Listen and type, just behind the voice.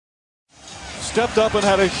stepped up and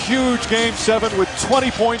had a huge Game 7 with 20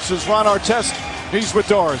 points as Ron Artest. He's with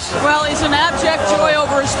Doris. Well, he's an abject joy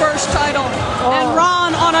over his first title. And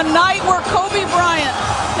Ron, on a night where Kobe Bryant,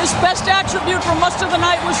 his best attribute for most of the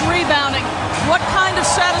night was rebounding, what kind of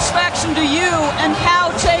satisfaction do you and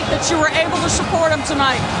Cal take that you were able to support him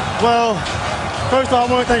tonight? Well, first of all,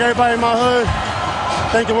 I want to thank everybody in my hood.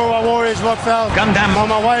 Thank the Worldwide Warriors, Rock Foul,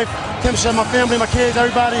 my wife, Tim Shea, my family, my kids,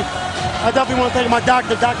 everybody. I definitely want to thank my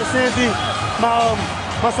doctor, Dr. Sandy,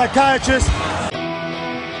 my psychiatrist.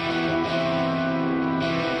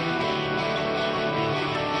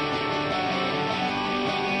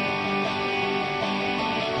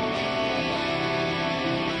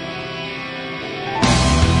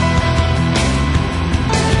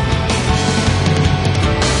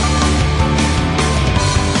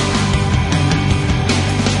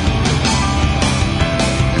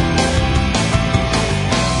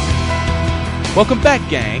 Welcome back,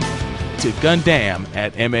 gang, to Gundam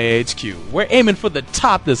at MAHQ. We're aiming for the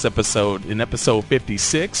top this episode, in episode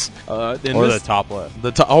 56. The top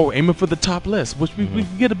list. Aiming for the top list, which we can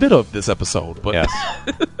get a bit of this episode. But yes.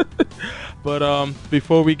 But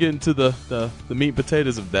before we get into the meat and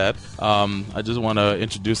potatoes of that, I just want to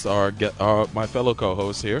introduce my fellow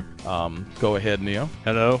co-hosts here. Go ahead, Neo.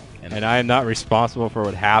 Hello. And I am not responsible for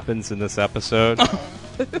what happens in this episode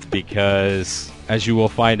because, as you will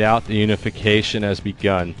find out, the unification has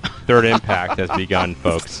begun. Third Impact has begun,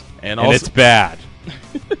 folks. And it's bad.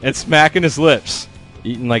 And smacking his lips,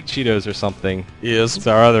 eating like Cheetos or something. It's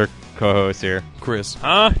our other co-host here, Chris.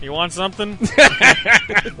 Huh? You want something?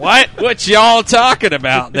 What? What y'all talking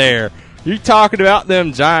about there? You talking about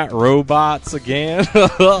them giant robots again?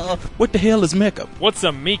 What the hell is Mecha? What's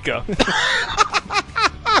a Mika?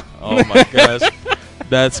 Oh my gosh.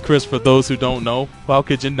 That's Chris, for those who don't know. How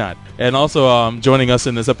could you not? And also joining us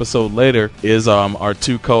in this episode later is our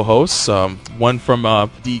two co-hosts. One from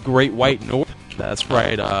the Great White North. That's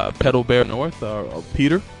right, Pedal Bear North,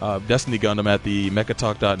 Peter, Destiny Gundam at the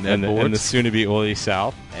mechatalk.net board. And the soon-to-be Oily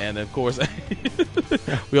South. And, of course,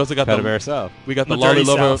 we also got Pedal Bear South. We got the Lolly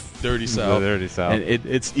Lover of Dirty South. The Dirty South. And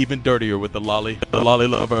it's even dirtier with the Lolly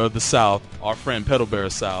Lover of the South, our friend Pedal Bear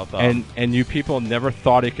South. And you people never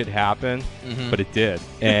thought it could happen, but it did.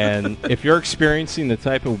 And if you're experiencing the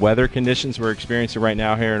type of weather conditions we're experiencing right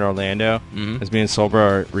now here in Orlando, as me and Solbra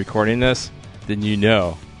are recording this, then you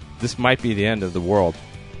know this might be the end of the world,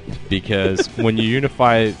 because when you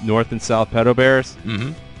unify North and South Pedal Bears,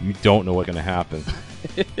 you don't know what's going to happen.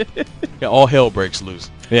 Yeah, all hell breaks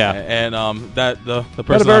loose. Yeah, and that the person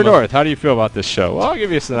Pedal Bear North. How do you feel about this show? Well, I'll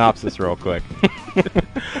give you a synopsis real quick.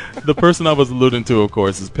 The person I was alluding to, of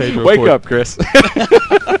course, is Pedro. Wake up, Chris.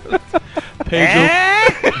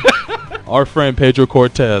 Our friend Pedro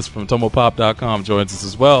Cortez from TomoPop.com joins us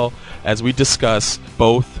as well as we discuss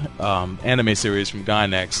both anime series from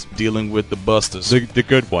Gainax dealing with the busters. The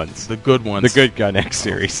good ones. The good ones. The good Gainax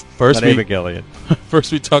series. First,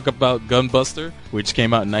 First we talk about Gunbuster, which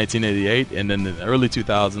came out in 1988, and then in the early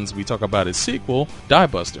 2000s, we talk about its sequel, Die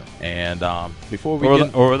Buster. And before we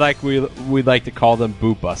or like we like to call them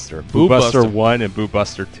Boo Buster. Boo Buster 1 and Boo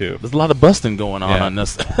Buster 2. There's a lot of busting going on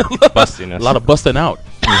this. Bustiness. A lot of busting out.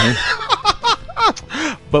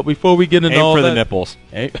 But before we get into all for that, the nipples.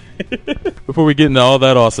 Before we get into all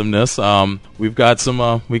that awesomeness, we've got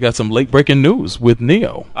some late breaking news with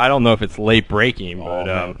Neo. I don't know if it's late breaking,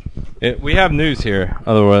 but we have news here.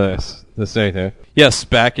 Otherwise, to say that. Yes,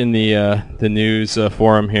 back in the news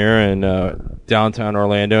forum here in downtown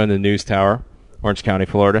Orlando in the News Tower, Orange County,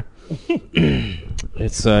 Florida.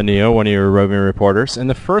 It's Neo, one of your roving reporters, and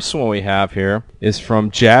the first one we have here is from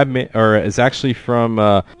is actually from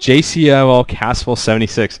JCL Castle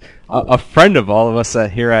 76, a friend of all of us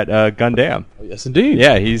here at Gundam. Oh, yes, indeed.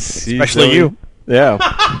 Yeah, he's especially you. Yeah.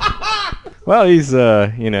 Well, he's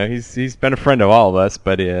he's been a friend of all of us,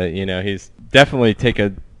 but he's definitely taken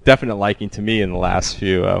a definite liking to me in the last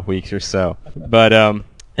few weeks or so. But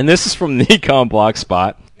and this is from Nikon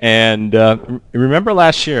Blogspot. And remember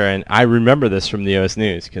last year, and I remember this from the OS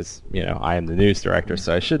News because I am the news director,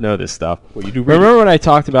 so I should know this stuff. Well, you do. Remember when I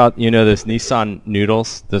talked about those Nissan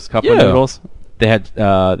noodles, those cup of noodles? They had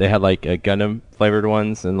like Gundam flavored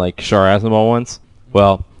ones and like Char Asimov ones.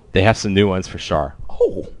 Well, they have some new ones for Char.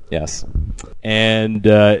 Oh, yes. And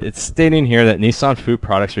it's stating here that Nissan Food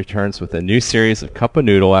Products returns with a new series of cup of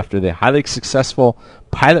noodle after the highly successful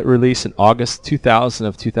pilot release in August of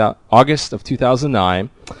 2009,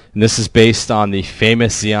 and this is based on the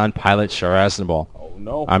famous Xeon pilot Char Aznavour. Oh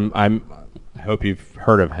no! I hope you've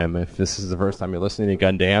heard of him. If this is the first time you're listening to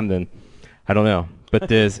Gundam, then I don't know. But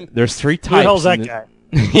there's three types. Who the hell's that guy?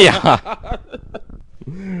 Yeah.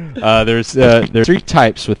 There's 3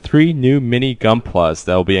 types with 3 new mini Gunplas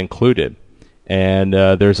that will be included. And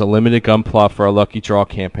there's a limited Gunpla for our Lucky Draw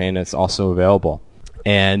campaign that's also available.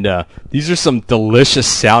 And these are some delicious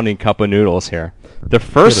sounding cup of noodles here. The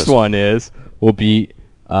first one will be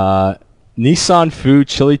Nissan Food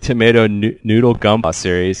Chili Tomato Noodle Gunpla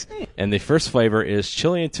series. And the first flavor is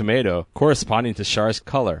chili and tomato, corresponding to Char's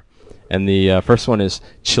color. And the first one is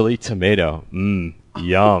chili tomato.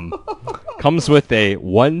 Yum. Comes with a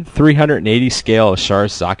 1/380 scale of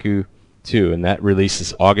Char's Zaku 2, and that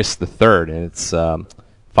releases August the 3rd, and it's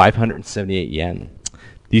 578 yen.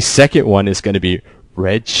 The second one is going to be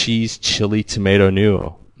red cheese chili tomato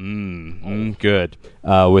noodle. Good.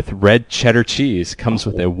 With red cheddar cheese. Comes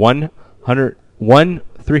with a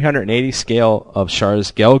 1/380 scale of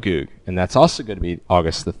Char's Gelgoog, and that's also going to be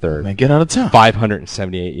August the 3rd. Man, get out of town.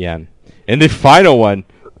 578 yen. And the final one,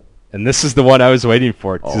 and this is the one I was waiting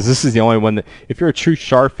for, because this is the only one that, if you're a true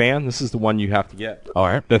Char fan, this is the one you have to get. All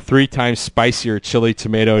right. The 3 times spicier chili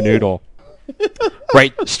tomato noodle.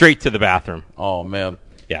 Right, straight to the bathroom. Oh, man.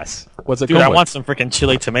 Yes. What's it Dude, come I with? want some freaking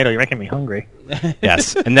chili tomato. You're making me hungry.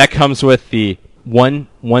 Yes, and that comes with the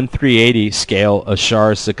 1/380 scale of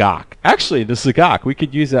Char's Zagak. Actually, the Zagak, we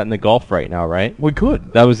could use that in the Gulf right now, right? We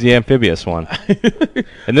could. That was the amphibious one.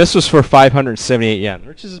 And this was for 578 yen,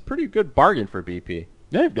 which is a pretty good bargain for BP.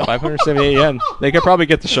 Yeah, 578 yen. They could probably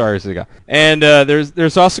get the Char's Zagak. And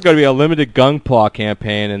there's also going to be a limited Gunpla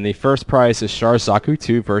campaign, and the first prize is Char's Zaku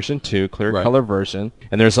 2 version 2, clear color version.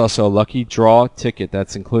 And there's also a lucky draw ticket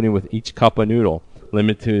that's included with each cup of noodle,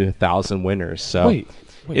 limited to 1,000 winners. So Wait.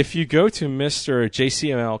 if you go to Mr.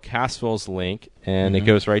 JCML Castville's link, and it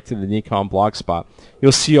goes right to the Nikon Blogspot,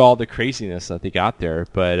 you'll see all the craziness that they got there.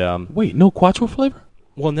 But Wait, no Quattro flavor?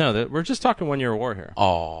 well, no, we're just talking 1 year war here.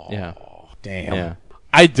 Oh, Yeah. damn. Yeah.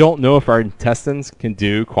 I don't know if our intestines can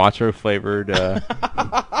do Quattro flavored.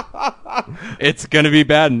 It's going to be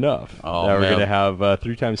bad enough Oh, that we're man. going to have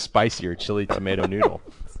 3 times spicier chili tomato noodle.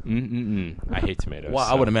 I hate tomatoes. Well, I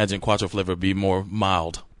so. would imagine Quattro flavor would be more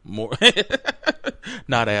mild. More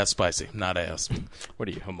not as spicy. Not as. What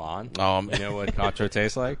are you, Haman? Um, You know what Quattro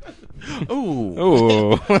tastes like? Ooh.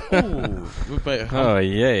 Ooh. Ooh. Oh,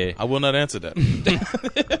 yay. I will not answer that.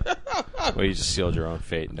 Well, you just sealed your own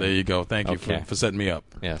fate. There you go. Thank you Okay. for setting me up.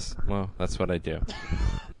 Yes. Well, that's what I do.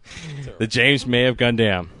 The James May of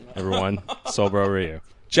Gundam, everyone. Sobro Ryu.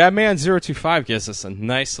 Jabman025 gives us a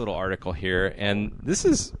nice little article here, and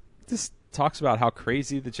this talks about how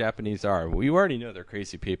crazy the Japanese are. We already know they're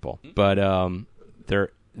crazy people, but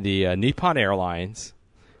the Nippon Airlines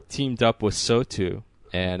teamed up with Sotu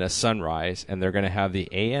and Sunrise, and they're going to have the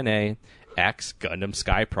ANA X Gundam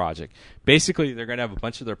Sky Project. Basically, they're going to have a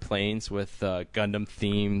bunch of their planes with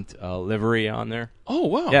Gundam-themed livery on there. Oh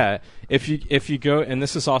wow. Yeah, if you go, and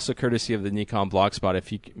this is also courtesy of the Nikon Blogspot.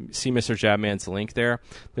 If you see Mr. Jabman's link there,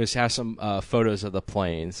 has some photos of the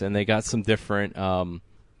planes, and they got some different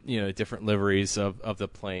different liveries of the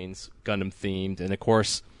planes, Gundam themed, and of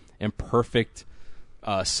course, in perfect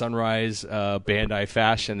Sunrise Bandai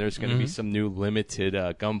fashion, there's going to be some new limited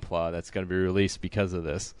Gunpla that's going to be released because of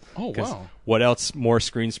this. Oh, 'Cause wow. What else? More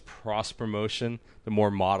screens, cross promotion, the more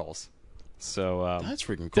models. So That's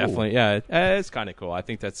freaking cool. definitely, yeah, it's kind of cool. I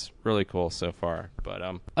think that's really cool so far. But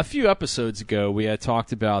a few episodes ago, we had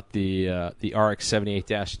talked about the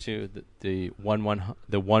RX-78-2, the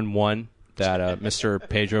 1-1 that Mr.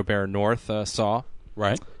 Pedro Bear North saw,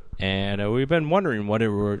 Right. and we've been wondering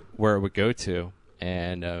where it would go to.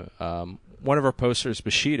 And one of our posters,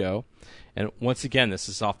 Bushido, and once again, this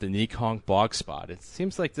is off the Nikon Blogspot. It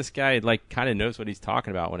seems like this guy kind of knows what he's talking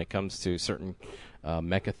about when it comes to certain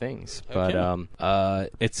mecha things. Okay. But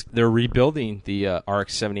they're rebuilding the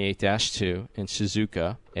RX-78-2 in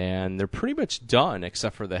Shizuoka, and they're pretty much done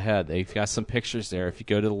except for the head. They've got some pictures there. If you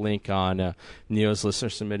go to the link on Neo's listener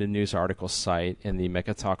submitted news article site in the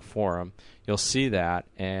Mecha Talk forum, you'll see that,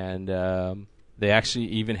 and they actually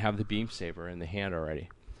even have the beam saber in the hand already.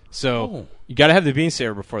 So you got to have the beam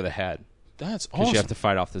saber before the head. That's Because awesome. you have to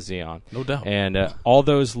fight off the Xeon. No doubt. And all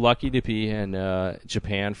those lucky to be in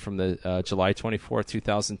Japan from the July 24th,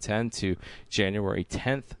 2010 to January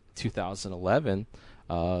 10th, 2011,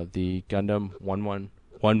 the Gundam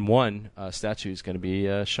 1111 statue is going to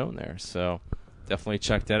be shown there. So definitely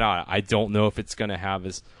check that out. I don't know if it's going to have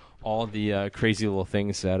all the crazy little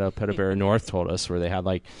things that Pedo Bear North told us, where they had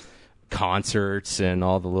concerts and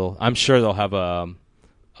all the little... I'm sure they'll have a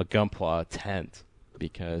Gunpla tent,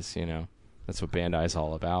 because, that's what Bandai's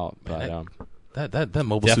all about. But that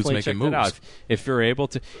mobile suit's definitely making check moves. that out if you're able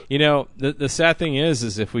to. The sad thing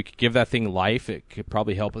is if we could give that thing life, it could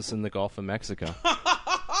probably help us in the Gulf of Mexico.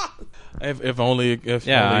 If only it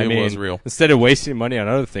was real. Instead of wasting money on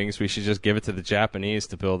other things, we should just give it to the Japanese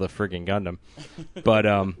to build a friggin' Gundam.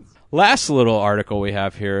 But last little article we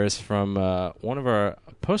have here is from one of our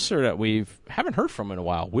poster that we haven't heard from in a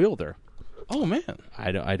while, Wielder. Oh man,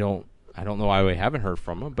 I don't know why we haven't heard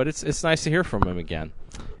from him, but it's nice to hear from him again.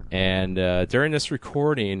 And during this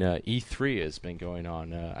recording, E3 has been going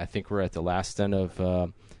on. I think we're at the last end of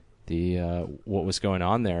what was going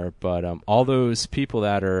on there. But all those people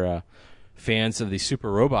that are fans of the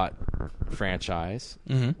Super Robot franchise,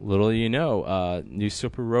 little you know, new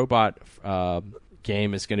Super Robot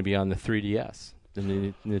game is going to be on the 3DS. The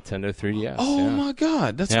new Nintendo 3DS. Oh my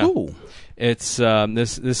God, that's cool! It's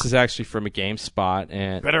this is actually from a GameSpot,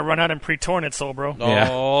 and better run out and pre-torrent it, Solbro. Yeah.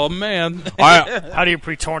 Oh man, how do you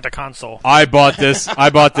pre-torrent a console? I bought this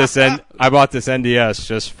NDS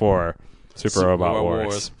just for Super Robot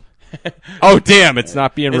Wars. Oh damn! It's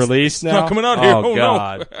not being released now. It's not coming out here. Oh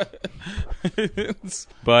God! No.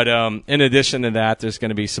 But in addition to that, there's going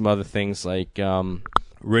to be some other things like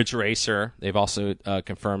Ridge Racer. They've also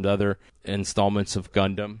confirmed other installments of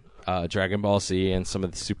Gundam, Dragon Ball Z, and some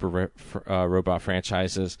of the Super Robot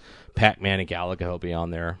franchises. Pac-Man and Galaga will be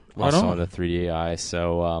on there, also on the 3DI.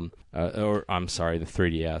 So, the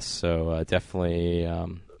 3DS. So definitely,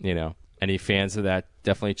 any fans of that,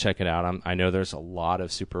 definitely check it out. I know there's a lot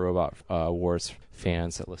of Super Robot Wars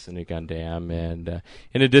fans that listen to Gundam, and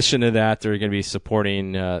in addition to that, they're going to be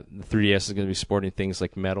supporting the 3DS is going to be supporting things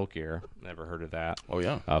like Metal Gear. Never heard of that. Oh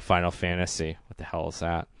yeah. Final Fantasy. What the hell is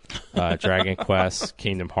that? Dragon Quest,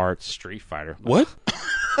 Kingdom Hearts, Street Fighter. What?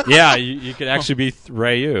 Yeah, you could actually be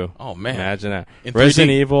Ryu. Oh man, imagine that. In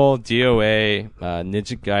Resident 3D? Evil, DOA,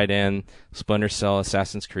 Ninja Gaiden, Splinter Cell,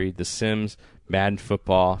 Assassin's Creed, The Sims, Madden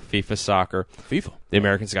Football, FIFA Soccer. FIFA. The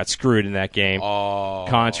Americans got screwed in that game. Oh.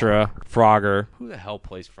 Contra, Frogger. Who the hell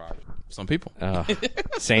plays Frogger? Some people.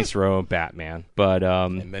 Saints Row and Batman. But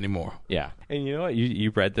and many more. Yeah. And you know what?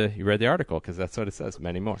 You read the article because that's what it says.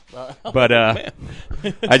 Many more. But I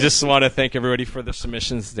just want to thank everybody for their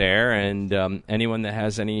submissions there, and anyone that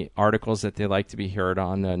has any articles that they'd like to be heard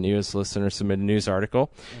on Neo's Listener Submitted News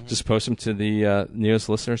article, just post them to the Neo's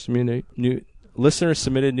Listener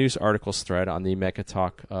Submitted News articles thread on the Mecha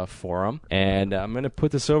Talk forum. And I'm going to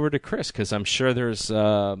put this over to Chris because I'm sure there's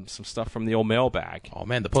some stuff from the old mailbag. Oh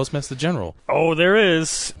man, the Postmaster General. Oh, there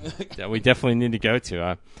is. That we definitely need to go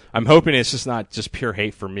to. I'm hoping it's just not just pure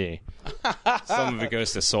hate for me. Some of it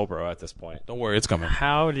goes to Solbro at this point. Don't worry, it's coming.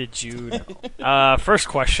 How did you know? First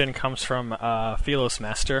question comes from Philos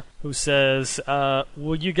Master, who says,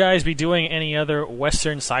 will you guys be doing any other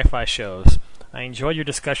Western sci-fi shows? I enjoyed your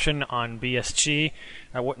discussion on BSG.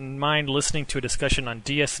 I wouldn't mind listening to a discussion on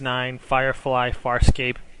DS9, Firefly,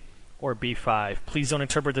 Farscape, or B5. Please don't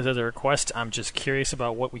interpret this as a request. I'm just curious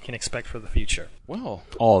about what we can expect for the future. Well,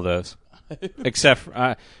 all of those, except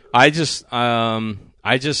for, I just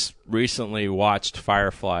recently watched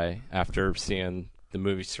Firefly after seeing the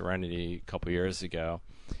movie Serenity a couple years ago,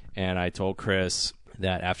 and I told Chris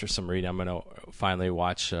that after some reading, I'm going to finally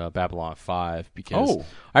watch Babylon 5 because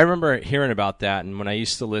I remember hearing about that, and when I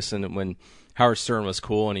used to listen, when Howard Stern was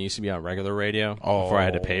cool and he used to be on regular radio before I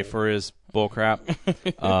had to pay for his bullcrap,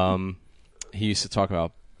 he used to talk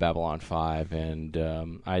about Babylon 5, and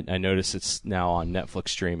I noticed it's now on Netflix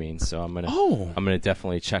streaming, so I'm gonna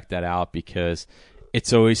definitely check that out because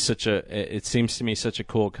it's always it seems to me such a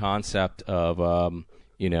cool concept of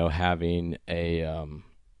having a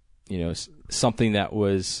something that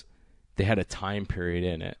was, they had a time period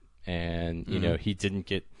in it, and he didn't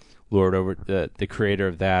get lured over, the creator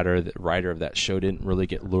of that or the writer of that show didn't really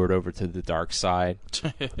get lured over to the dark side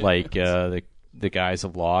like the guys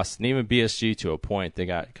of Lost, and even BSG to a point, they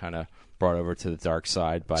got kind of brought over to the dark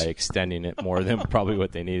side by extending it more than probably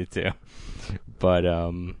what they needed to. But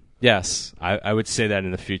yes, I would say that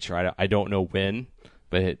in the future. I don't know when,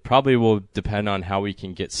 but it probably will depend on how we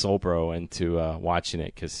can get Solbro into watching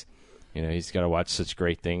it, because he's got to watch such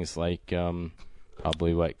great things like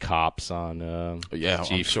probably like Cops on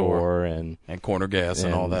G4 sure. and Corner Gas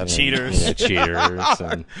and all that. Cheaters. Cheaters.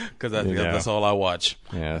 Because that's all I watch.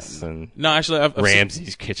 Yes. And no, actually, I've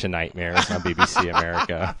Ramsey's Kitchen Nightmares on BBC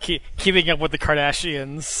America. Keeping up with the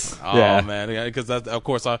Kardashians. Oh, yeah. Man. Because, of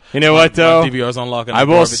course, you know what, though? My DVR's unlocking.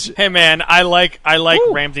 Hey, man, I like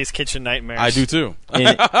Ramsey's Kitchen Nightmares. I do, too.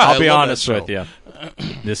 I'll be honest with you.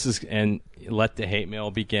 This is, and let the hate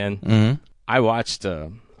mail begin. Mm-hmm. I watched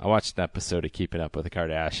an episode of Keeping Up with the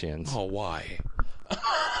Kardashians. Oh, why?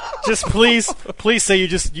 Just please say you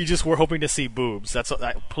just were hoping to see boobs.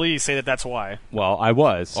 Please say that's why. Well, I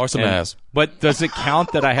was. Or some ass. But does it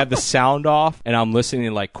count that I had the sound off and I'm listening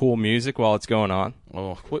to like cool music while it's going on?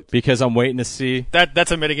 Oh, what? Because I'm waiting to see.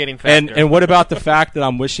 That's a mitigating factor. And what about the fact that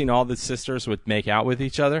I'm wishing all the sisters would make out with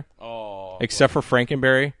each other? Oh, except for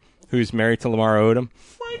Frankenberry, who's married to Lamar Odom.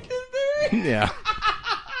 Frankenberry? Yeah.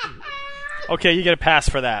 Okay, you get a pass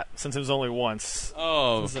for that since it was only once.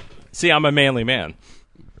 Oh. See, I'm a manly man.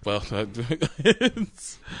 Well,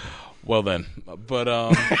 well then, but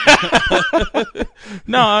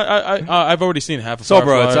no, I've already seen half of So,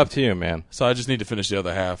 Firefly, bro, it's up to you, man. so I just need to finish the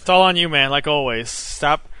other half. It's all on you, man. Like always.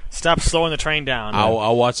 Stop slowing the train down.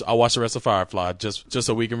 I'll watch the rest of Firefly just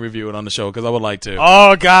so we can review it on the show because I would like to.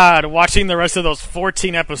 Oh God, watching the rest of those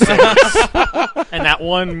 14 episodes and that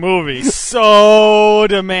one movie, so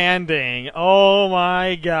demanding. Oh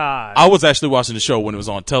my God. I was actually watching the show when it was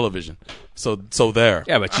on television, so there.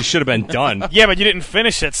 Yeah, but you should have been done. Yeah, but you didn't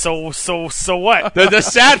finish it. So what? The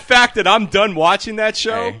sad fact that I'm done watching that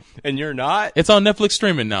show and you're not. It's on Netflix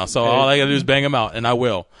streaming now, so all I gotta do is bang them out, and I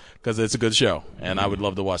will because it's a good show, and I would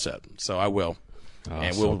love to watch that. So I will,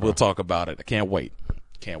 and we'll talk about it. I can't wait.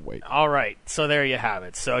 Can't wait. All right, so there you have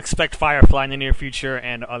it. So expect Firefly in the near future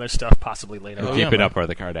and other stuff possibly later. Keep it up for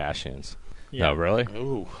the Kardashians. Yeah. No, really?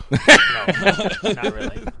 Ooh. No, not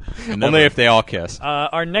really. Only if they all kiss.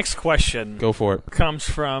 Our next question Go for it. comes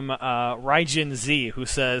from Raijin Z, who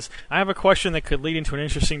says, I have a question that could lead into an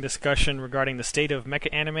interesting discussion regarding the state of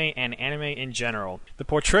mecha anime and anime in general. The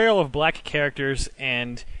portrayal of black characters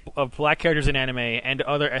in anime and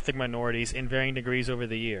other ethnic minorities in varying degrees over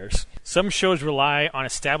the years. Some shows rely on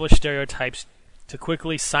established stereotypes to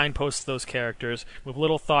quickly signpost those characters with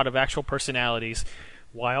little thought of actual personalities,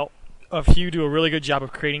 while a few do a really good job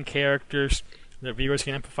of creating characters that viewers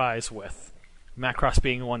can empathize with. Macross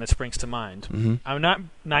being one that springs to mind. Mm-hmm. I'm not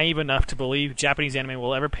naive enough to believe Japanese anime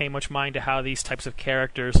will ever pay much mind to how these types of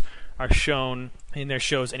characters are shown in their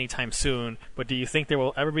shows anytime soon, but do you think there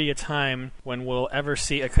will ever be a time when we'll ever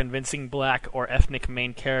see a convincing black or ethnic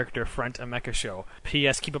main character front a mecha show?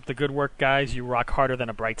 P.S. Keep up the good work, guys. You rock harder than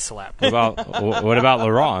a bright slap. What about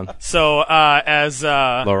LaRon? So, as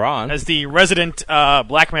LaRon? as the resident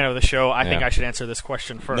black man of the show, I think I should answer this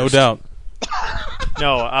question first. No doubt.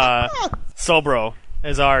 No, Solbro,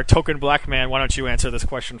 as our token black man, why don't you answer this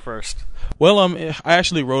question first? Well, I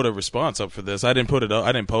actually wrote a response up for this. I didn't put it up.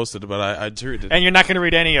 I didn't post it, but I tweeted it. And you're not going to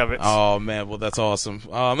read any of it. Oh man, well that's awesome.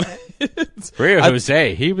 Rio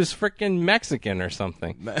Jose, he was freaking Mexican or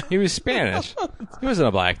something. He was Spanish. He wasn't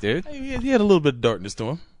a black dude. He had a little bit of darkness to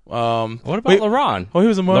him. What about LaRon? Oh, he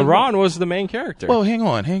was a LaRon was the main character. Well, hang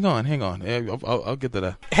on. Yeah, I'll get to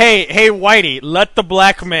that. Hey, Whitey, let the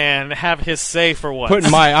black man have his say for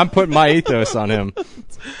once. I'm putting my ethos on him.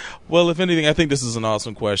 Well, if anything, I think this is an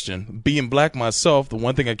awesome question. Being black myself, the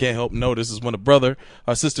one thing I can't help notice is when a brother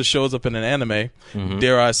or sister shows up in an anime,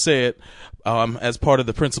 dare I say it, as part of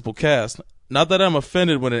the principal cast. Not that I'm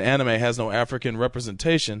offended when an anime has no African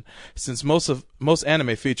representation, since most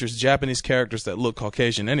anime features Japanese characters that look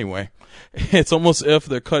Caucasian anyway. It's almost if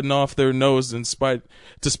they're cutting off their nose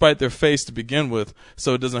despite their face to begin with,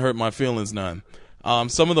 so it doesn't hurt my feelings none.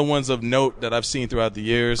 Some of the ones of note that I've seen throughout the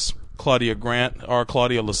years, Claudia Grant, or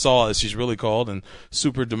Claudia LaSalle as she's really called, and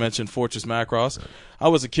Super Dimension Fortress Macross. I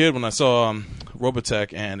was a kid when I saw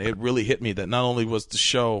Robotech, and it really hit me that not only was the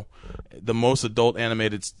show the most adult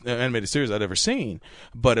animated series I'd ever seen,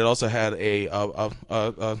 but it also had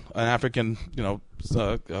an African, you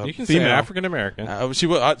can female. say African American. I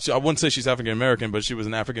wouldn't say she's African American, but she was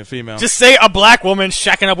an African female. Just say a black woman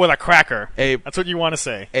shacking up with a cracker. That's what you want to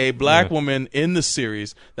say. A black woman in the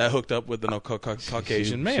series that hooked up with a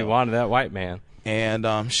Caucasian male. She wanted that white man.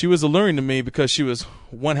 And she was alluring to me because she was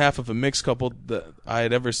one half of a mixed couple that I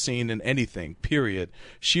had ever seen in anything, period.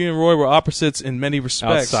 She and Roy were opposites in many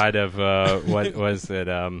respects. Outside of, what was it,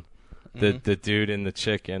 the dude and the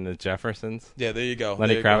chick and the Jeffersons? Yeah, there you go.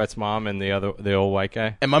 Lenny Kravitz's mom and the old white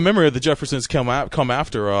guy. And my memory of the Jeffersons come after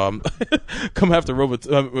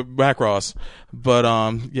Macross. But,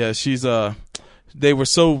 yeah, she's, there's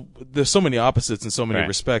so many opposites in so many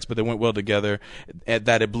respects, but they went well together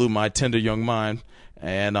that it blew my tender young mind.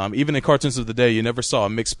 And even in cartoons of the day, you never saw a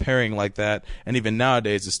mixed pairing like that. And even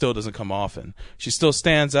nowadays, it still doesn't come often. She still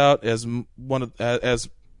stands out as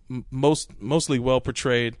mostly well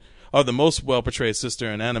portrayed, or the most well portrayed sister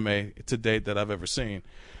in anime to date that I've ever seen.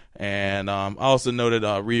 And I also noted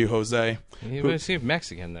Ryu Jose. He was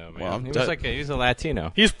Mexican though, man. Well, He was a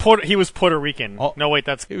Latino. He was Puerto Rican. No, wait,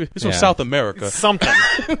 that's he's from South America. Something.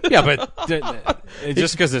 Yeah, but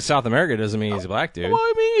just because it's South America doesn't mean he's a black dude. Well,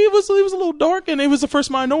 I mean, he was a little dark, and he was the first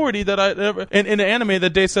minority that I ever in an anime that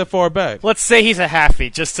dates that far back. Let's say he's a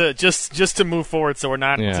halfie, just to move forward, so we're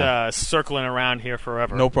not circling around here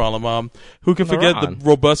forever. No problem. Who can forget the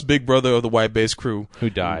robust big brother of the white base crew who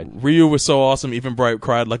died? Ryu was so awesome. Even Bright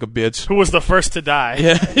cried like a bitch. Who was the first to die?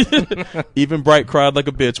 Yeah. Even Bright cried like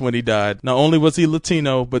a bitch when he died. Not only was he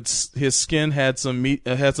Latino, but his skin had some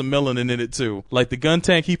melanin in it too. Like the gun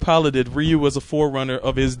tank he piloted, Ryu was a forerunner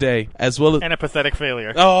of his day, as well as and a pathetic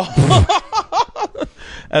failure. Oh.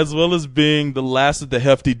 As well as being the last of the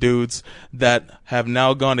hefty dudes that have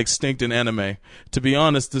now gone extinct in anime. To be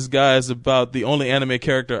honest, this guy is about the only anime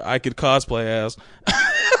character I could cosplay as.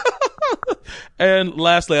 And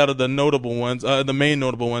lastly, out of the notable ones, the main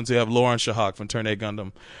notable ones, you have Laurent Shahak from Turn A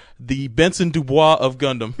Gundam, the Benson Dubois of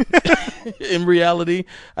Gundam. In reality,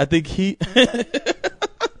 I'd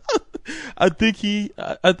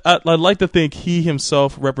like to think he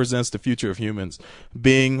himself represents the future of humans,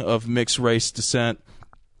 being of mixed race descent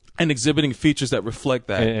and exhibiting features that reflect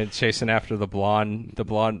that. And chasing after the blondest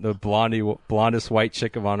white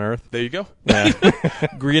chick on earth. There you go. Yeah.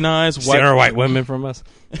 Green eyes, white. Stealing white women from us.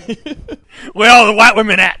 Where all the white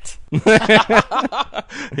women at?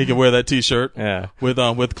 He can wear that T-shirt. Yeah. With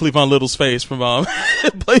Cleavon Little's face from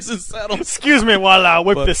Blazing Saddles. Excuse me while I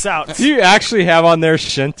whip this out. Do you actually have on there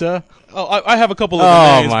Shinta? Oh, I have a couple of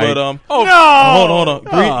the names, but no! Hold on.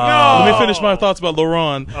 No! Let me finish my thoughts about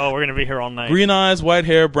Laurent. Oh, we're gonna be here all night. Green eyes, white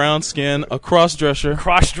hair, brown skin, a cross-dresser. A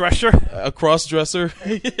cross-dresser.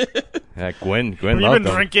 Yeah, Gwen Have you been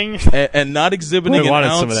drinking? And not exhibiting We wanted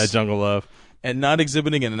some of that jungle love. And not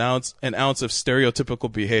exhibiting an ounce of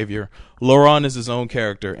stereotypical behavior. Laurent is his own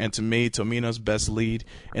character, and to me, Tomino's best lead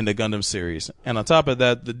in the Gundam series. And on top of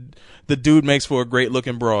that, the dude makes for a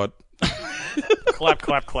great-looking broad. Clap,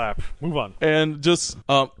 clap, clap. Move on. And just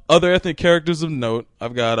other ethnic characters of note,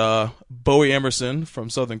 I've got Bowie Emerson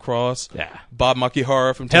from Southern Cross. Yeah. Bob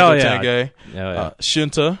Makihara from Tengo Tenge.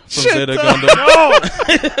 Shinta from Zeta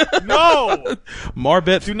Gundam. No!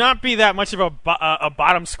 Marbet. Do not be that much of a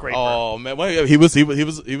bottom scraper. Oh man, well, he was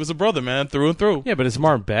a brother, man, through and through. Yeah, but is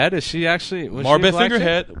Marbet? Is she actually? Marbet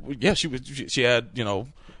Figurehead. Yeah, she had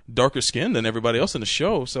darker skin than everybody else in the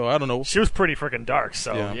show, so I don't know. She was pretty freaking dark,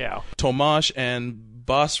 so yeah. Tomash and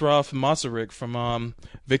Basraf Masaryk from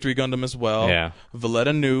Victory Gundam as well. Yeah.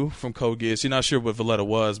 Valletta Nu from Code Geass. You're not sure what Valletta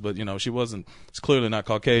was, but she wasn't. It's clearly not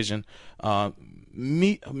Caucasian. I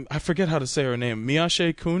forget how to say her name.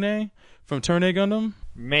 Miyashe Kune from Turn A Gundam.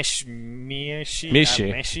 Mishi.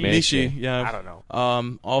 Yeah. I don't know.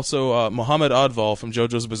 Also, Muhammad Adval from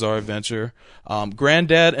JoJo's Bizarre Adventure.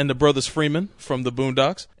 Granddad and the Brothers Freeman from the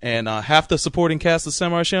Boondocks. And half the supporting cast of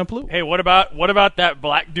Samurai Champloo. Hey, what about that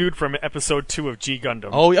black dude from episode 2 of G Gundam?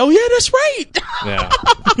 Oh yeah, that's right. Yeah.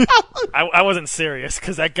 I wasn't serious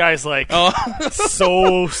because that guy's so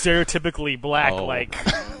stereotypically black,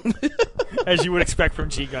 as you would expect from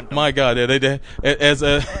G Gundam. My God, yeah,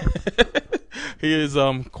 he is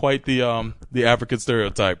quite the African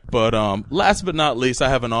stereotype. But last but not least, I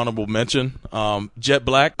have an honorable mention. Jet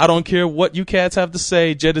Black. I don't care what you cats have to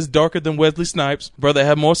say. Jet is darker than Wesley Snipes. Brother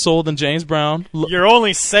had more soul than James Brown. You're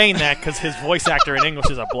only saying that because his voice actor in English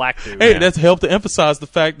is a black dude. Hey, that's helped to emphasize the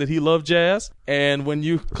fact that he loved jazz. And when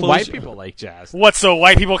you white people like jazz. What? So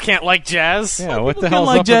white people can't like jazz? Yeah. What the hell's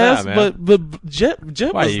like up jazz? With that, man? But Jet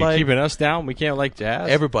Why, was you like keeping us down. We can't like jazz.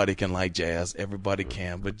 Everybody can like jazz. Everybody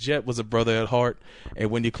can. But Jet was a brother at heart. And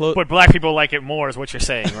when you close, but black people like it more, is what you're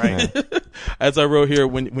saying, right? As I wrote here,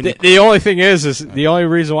 when the only thing is the only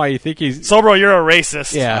reason why you think he's Sobro, you're a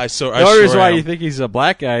racist. Yeah, the only reason why you think he's a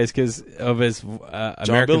black guy is because of his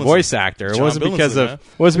American voice actor. It wasn't because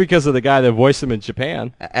of the guy that voiced him in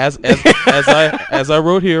Japan. As I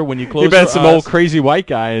wrote here, when you close, he been some old crazy white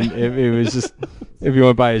guy, and it was just if you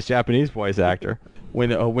went by his Japanese voice actor.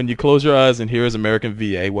 When you close your eyes and hear his American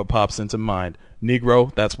VA, what pops into mind?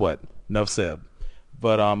 Negro. That's what. Nuff said.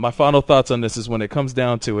 But my final thoughts on this is when it comes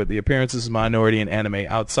down to it, the appearances of minority in anime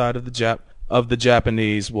outside of the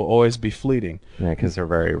Japanese will always be fleeting. Yeah, because they're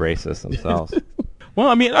very racist themselves. Well,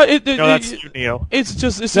 I mean, that's you, Neo. It's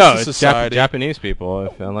just society. Japanese people.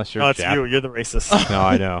 Unless you're, no, it's you. You're the racist. No,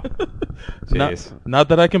 I know. Not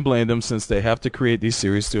that I can blame them, since they have to create these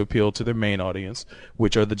series to appeal to their main audience,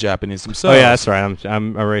 which are the Japanese themselves. Oh yeah, that's right.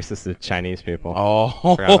 I'm a racist to Chinese people. Oh,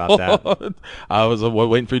 forgot about that. I was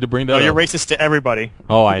waiting for you to bring that up. You're racist to everybody.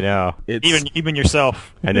 Oh, I know. Even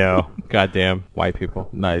yourself. I know. Goddamn white people.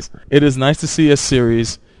 Nice. It is nice to see a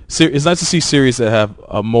series it's nice to see series that have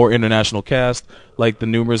a more international cast, like the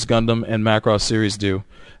numerous Gundam and Macross series do.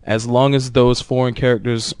 As long as those foreign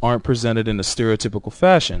characters aren't presented in a stereotypical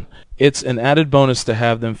fashion, it's an added bonus to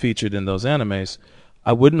have them featured in those animes.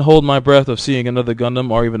 I wouldn't hold my breath of seeing another Gundam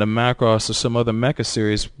or even a Macross or some other mecha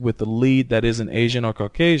series with the lead that isn't Asian or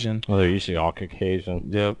Caucasian. Well, they're usually all Caucasian.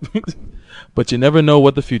 Yep. But you never know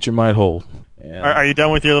what the future might hold. Are you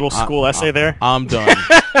done with your little school essay there? I'm done.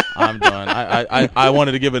 I'm done. I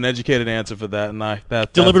wanted to give an educated answer for that, and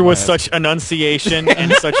that delivered with such enunciation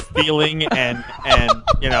and such feeling and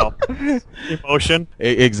emotion.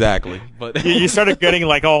 Exactly. But you started getting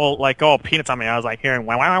like all peanuts on me. I was like hearing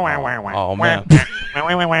oh man.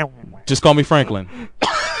 Just call me Franklin.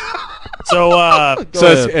 So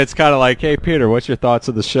it's kind of like, hey Peter, what's your thoughts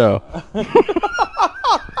of the show?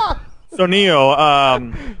 So Neo,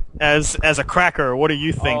 as a cracker, what do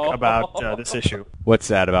you think about this issue? What's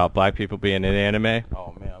that about black people being in anime?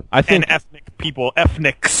 Oh man, I think and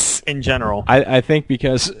ethnics in general. I think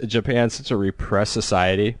because Japan's such a repressed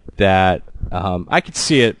society that I could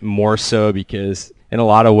see it more so because in a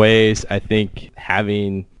lot of ways I think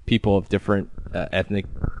having people of different ethnic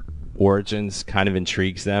origins kind of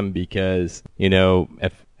intrigues them because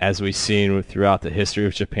as we've seen throughout the history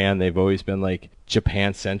of Japan, they've always been like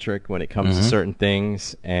Japan-centric when it comes to certain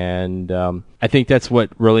things, and I think that's what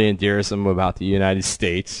really endears them about the United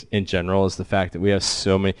States in general is the fact that we have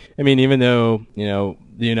so many. I mean, even though the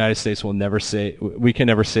United States we can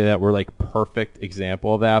never say that we're like perfect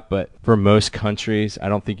example of that, but for most countries, I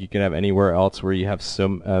don't think you can have anywhere else where you have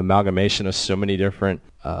some amalgamation of so many different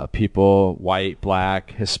people, white,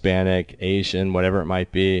 black, Hispanic, Asian, whatever it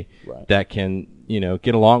might be, right, that can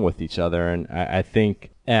get along with each other, and I think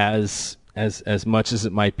as much as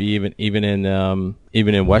it might be, even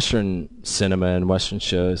in Western cinema and Western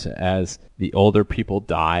shows, as the older people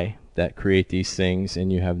die that create these things,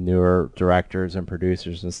 and you have newer directors and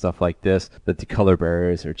producers and stuff like this, that the color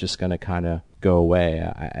barriers are just going to kind of go away.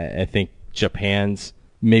 I think Japan's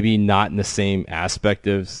maybe not in the same aspect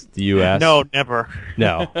as the U.S. No, never.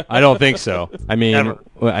 No, I don't think so. I mean, never.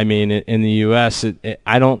 In the U.S.,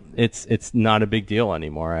 it's not a big deal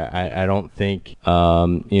anymore. I don't think,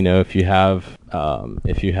 if you have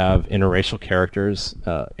interracial characters,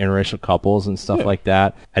 interracial couples and stuff like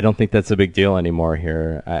that, I don't think that's a big deal anymore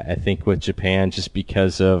here. I think with Japan, just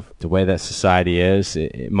because of the way that society is,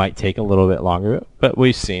 it might take a little bit longer. But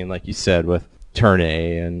we've seen, like you said, with Turn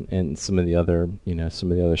A and some of the other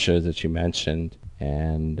shows that you mentioned,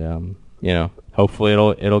 and hopefully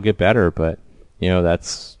it'll get better. But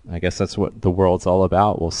I guess that's what the world's all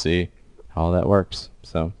about. We'll see how that works.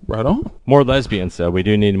 So right on. More lesbians, though. We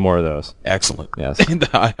do need more of those. Excellent. Yes,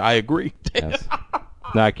 I agree. Yes.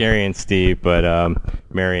 Not Gary and Steve, but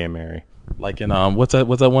Mary and Mary. Like in what's that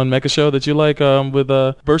one mecha show that you like with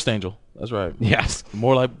Burst Angel? That's right. Yes.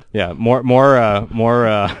 More like more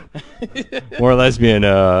lesbian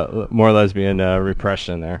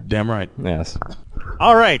repression there. Damn right. Yes.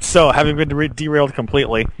 All right. So having been derailed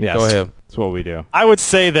completely, yes. Go ahead. That's what we do. I would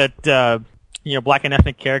say that black and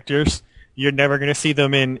ethnic characters, you're never going to see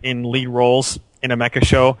them in lead roles in a mecha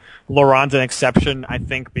show. Laurent's an exception, I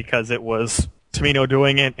think, because it was Tomino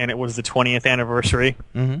doing it, and it was the 20th anniversary.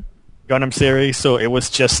 Mm-hmm. Gundam series, so it was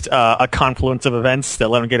just a confluence of events that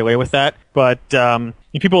let him get away with that. But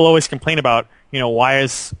people always complain about, why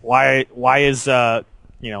isn't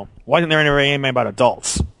there any anime about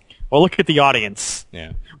adults? Well, look at the audience.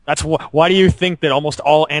 Yeah. That's why do you think that almost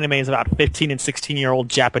all anime is about 15 and 16-year-old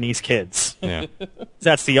Japanese kids? Yeah.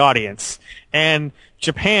 That's the audience. And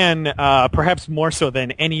Japan, perhaps more so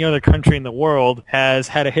than any other country in the world, has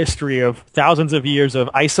had a history of thousands of years of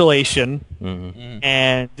isolation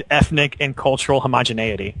and ethnic and cultural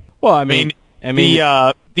homogeneity. Well, I mean,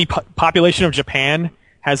 the population of Japan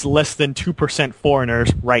has less than 2%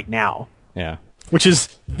 foreigners right now. Yeah. Which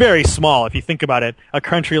is very small if you think about it. A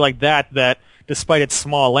country like that, despite its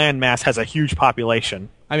small landmass, has a huge population.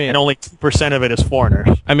 I mean, and only 2% of it is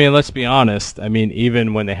foreigners. I mean, let's be honest. I mean,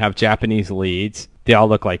 even when they have Japanese leads, they all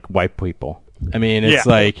look like white people. I mean, it's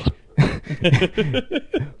like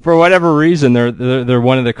for whatever reason, they're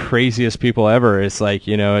one of the craziest people ever. It's like,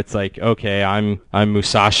 it's like, okay, I'm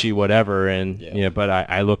Musashi, whatever, and but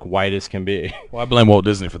I look white as can be. Well, I blame Walt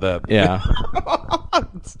Disney for that. Yeah.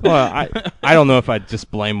 Well, I don't know if I'd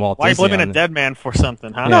just blame Walt Disney. Why blaming a dead man for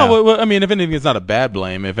something, huh? Yeah. No, well, I mean, if anything, it's not a bad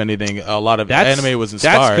blame. If anything, a lot of anime was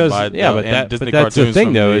inspired by Disney cartoons. The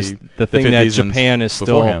thing, though, is the thing that 50s Japan is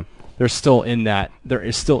still. There is still in that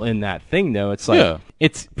thing, though. It's like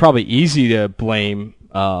it's probably easy to blame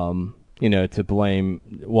to blame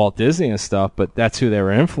Walt Disney and stuff, but that's who they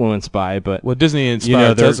were influenced by. But well, Disney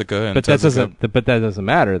inspired Tezuka, and but that doesn't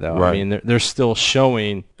matter though. Right. I mean, they're still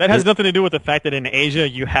showing. That has nothing to do with the fact that in Asia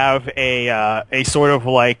you have a sort of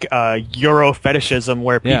like Euro fetishism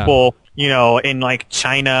where people, in like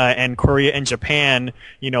China and Korea and Japan,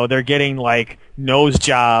 they're getting like nose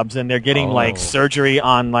jobs and they're getting like surgery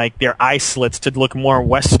on like their eye slits to look more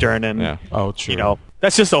Western and true.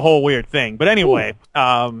 That's just a whole weird thing. But anyway,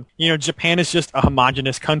 Japan is just a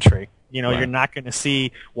homogenous country. You're not going to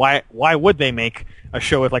see why would they make a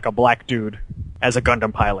show with like a black dude as a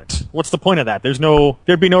Gundam pilot? What's the point of that?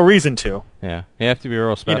 There'd be no reason to. Yeah, you have to be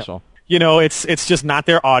real special. It's just not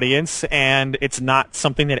their audience, and it's not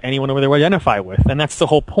something that anyone over there would identify with. And that's the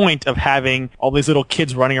whole point of having all these little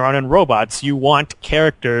kids running around in robots. You want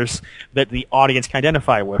characters that the audience can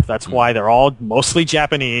identify with. That's why they're all mostly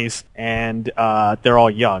Japanese, and they're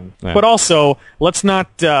all young. Yeah. But also, let's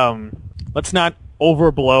not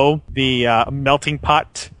overblow the melting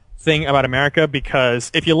pot thing about America,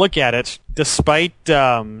 because if you look at it, despite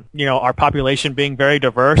our population being very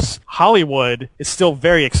diverse, Hollywood is still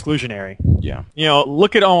very exclusionary. Yeah.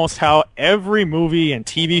 Look at almost how every movie and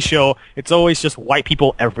TV show, it's always just white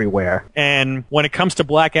people everywhere. And when it comes to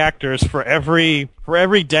black actors, for every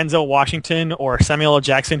Denzel Washington or Samuel L.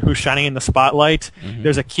 Jackson who's shining in the spotlight,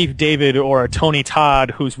 there's a Keith David or a Tony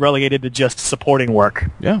Todd who's relegated to just supporting work.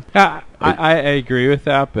 Yeah. I agree with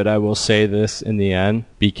that, but I will say this in the end,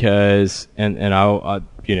 because and I'll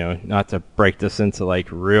not to break this into like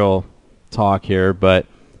real talk here, but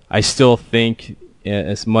I still think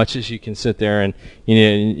as much as you can sit there and the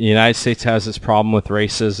United States has this problem with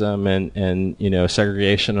racism and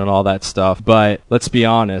segregation and all that stuff, but let's be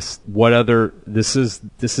honest, this is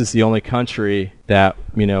the only country that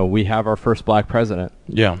we have our first black president.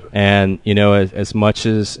 Yeah. And as much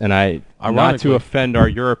as, and I not to offend our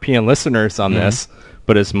European listeners on this,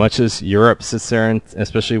 but as much as Europe sits there, and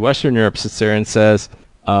especially Western Europe sits there and says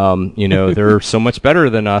they're so much better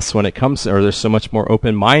than us when it comes, or they're so much more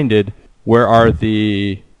open-minded, where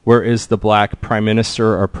is the black prime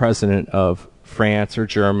minister or president of France or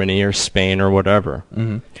Germany or Spain or whatever?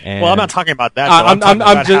 Well, I'm not talking about that.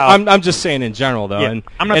 I'm just saying in general, though. Yeah,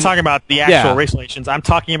 I'm not talking about the actual race relations. I'm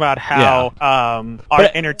talking about how our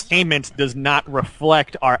entertainment does not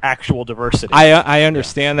reflect our actual diversity. I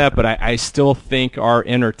understand that, but I still think our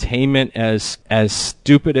entertainment, as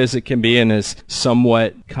stupid as it can be and as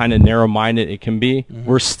somewhat kind of narrow-minded it can be,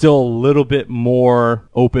 we're still a little bit more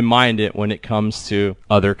open-minded when it comes to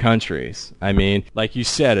other countries. I mean, like you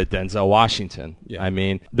said, a Denzel Washington. Yeah. I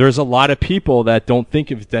mean, there's a lot of people that don't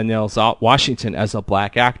think of Denzel Washington as a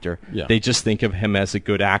black actor. Yeah. They just think of him as a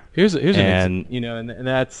good actor. And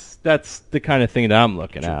that's the kind of thing that I'm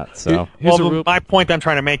looking at. So, my point I'm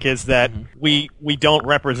trying to make is that we don't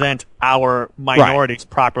represent our minorities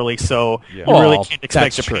properly, so you really can't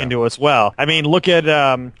expect Japan to as well. I mean, look at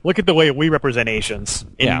the way we represent Asians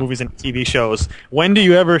in movies and TV shows. When do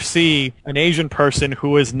you ever see an Asian person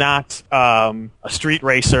who is not a street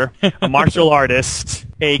racer, a martial artist,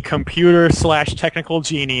 a computer/technical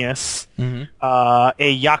genius, a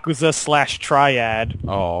Yakuza/triad,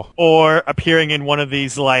 or appearing in one of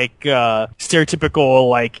these like stereotypical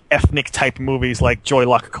like ethnic type movies like Joy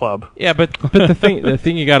Luck Club? Yeah, but the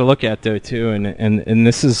thing you got to look at though too, and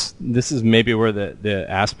this is maybe where the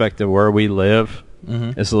aspect of where we live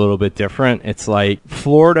is a little bit different. It's like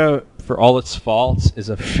Florida, for all its faults, is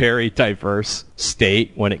a very diverse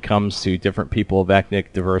state when it comes to different people of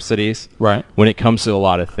ethnic diversities. Right. When it comes to a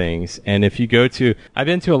lot of things. And if you I've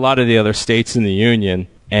been to a lot of the other states in the Union,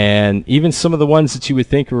 and even some of the ones that you would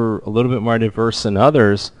think were a little bit more diverse than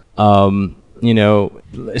others,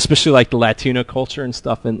 especially like the Latino culture and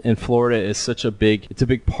stuff in Florida is it's a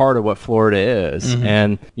big part of what Florida is.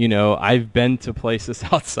 And, I've been to places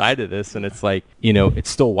outside of this, and it's like, it's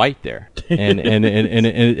still white there. And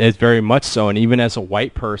it's very much so. And even as a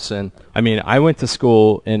white person, I mean, I went to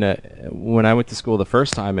school when I went to school the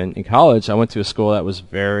first time in college, I went to a school that was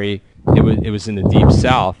it was in the deep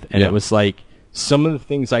South, and it was like, some of the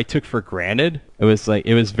things I took for granted, it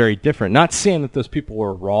was very different. Not saying that those people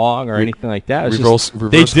were wrong or anything like that. Reverse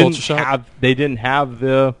culture shock. They didn't have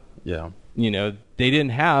they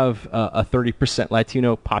didn't have a 30%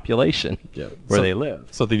 Latino population where they live.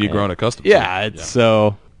 Something you've grown accustomed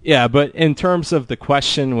to. But in terms of the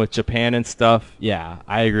question with Japan and stuff,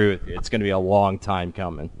 I agree with you. It's going to be a long time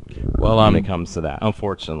coming when it comes to that,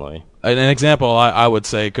 unfortunately. An example I would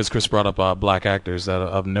say, because Chris brought up black actors that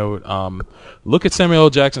of note, look at Samuel L.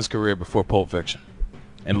 Jackson's career before Pulp Fiction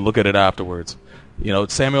and look at it afterwards.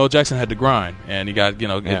 Samuel L. Jackson had to grind, and he got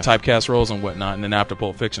typecast roles and whatnot, and then after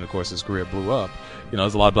Pulp Fiction, of course, his career blew up.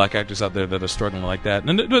 there's a lot of black actors out there that are struggling like that.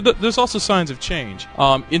 And there's also signs of change.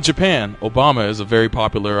 In Japan, Obama is a very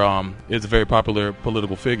popular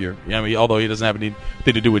political figure. I mean, although he doesn't have anything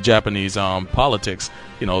to do with Japanese politics,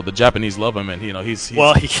 the Japanese love him, and he's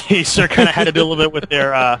well, he sure kind of had to do a little bit with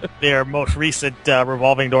their most recent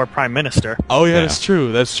revolving door prime minister. Oh yeah, that's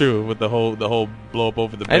true. That's true. With the whole blow up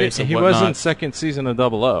over the base. And and he whatnot. was in second season of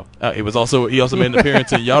 00. He also made an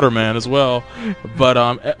appearance in Yatterman as well. But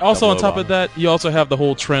also on top of that, you also have the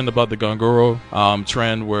whole trend about the Ganguro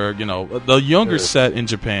trend, where the younger set in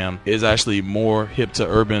Japan is actually more hip to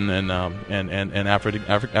urban and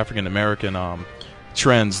African American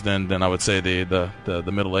trends than I would say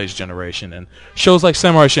the middle aged generation. And shows like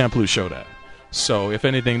Samurai Champloo show that. So if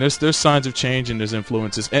anything, there's signs of change and there's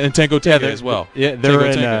influences, and Tango Tango as well. Yeah, they're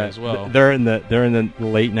in the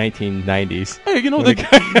late 1990s. Hey,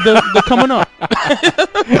 they're coming up.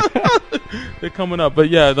 They're coming up. But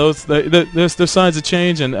yeah, there's signs of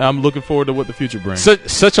change, and I'm looking forward to what the future brings.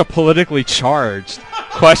 Such a politically charged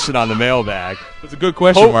question on the mailbag. It's a good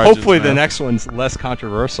question. Hopefully, the next one's less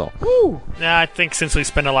controversial. Woo. Yeah, I think since we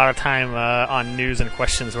spent a lot of time on news and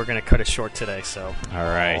questions, we're going to cut it short today. So, all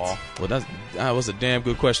right. Well, that was a damn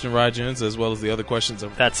good question, Rajens, as well as the other questions.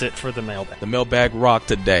 That's it for the mailbag. The mailbag rocked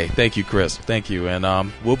today. Thank you, Chris. Thank you.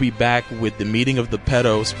 And we'll be back with the meeting of the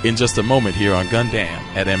pedos in just a moment here on Gundam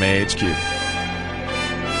at MAHQ.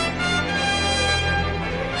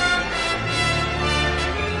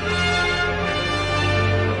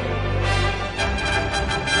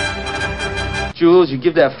 Jules, you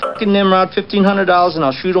give that fucking Nimrod $1,500 and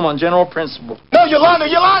I'll shoot him on general principle. No, Yolanda,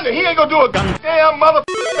 he ain't gonna do a goddamn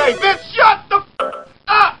motherfucking thing. Bitch, shut the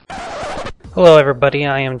up! Hello everybody,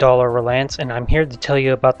 I am Dollar Relance, and I'm here to tell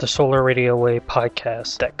you about the Solar Radio Wave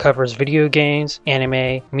podcast that covers video games,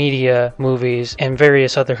 anime, media, movies, and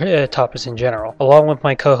various other topics in general. Along with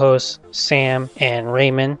my co-hosts, Sam and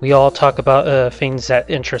Raymond, we all talk about things that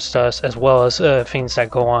interest us, as well as things that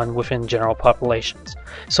go on within general populations.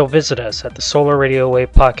 So visit us at the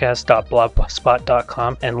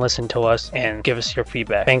solarradiowavepodcast.blogspot.com and listen to us and give us your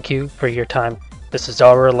feedback. Thank you for your time. This is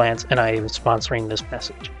Dollar Relance, and I am sponsoring this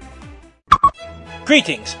message.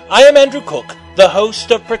 Greetings, I am Andrew Cook, the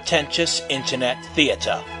host of Pretentious Internet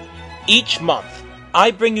Theatre. Each month,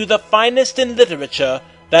 I bring you the finest in literature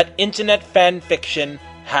that internet fan fiction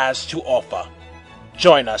has to offer.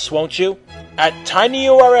 Join us, won't you? At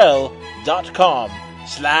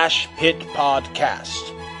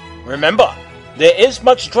tinyurl.com/pitpodcast. Remember, there is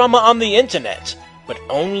much drama on the internet, but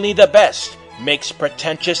only the best makes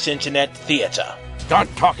Pretentious Internet Theatre. Start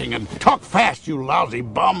talking and talk fast, you lousy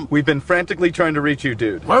bum. We've been frantically trying to reach you,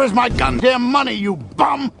 dude. Where is my goddamn money, you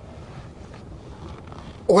bum?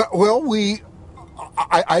 Well,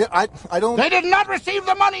 I don't... They did not receive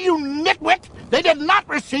the money, you nitwit! They did not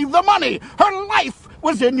receive the money! Her life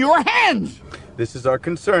was in your hands! This is our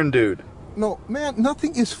concern, dude. No, man,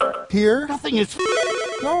 nothing is here. Nothing is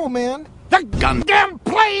No, man. The goddamn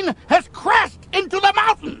plane has crashed into the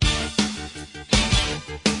mountain!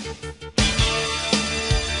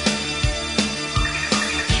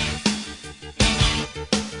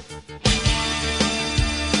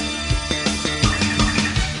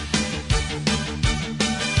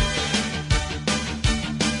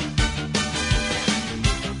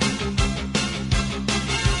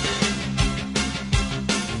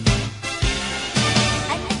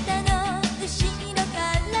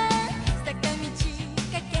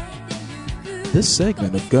 This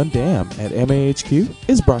segment of Gundam at MAHQ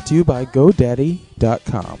is brought to you by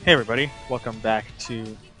GoDaddy.com. Hey everybody, welcome back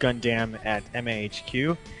to Gundam at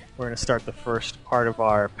MAHQ. We're going to start the first part of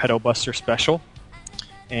our Pedo Buster special.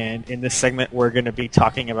 And in this segment we're going to be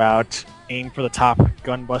talking about Aim for the Top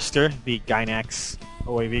Gunbuster, the Gainax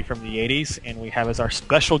OAV from the 80s. And we have as our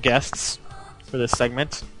special guests for this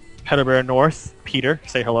segment, Pedo Bear North, Peter,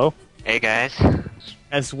 say hello. Hey guys.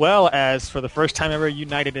 As well as, for the first time ever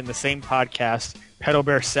united in the same podcast, Pedo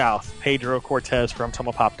Bear South, Pedro Cortez from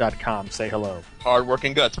Tomopop.com. Say hello.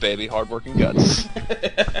 Hard-working guts, baby. Hard-working guts.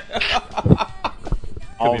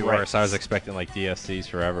 Could be worse. I was expecting like DSCs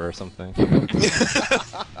forever or something.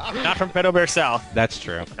 Not from Pedo Bear South. That's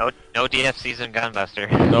true. No DFCs in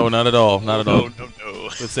Gunbuster. No, not at all. Not at all. No.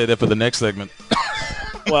 Let's say that for the next segment.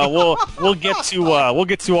 Well, we'll get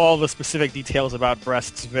to all the specific details about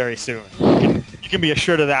breasts very soon. You can be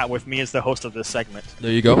assured of that with me as the host of this segment.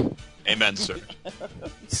 There you go. Amen, sir.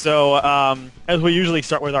 So, as we usually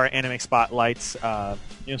start with our anime spotlights,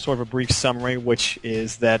 sort of a brief summary, which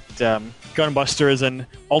is that Gunbuster is an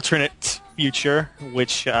alternate future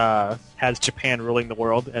which has Japan ruling the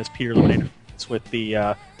world, as Peter illuminated with the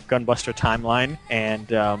Gunbuster timeline, and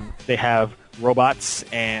they have robots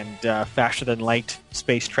and faster-than-light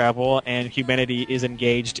space travel, and humanity is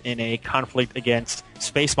engaged in a conflict against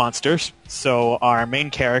space monsters. So our main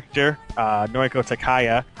character, Noriko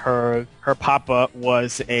Takaya, her papa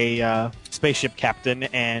was a spaceship captain,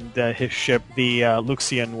 and his ship, the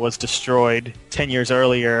Luxian, was destroyed 10 years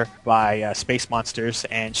earlier by space monsters,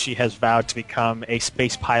 and she has vowed to become a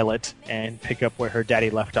space pilot and pick up where her daddy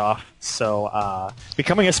left off. So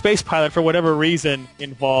becoming a space pilot, for whatever reason,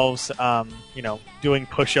 involves doing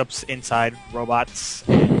push-ups inside robots.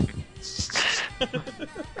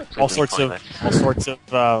 all sorts of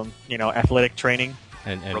athletic training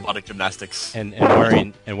and robotic gymnastics and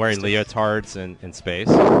wearing leotards in space.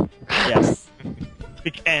 Yes,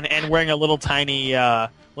 and wearing a little tiny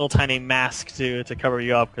mask to cover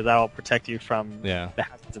you up, because that'll protect you from the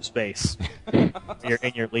hazards of space. You're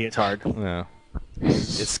in your leotard. Yeah,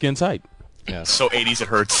 it's skin tight. Yeah, so 80s it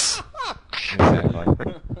hurts.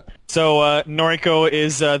 Exactly. So Noriko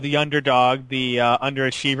is the underdog, the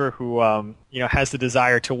underachiever who has the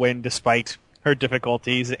desire to win despite her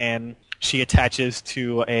difficulties, and she attaches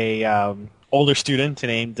to a older student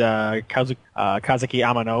named Kazuki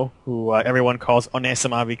Amano, who everyone calls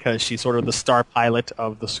Onesama because she's sort of the star pilot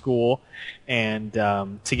of the school. And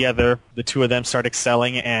together, the two of them start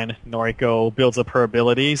excelling, and Noriko builds up her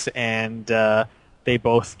abilities, and they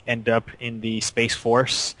both end up in the Space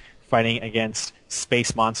Force fighting against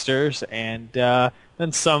space monsters, and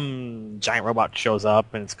then some giant robot shows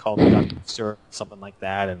up, and it's called Gunbuster or something like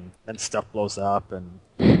that, and then stuff blows up, and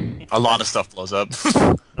a lot of stuff blows up.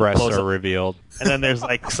 Breasts are revealed. And then there's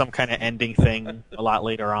like some kind of ending thing a lot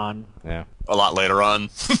later on. Yeah. A lot later on.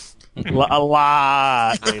 A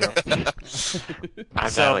lot later.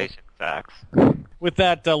 Annihilation facts. With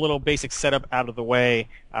that little basic setup out of the way,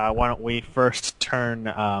 why don't we first turn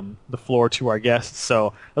the floor to our guests.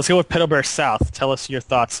 So let's go with Pedal Bear South. Tell us your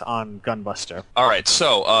thoughts on Gunbuster. All right,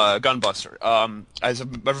 so Gunbuster. As I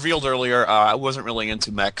revealed earlier, I wasn't really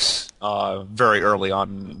into mechs very early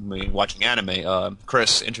on me watching anime.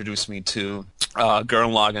 Chris introduced me to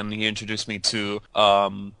Gurren Lagann. He introduced me to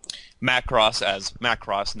Macross as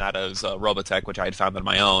Macross, not as Robotech, which I had found on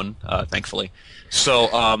my own, thankfully. So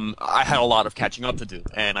I had a lot of catching up to do,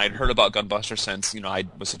 and I'd heard about Gunbuster since I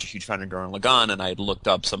was such a huge fan of Gurren Lagann, and I had looked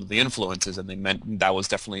up some of the influences, and they meant that was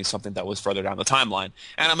definitely something that was further down the timeline.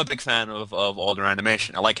 And I'm a big fan of older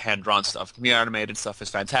animation. I like hand-drawn stuff. Computer animated stuff is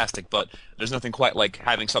fantastic, but there's nothing quite like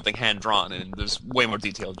having something hand-drawn, and there's way more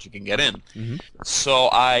detail that you can get in. Mm-hmm. So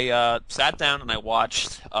I sat down and I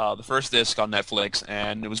watched the first disc on Netflix,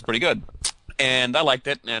 and it was pretty good. And I liked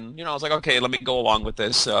it, and I was like, okay, let me go along with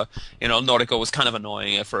this. Noriko was kind of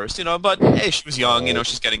annoying at first, but hey, she was young,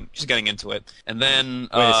 she's getting into it. And then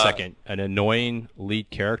wait a second, an annoying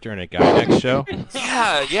lead character in a Gainax show?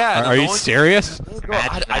 Yeah. Are you serious?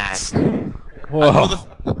 Whoa.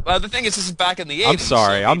 The thing is, this is back in the 80s. I'm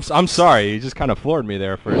sorry. So I'm sorry. You just kind of floored me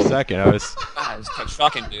there for a second. It's kind of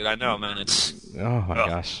shocking, dude. I know, man. Oh my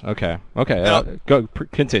gosh. Okay. Go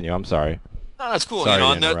continue. I'm sorry. No, that's cool.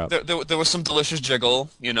 Sorry There was some delicious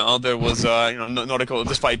jiggle. There was Noriko,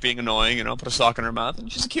 despite being annoying, put a sock in her mouth,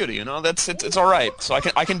 and she's a cutie. It's all right. So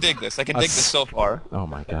I can dig this. I can dig this so far. Oh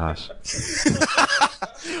my gosh.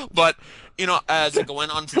 But as it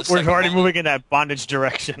went on to the we're already moving in that bondage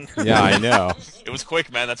direction. Yeah, I know. It was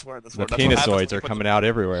quick, man. That's the penisoids are coming out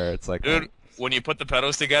everywhere. It's like, dude, when you put the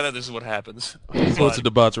pedals together, this is what happens. So it's a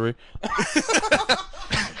debauchery.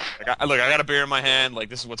 I got a beer in my hand. Like,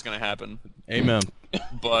 this is what's going to happen. Amen.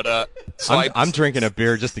 But I'm drinking a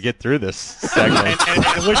beer just to get through this segment.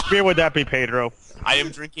 and which beer would that be, Pedro? I am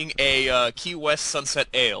drinking a Key West Sunset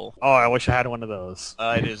Ale. Oh, I wish I had one of those.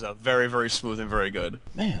 It is very, very smooth and very good.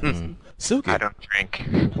 Man, so good. I don't drink.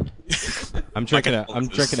 I'm drinking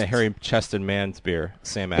a hairy chested man's beer,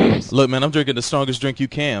 Sam Adams. Look, man, I'm drinking the strongest drink you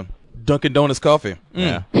can. Dunkin' Donuts coffee.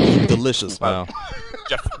 Yeah, delicious. Wow.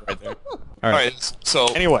 Jeff right there. All right. So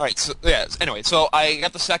anyway, so I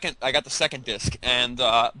got the second disc, and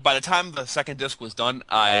by the time the second disc was done,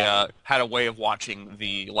 I had a way of watching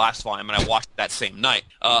the last volume, and I watched it that same night.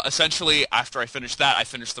 Essentially, after I finished that, I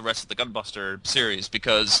finished the rest of the Gunbuster series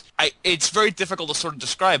because it's very difficult to sort of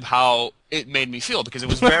describe how it made me feel because it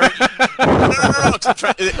was very because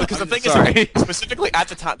the thing is specifically at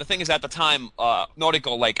the time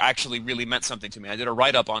Noriko actually really meant something to me. I did a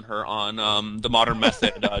write-up on her on the Modern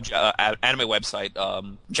Method anime website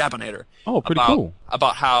Japanator. Oh, pretty cool.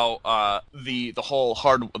 About how the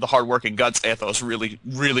hard-working guts ethos really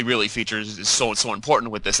features is so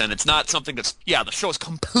important with this, and it's not something that's the show is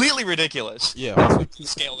completely ridiculous. Yeah, the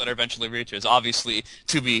scale that it eventually reaches, obviously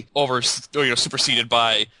to be superseded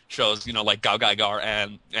by shows like Gao Gaigar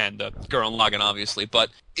and Gurren Lagann, obviously. But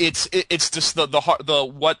it's just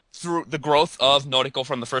the what through the growth of Noriko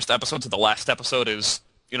from the first episode to the last episode is,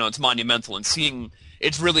 it's monumental, and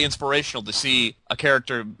it's really inspirational to see a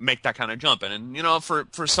character make that kind of jump. And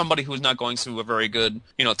for somebody who's not going through a very good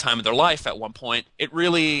time of their life at one point, it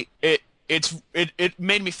really it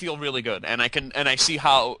made me feel really good, and I see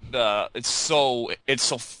how it's so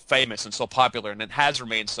famous and so popular, and it has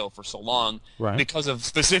remained so for so long, right?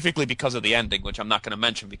 Specifically because of the ending, which I'm not going to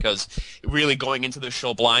mention, because really going into the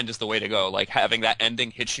show blind is the way to go. Like, having that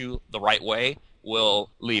ending hit you the right way will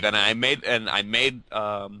leave. And I made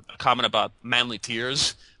a comment about manly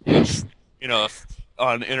tears, which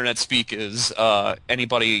on internet speak is any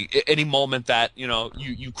moment that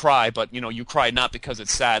you cry, but you cry not because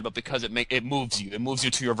it's sad, but because it moves you. It moves you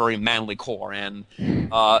to your very manly core. And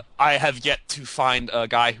I have yet to find a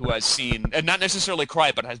guy who has seen, and not necessarily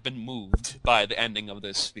cried, but has been moved by the ending of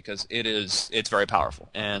this, because it's very powerful.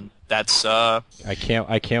 And that's I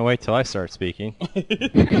can't wait till I start speaking.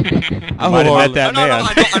 I might have met that man.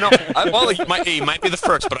 I know. Well, he might be the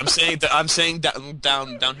first, but I'm saying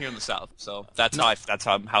down here in the South. So that's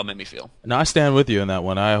how it made me feel. No, I stand with you in that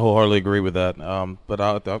one. I wholeheartedly agree with that. But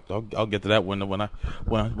I'll get to that when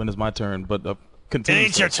it's my turn. But continue. It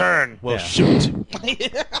ain't your turn. Well, shoot.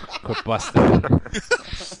 Quit busting.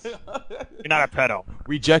 You're not a pedo.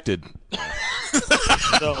 Rejected.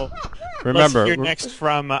 So remember, you're next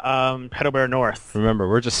from Pedo Bear North. Remember,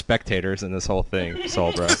 we're just spectators in this whole thing,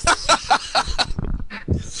 Soul Bro.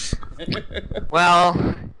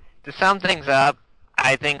 Well, to sum things up,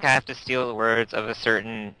 I think I have to steal the words of a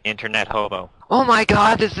certain internet hobo. Oh my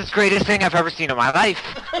god, this is the greatest thing I've ever seen in my life!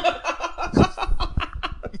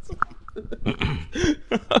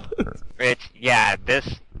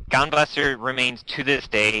 This Gunbuster remains to this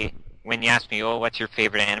day. When you ask me, what's your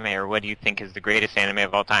favorite anime, or what do you think is the greatest anime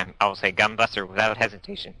of all time, I will say Gunbuster without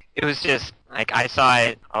hesitation. It was just, I saw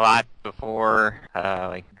it a lot before,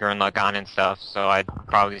 Gurren Lagann and stuff, so I'd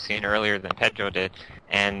probably seen it earlier than Pedro did.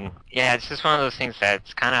 And, it's just one of those things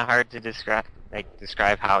that's kind of hard to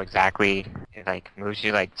describe how exactly it, moves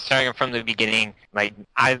you. Starting from the beginning,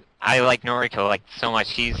 I like Noriko, so much.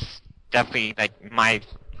 She's definitely,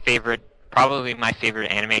 probably my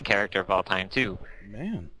favorite anime character of all time, too.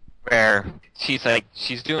 Man. Where she's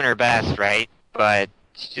doing her best, right? But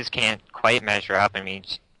she just can't quite measure up. I mean,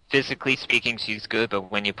 physically speaking, she's good,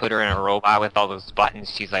 but when you put her in a robot with all those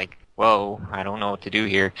buttons, she's like, whoa, I don't know what to do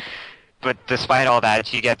here. But despite all that,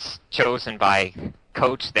 she gets chosen by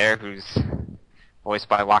Coach there, who's voiced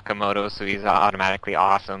by Wakamoto, so he's automatically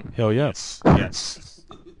awesome. Hell yes. Yes.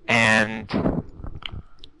 And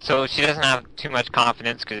so she doesn't have too much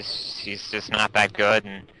confidence because she's just not that good,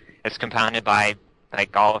 and it's compounded by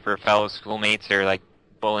all of her fellow schoolmates are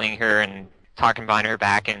bullying her and talking behind her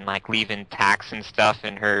back and leaving tacks and stuff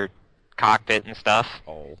in her cockpit and stuff.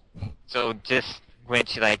 Oh. So just when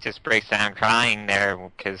she just breaks down crying there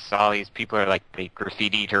because all these people are they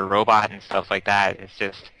graffitied her robot and stuff like that, it's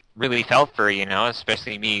just really felt for her,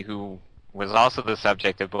 especially me, who was also the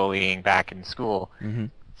subject of bullying back in school. Mm-hmm.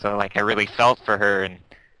 So I really felt for her, and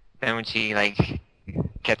then when she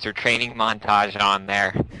gets her training montage on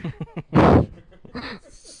there.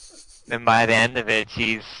 Then by the end of it,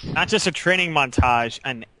 she's not just a training montage,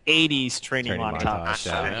 an 80s training montage.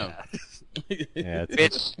 Yeah,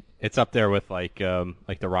 it's up there with the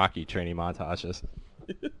Rocky training montages.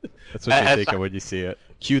 That's what you think of when you see it.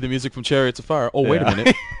 Cue the music from Chariots of Fire. Oh, wait a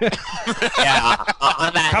minute.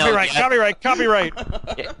 On that copyright.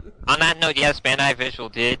 Yeah, on that note, yes, Bandai Visual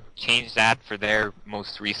did change that for their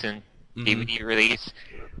most recent DVD release,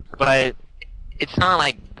 but it's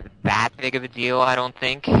not that big of a deal, I don't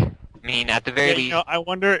think. I mean, at the very least... I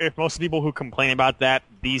wonder if most people who complain about that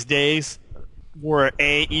these days were,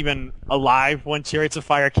 A, even alive when Chariots of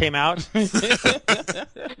Fire came out,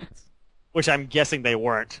 which I'm guessing they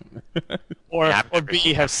weren't, or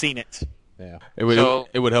B, have seen it. Yeah. It would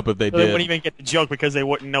help if they did. They wouldn't even get the joke because they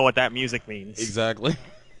wouldn't know what that music means. Exactly.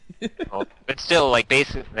 But still,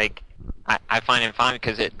 basically, I find it fun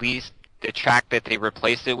because at least the track that they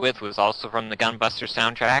replaced it with was also from the Gunbuster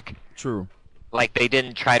soundtrack. True. They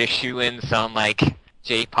didn't try to shoe in some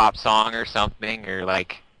J-pop song or something, or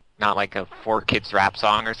not a 4Kids rap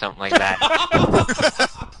song or something like that.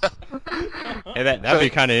 Hey, that'd be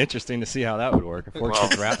kind of interesting to see how that would work, a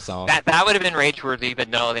 4Kids rap song. That would have been rage-worthy, but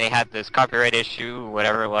no, they had this copyright issue,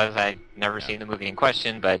 whatever it was. I'd never seen the movie in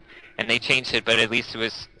question, and they changed it, but at least it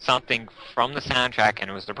was something from the soundtrack and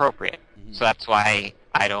it was appropriate. Mm-hmm. So that's why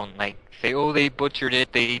I don't say, they butchered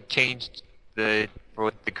it, they changed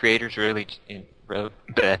what the creators really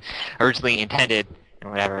originally intended, and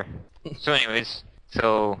whatever. So anyways,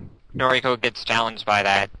 Noriko gets challenged by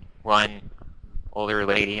that one older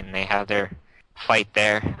lady, and they have their fight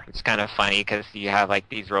there. It's kind of funny because you have like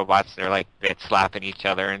these robots that are like bit slapping each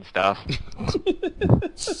other and stuff.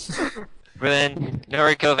 But then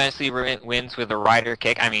Noriko eventually wins with a rider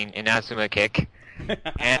kick. I mean, Inazuma kick.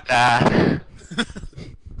 And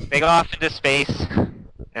they go off into space,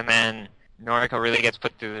 and then Noriko really gets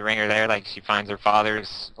put through the ringer there. Like, she finds her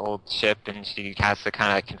father's old ship, and she has to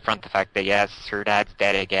kind of confront the fact that, yes, her dad's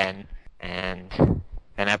dead again. And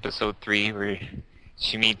then episode 3, where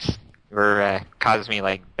she meets, where Cosme,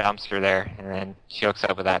 like, dumps her there, and then she hooks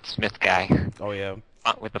up with that Smith guy. Oh, yeah.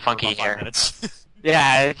 With the funky hair.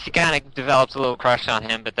 Yeah, she kind of develops a little crush on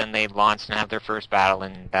him, but then they launch and have their first battle,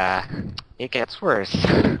 and it gets worse.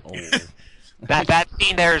 That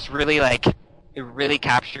scene there is really, like, it really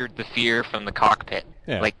captured the fear from the cockpit.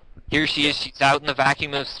 Yeah. Like, here she is, she's out in the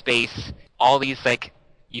vacuum of space, all these, like,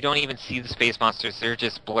 you don't even see the space monsters, they're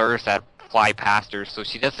just blurs that fly past her, so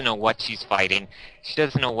she doesn't know what she's fighting, she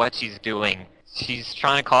doesn't know what she's doing. She's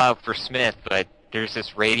trying to call out for Smith, but there's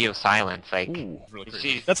this radio silence, like...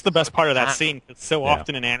 That's the best part of that scene, because so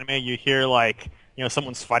often in anime you hear, like, you know,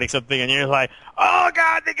 someone's fighting something, and you're like, oh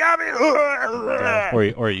god, they got me!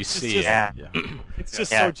 Or you see it. It's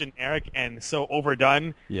just so generic and so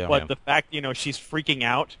overdone, but the fact, you know, she's freaking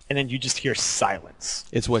out, and then you just hear silence.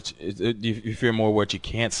 It's what you fear more what you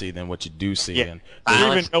can't see than what you do see. Yeah. You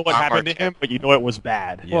don't even know what happened to him, but you know it was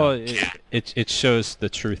bad. Yeah. Well, it shows the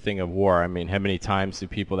true thing of war. I mean, how many times do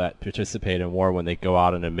people that participate in war, when they go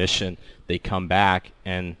out on a mission, they come back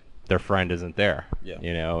and their friend isn't there?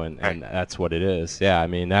 You know, and that's what it is. Yeah, I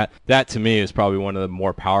mean, that to me is probably one of the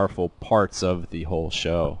more powerful parts of the whole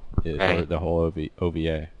show, or the whole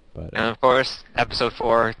OVA. But and of course, episode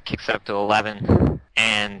 4 kicks up to 11,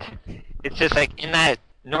 and it's just like, in that,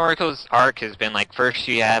 Noriko's arc has been like, first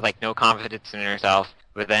she had like no confidence in herself,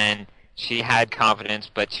 but then she had confidence,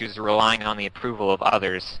 but she was relying on the approval of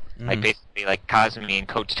others. Like, basically, like Cosme and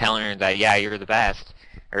Coach telling her that, yeah, you're the best,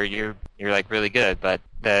 or you're like really good, but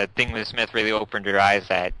the thing with Smith really opened her eyes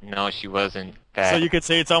that no, she wasn't. So you could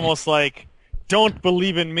say it's almost like, don't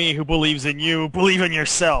believe in me, who believes in you, believe in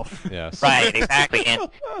yourself. Yes. Right, exactly. And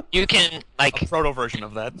you can, like... A proto version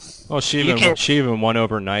of that. Well, she even won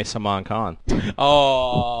over Nice Haman Khan.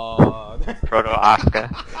 Oh.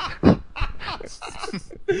 Proto-Asuka.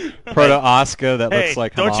 Proto-Asuka that looks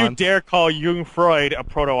like Haman. Don't you dare call Jung Freud a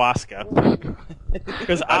Proto-Asuka.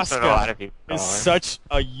 Because Asuka is such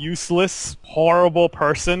a useless, horrible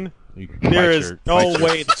person. There is no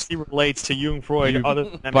way that she relates to Jung Freud other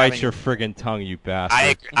than bite your friggin' tongue, you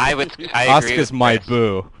bastard. I agree. Asuka's my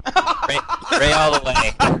boo. Ray all the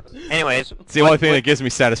way. Anyways, it's the only thing that gives me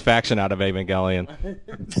satisfaction out of Evangelion.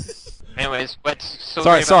 Anyways, what's so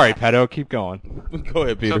sorry, Pedo, keep going. Go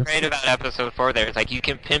ahead, Peter. So great about episode 4 there is, like, you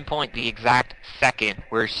can pinpoint the exact second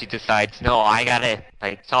where she decides, no, I gotta,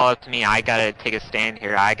 like, it's all up to me, I gotta take a stand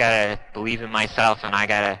here, I gotta believe in myself, and I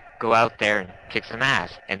gotta go out there and kick some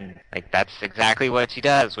ass. And, like, that's exactly what she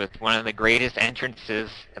does with one of the greatest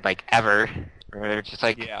entrances, like, ever. Where they're just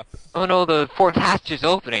like, oh no, the fourth hatch is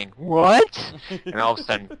opening. What? And all of a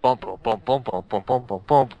sudden, boom, boom, boom, boom, boom, boom, boom, boom,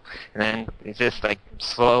 boom. And then it just, like,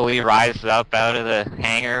 slowly rises up out of the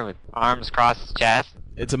hangar with arms across his chest.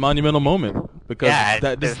 It's a monumental moment because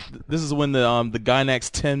this is when the Gynax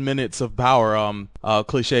 10 minutes of power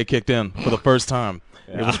cliche kicked in for the first time.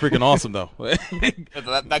 It was freaking awesome, though.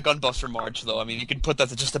 that Gunbuster March, though, I mean, you can put that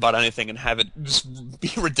to just about anything and have it just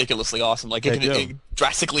be ridiculously awesome. Like, it can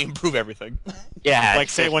drastically improve everything. Yeah. Like,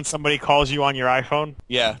 say when somebody calls you on your iPhone?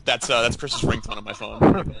 Yeah, that's Chris's ringtone on my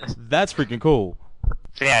phone. That's freaking cool.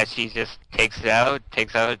 So yeah, she just takes it out.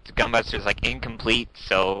 Gunbuster's like incomplete,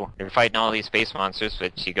 so they're fighting all these space monsters,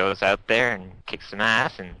 but she goes out there and kicks some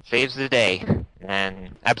ass and saves the day.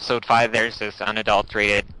 And episode 5, there's this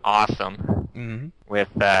unadulterated awesome with,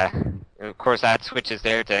 of course, that switches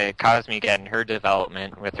there to Cosme getting her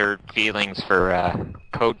development with her feelings for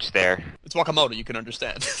Coach there. It's Wakamoto, you can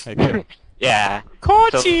understand. Yeah.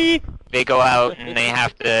 Kochi! So they go out and they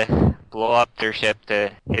have to blow up their ship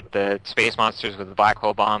to hit the space monsters with a black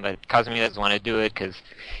hole bomb, but Cosme doesn't want to do it because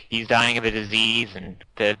he's dying of a disease, and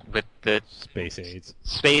with the space AIDS.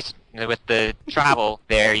 With the travel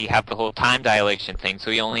there, you have the whole time dilation thing, so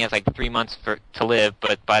he only has like 3 months to live,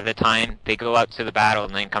 but by the time they go out to the battle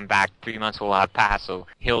and then come back, 3 months will have passed, so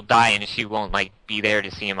he'll die and she won't like be there to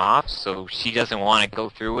see him off, so she doesn't want to go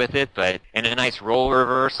through with it. But in a nice role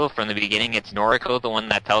reversal from the beginning, it's Noriko, the one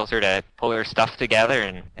that tells her to pull her stuff together,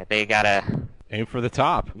 and they gotta aim for the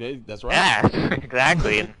top. Yeah, that's right. Yeah,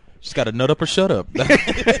 exactly. And she's got to nut up or shut up.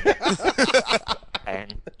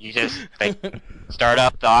 And you just like start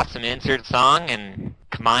up the awesome insert song, and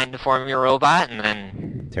combine to form your robot, and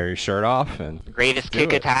then tear your shirt off and greatest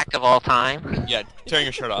kick attack of all time. Yeah, tearing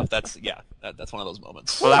your shirt off. That's one of those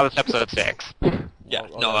moments. Well, that was episode 6. Yeah,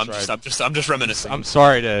 I'm just reminiscing. I'm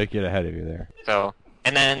sorry to get ahead of you there. So,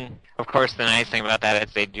 and then of course the nice thing about that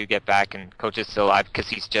is they do get back, and Coach is still alive because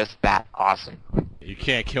he's just that awesome. You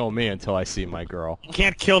can't kill me until I see my girl. You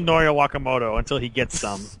can't kill Norio Wakamoto until he gets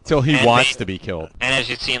some. Until he wants to be killed. And as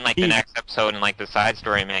you see in like the next episode and like the side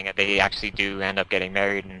story manga, they actually do end up getting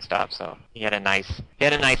married and stuff. So he had a nice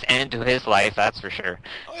end to his life, that's for sure.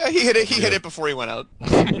 Oh, yeah, he hit it before he went out.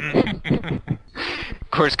 Of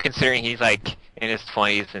course, considering he's like in his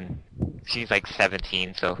 20s and she's like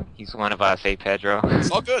 17, so he's one of us, Pedro?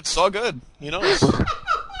 It's all good. You know.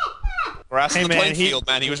 Grass in the playing field,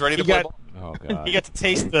 man. He was ready to play ball. Oh, God. You get to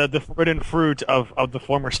taste the forbidden fruit of the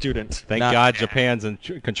former student. Thank God Japan's in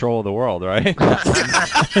control of the world, right?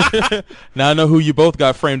 Now I know who you both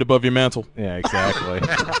got framed above your mantle. Yeah, exactly.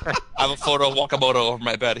 I have a photo of Wakamoto over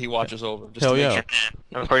my bed. He watches over. Just Hell to make yeah. sure.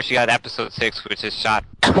 And of course, you got episode 6, which is shot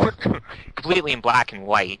completely in black and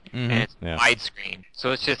white, and it's widescreen.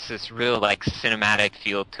 So it's just this real like cinematic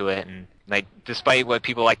feel to it, and like despite what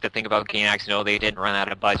people like to think about Gainax, they didn't run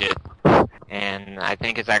out of budget. And I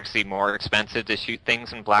think it's actually more expensive to shoot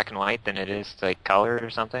things in black and white than it is like color or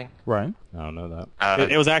something. Right. I don't know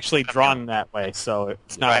that. It was actually drawn that way, so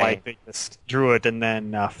it's not like they just drew it and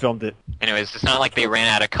then filmed it. Anyways, it's not like they ran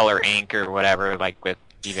out of color ink or whatever, like with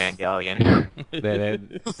Evangelion.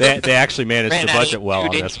 they actually managed to budget well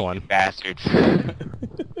on this one. Bastards.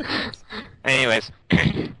 Anyways,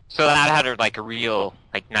 so that had like a real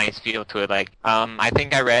like nice feel to it. Like I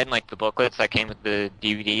think I read in like the booklets that came with the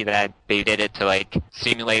DVD that they did it to like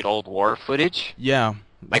simulate old war footage. Yeah.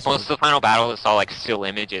 Like most of the final battle is all like still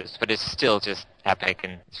images, but it's still just epic,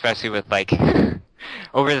 and especially with like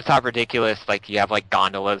over the top ridiculous. Like you have like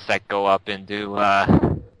gondolas that go up and do what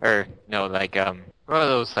are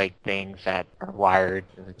those like things that are wired?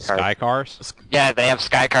 Sky cars? Yeah, they have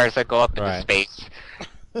sky cars that go up into space.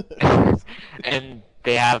 And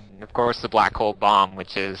they have, of course, the black hole bomb,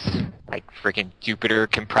 which is like freaking Jupiter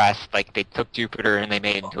compressed. Like they took Jupiter and they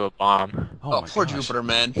made it into a bomb. Oh poor gosh. Jupiter,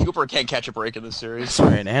 man. Jupiter can't catch a break in this series.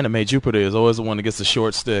 Sorry, in anime, Jupiter is always the one that gets the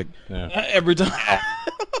short stick. Yeah. Every time. Yeah.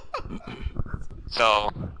 So,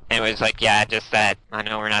 anyways, like, yeah, just that. I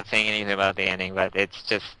know we're not saying anything about the ending, but it's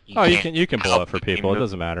just. You can blow it for people. It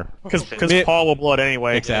doesn't matter. Because Paul will blow it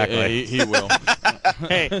anyway. Exactly. He will.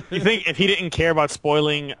 Hey, you think if he didn't care about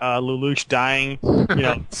spoiling Lelouch dying,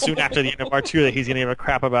 soon after the end of R2, that he's going to give a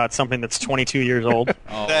crap about something that's 22 years old?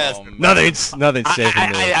 Nothing's saving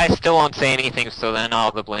me. I still won't say anything, so then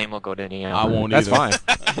all the blame will go to Neo. I won't either. That's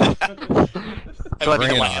fine. So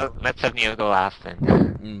let's have Neo go last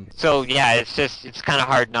then. So yeah, it's kind of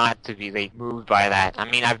hard not to be like moved by that. I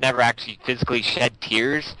mean, I've never actually physically shed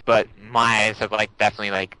tears, but my eyes have like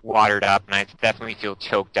definitely like watered up, and I definitely feel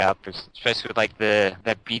choked up, especially with like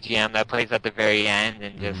that BGM that plays at the very end,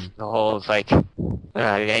 and just the whole is like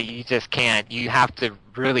you just can't. You have to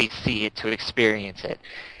really see it to experience it.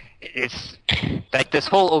 It's like this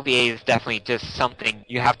whole OVA is definitely just something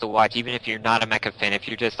you have to watch, even if you're not a mecha fan. If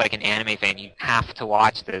you're just like an anime fan, you have to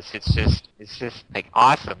watch this. It's just like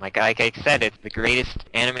awesome. Like I said, it's the greatest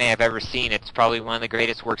anime I've ever seen. It's probably one of the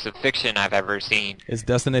greatest works of fiction I've ever seen. It's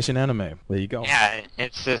Destination Anime. There you go. Yeah,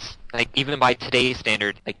 it's just like even by today's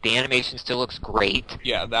standard, like the animation still looks great.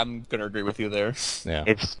 Yeah, I'm gonna agree with you there. Yeah,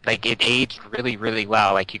 it's like it aged really, really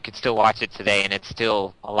well. Like you could still watch it today, and it's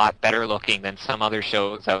still a lot better looking than some other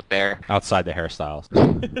shows out there. Outside the hairstyles.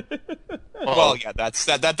 Well, yeah, that's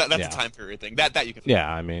a time period thing. That you can.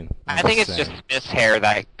 Yeah, I mean, I think it's just this hair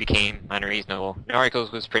that became unreasonable.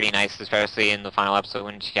 Noriko's was pretty nice, especially in the final episode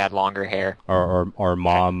when she had longer hair. Or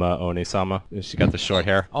Mom Onisama, she got the short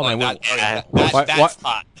hair. Oh man, that's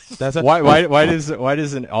hot. Why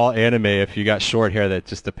doesn't all anime, if you got short hair, that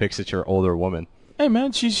just depicts that you're an older woman? Hey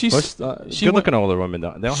man, she's good-looking older women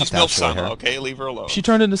though. They don't have to have short hair. Okay, leave her alone. She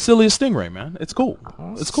turned into Celia Stingray, man. It's cool.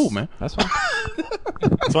 It's cool, man. That's fine.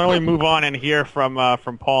 So why don't we move on and hear from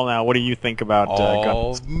Paul now? What do you think about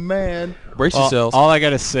Gunbuster? Man, brace yourselves. All I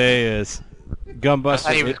gotta say is, Gunbuster. I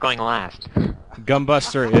thought he was going last.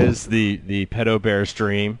 Gunbuster is the pedo bear's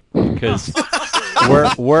dream, because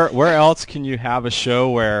where else can you have a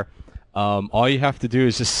show where all you have to do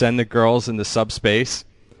is just send the girls into subspace,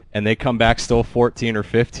 and they come back still 14 or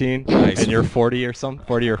 15, and you're 40 or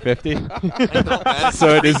 50.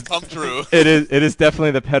 So it is come true. It is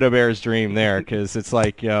definitely the pedo bear's dream there, because it's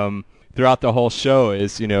like throughout the whole show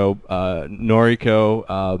is Noriko,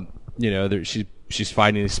 she's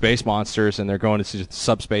fighting these space monsters, and they're going into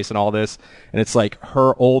subspace and all this, and it's like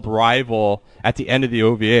her old rival at the end of the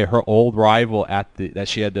OVA, her old rival that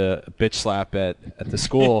she had to bitch slap at the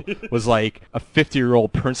school was like a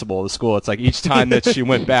 50-year-old principal of the school. It's like each time that she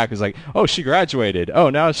went back, it was like, oh, she graduated.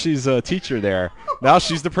 Oh, now she's a teacher there. Now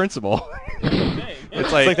she's the principal.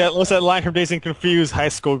 It's like that. What's that line from Dazed and Confused? High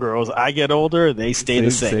school girls. I get older, they stay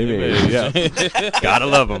the same. Yeah. Gotta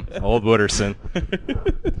love him. Old Wooderson.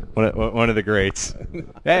 One of the greats.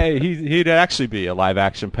 Hey, he'd actually be a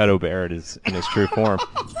live-action pedo bear in his true form.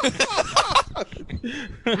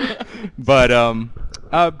 But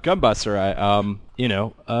Gunbuster,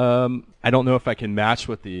 I don't know if I can match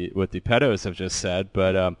what the pedos have just said,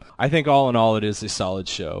 but I think all in all, it is a solid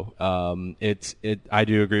show. I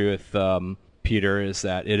do agree with Peter, is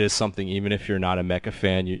that it is something, even if you're not a mecha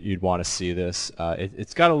fan, you'd want to see this.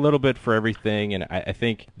 It's got a little bit for everything, and I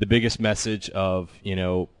think the biggest message of,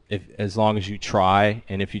 as long as you try,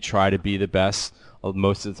 and if you try to be the best,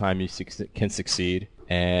 most of the time you can succeed.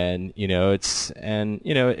 And it's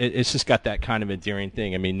just got that kind of endearing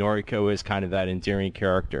thing. I mean, Noriko is kind of that endearing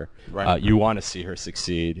character. Right. You want to see her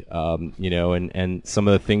succeed. And some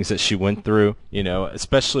of the things that she went through.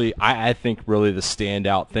 Especially I think really the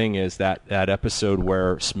standout thing is that episode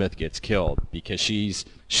where Smith gets killed, because she's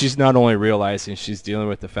not only realizing she's dealing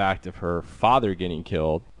with the fact of her father getting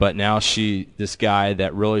killed, but now this guy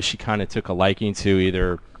that really she kind of took a liking to,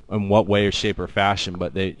 either in what way or shape or fashion,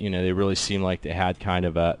 but they really seem like they had kind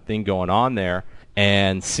of a thing going on there,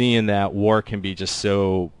 and seeing that war can be just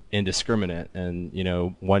so indiscriminate, and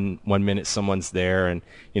one minute someone's there, and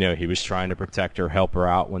he was trying to protect her, help her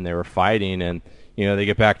out when they were fighting, and they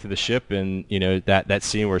get back to the ship, and that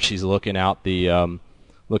scene where she's looking out the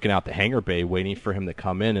hangar bay waiting for him to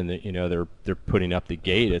come in, and they're putting up the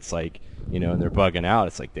gate, it's like, and they're bugging out,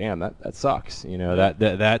 it's like, damn, that sucks.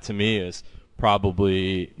 That to me is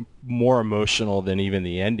probably more emotional than even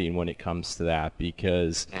the ending when it comes to that,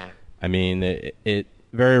 because I mean, it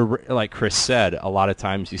very, like Chris said, a lot of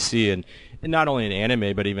times you see, and not only in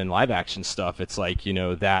anime but even live action stuff, it's like,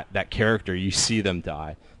 that character, you see them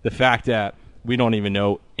die. The fact that we don't even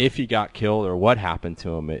know if he got killed or what happened to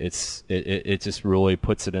him, it just really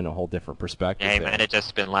puts it in a whole different perspective. Yeah, he might have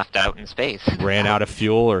just been left out in space. Ran out of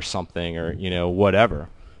fuel or something, or whatever.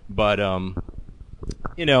 But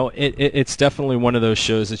it's definitely one of those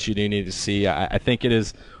shows that you do need to see. I think it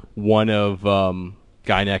is one of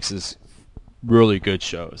Gainax's really good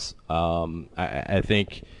shows. I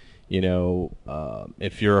think,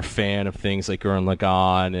 if you're a fan of things like Gurren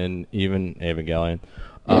Lagann and even Evangelion,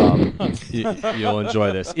 you'll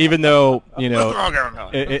enjoy this. Even though,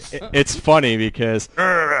 it's funny because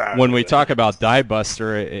when we talk about Die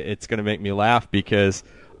Buster, it's going to make me laugh because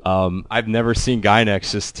I've never seen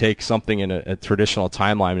Gainax just take something in a traditional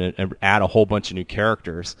timeline and add a whole bunch of new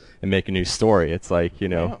characters and make a new story. It's like,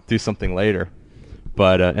 do something later.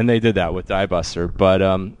 But and they did that with Die Buster. But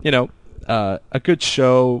a good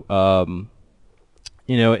show.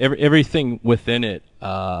 Everything within it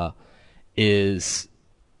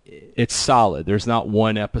it's solid. There's not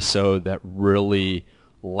one episode that really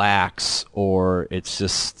lacks, or it's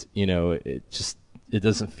just it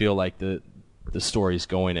doesn't feel like the story's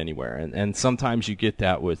going anywhere. And sometimes you get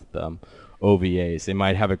that with OVAs. They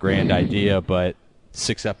might have a grand idea, but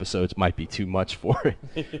 6 episodes might be too much for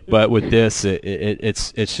it. But with this,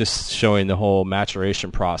 it's just showing the whole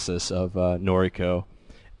maturation process of Noriko,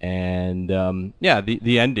 and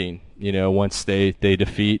the ending. Once they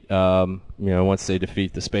defeat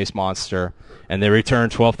the space monster and they return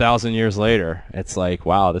 12,000 years later, it's like,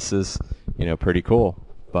 wow, this is pretty cool.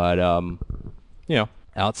 But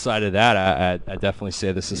outside of that, I definitely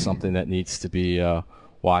say this is something that needs to be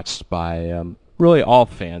watched by really all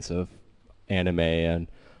fans of anime. And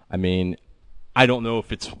I mean, I don't know if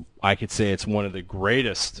I could say it's one of the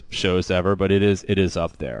greatest shows ever, but it is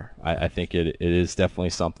up there. I think it is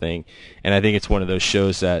definitely something, and I think it's one of those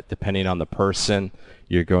shows that, depending on the person,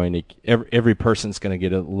 you're going to every person's going to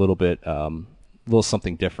get a little bit little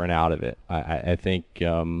something different out of it. I think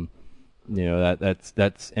that's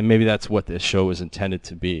and maybe that's what this show was intended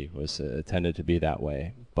to be that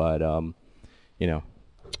way. But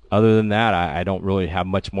other than that, I don't really have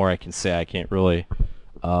much more I can say. I can't really.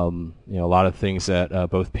 A lot of things that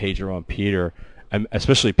both Pedro and Peter,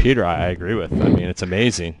 especially Peter, I agree with. I mean, it's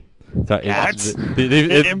amazing.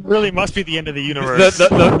 It really must be the end of the universe.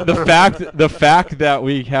 The fact that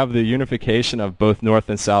we have the unification of both North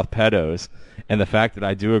and South pedos, and the fact that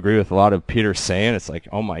I do agree with a lot of Peter saying, it's like,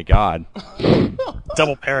 oh my god,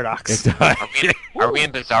 double paradox. Are we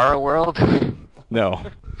in Bizarro World? No.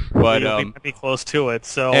 But we might be close to it.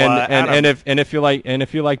 So and if you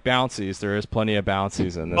like bouncies, there is plenty of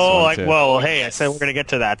bouncies in this one too. Well, hey, I said we're gonna get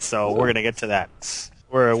to that, so we're gonna get to that.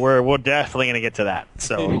 We're definitely gonna get to that.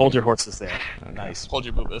 So hold your horses there. Nice. Hold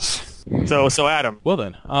your boobas. So Adam. Well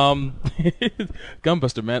then,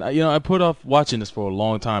 Gunbuster, man. I put off watching this for a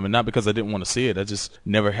long time, and not because I didn't want to see it. I just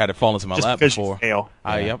never had it fall into my lap before.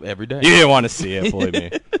 Yep, every day. You didn't want to see it, believe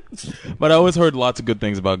me. But I always heard lots of good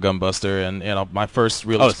things about Gunbuster, and my first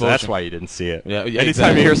real exposure. So that's why you didn't see it. Yeah. Anytime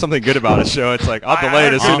exactly. you hear something good about a show, it's like I'll delay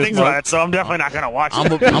it as soon as possible. So I'm definitely not gonna watch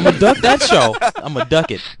it. I'm gonna duck that show. I'm gonna duck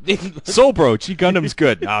it. Soul Bro, G Gundam's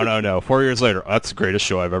good. No. 4 years later, that's the greatest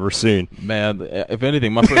show I've ever seen. Man, if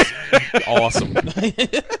anything, my first awesome.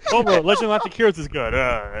 Soul Bro, Legend of Atlantic Heroes is good.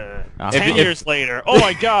 10 years later, oh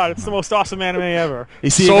my God, it's the most awesome anime ever. You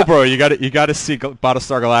see, Soul Bro, you got to see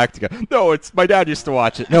Battlestar Galactica. No, it's my dad used to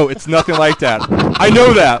watch it. No, it's nothing like that. I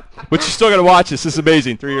know that, but you still got to watch this. This is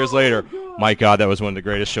amazing. 3 years later, my God, that was one of the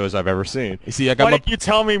greatest shows I've ever seen. You see, Why didn't you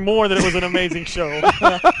tell me more that it was an amazing show?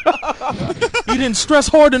 You didn't stress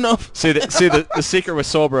hard enough. See, the secret with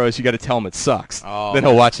Soul Bro is you got to tell him it sucks. Then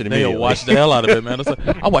he'll watch it immediately. Then he'll watch the hell out of it, man. It's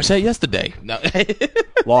like, I watched that yesterday. No.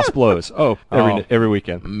 Lost Blows. Every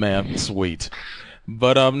weekend. Man, sweet.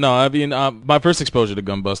 But no, I mean, my first exposure to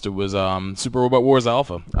Gunbuster was Super Robot Wars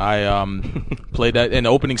Alpha. I played that in the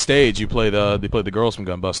opening stage. They play the girls from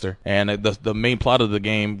Gunbuster, and the main plot of the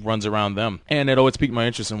game runs around them. And it always piqued my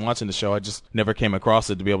interest in watching the show. I just never came across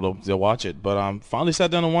it to be able to watch it. But finally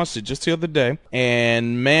sat down and watched it just the other day,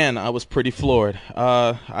 and man, I was pretty floored.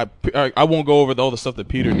 I won't go over all the stuff that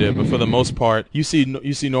Peter did, but for the most part, you see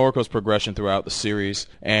Noriko's progression throughout the series,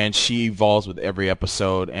 and she evolves with every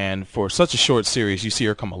episode. And for such a short series, you see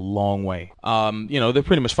her come a long way. They're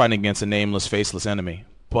pretty much fighting against a nameless, faceless enemy.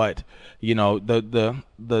 But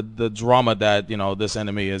the drama that this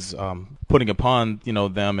enemy is putting upon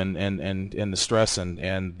them, and the stress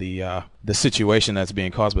and the situation that's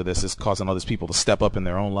being caused by this is causing all these people to step up in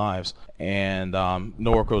their own lives. And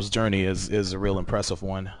Noriko's journey is a real impressive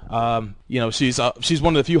one. She's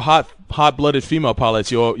one of the few hot-blooded female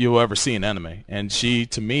pilots you'll ever see in anime, and she,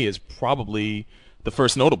 to me, is probably the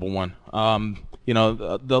first notable one.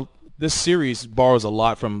 This series borrows a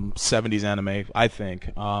lot from 70s anime, I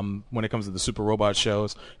think, when it comes to the Super Robot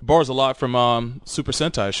shows. It borrows a lot from Super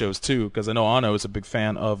Sentai shows, too, because I know Anno is a big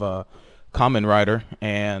fan of Kamen Rider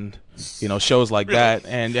and shows like that,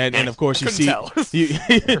 and of course you see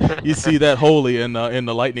that wholly in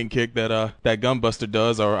the lightning kick that Gunbuster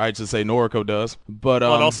does, or I should say Noriko does. But it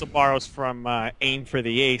also borrows from Aim for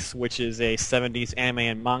the Ace, which is a 70s anime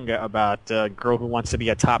and manga about a girl who wants to be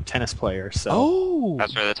a top tennis player. So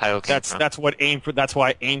that's where the title came from. That's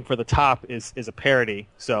why Aim for the Top is a parody.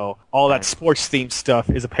 So all that sports themed stuff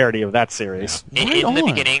is a parody of that series. In the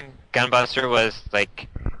beginning, Gunbuster was like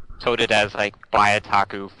touted as like by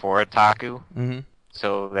otaku for otaku. Mm-hmm.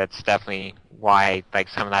 So that's definitely why like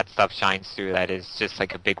some of that stuff shines through. That is just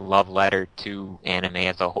like a big love letter to anime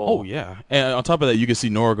as a whole. Oh yeah, and on top of that, you can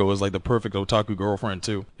see Noriko as like the perfect otaku girlfriend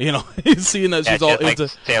too. Seeing that she's all like into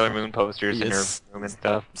Sailor Moon posters in her room and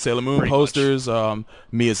stuff. Sailor Moon posters,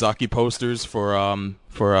 Miyazaki posters for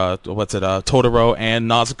Totoro and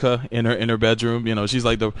Nausicaa in her bedroom. She's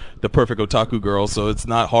like the perfect otaku girl, so it's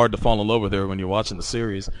not hard to fall in love with her when you're watching the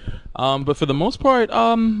series. But for the most part,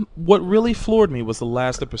 what really floored me was the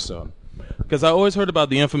last episode. Because I always heard about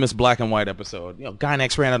the infamous black and white episode.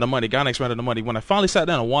 Gainax ran out of money. When I finally sat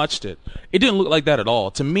down and watched it, it didn't look like that at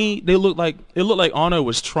all. To me, it looked like Anno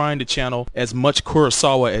was trying to channel as much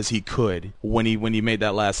Kurosawa as he could when he made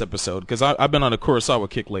that last episode. Because I've been on a Kurosawa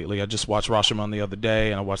kick lately. I just watched Rashomon the other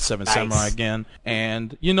day, and I watched Seven Samurai again.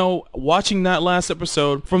 And watching that last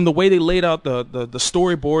episode, from the way they laid out the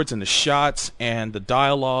storyboards and the shots and the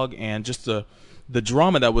dialogue and just the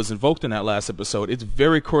drama that was invoked in that last episode, it's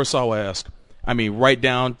very Kurosawa-esque. I mean, right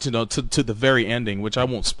down to the very ending, which I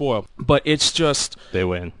won't spoil. But it's just they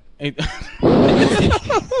win.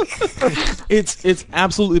 It's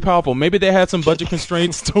absolutely powerful. Maybe they had some budget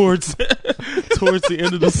constraints towards the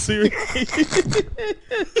end of the series.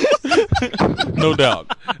 No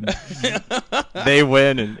doubt. They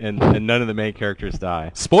win, and none of the main characters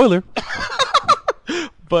die. Spoiler.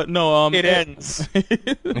 But no, it ends.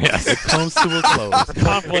 Yes, it comes to a close.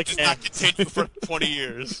 Conflict not continued for 20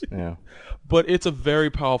 years. Yeah. But it's a very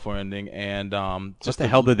powerful ending, and what the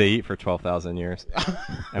hell did they eat for 12,000 years?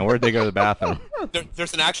 And where'd they go to the bathroom?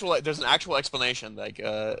 There's an actual explanation. Like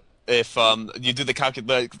if you do the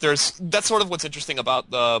calculation, that's sort of what's interesting about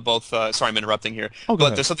both. Sorry, I'm interrupting here.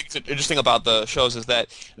 But there's something interesting about the shows is that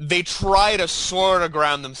they try to sort of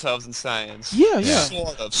ground themselves in science. Yeah.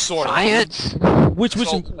 Sort of. Science. Which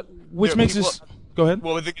makes this. Go ahead.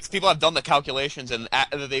 Well, because people have done the calculations, and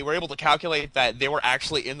they were able to calculate that they were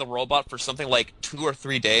actually in the robot for something like 2 or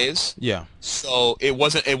 3 days. Yeah. So it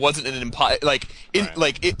wasn't an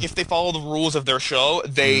if they follow the rules of their show,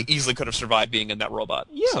 they easily could have survived being in that robot.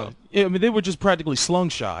 Yeah. So. I mean, they were just practically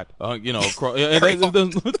slungshot.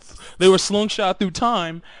 They were slungshot through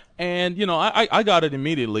time. And, I got it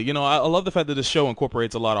immediately. I love the fact that the show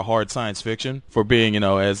incorporates a lot of hard science fiction for being,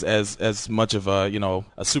 as much of a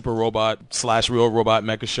super robot / real robot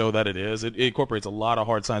mecha show that it is. It incorporates a lot of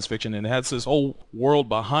hard science fiction, and it has this whole world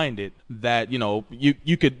behind it that,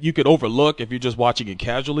 you could overlook if you're just watching it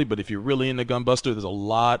casually. But if you're really into Gunbuster, there's a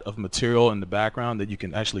lot of material in the background that you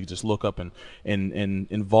can actually just look up and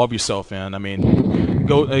involve yourself in. I mean,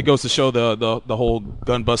 it goes to show the whole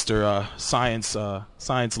Gunbuster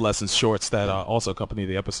science lessons shorts that also accompany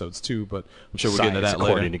the episodes too, but I'm sure we'll get into that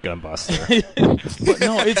later. According to Gunbuster. But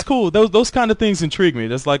no, it's cool. Those kind of things intrigue me.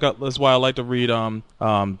 That's why I like to read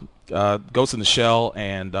Ghost in the Shell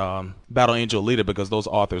and Battle Angel Alita, because those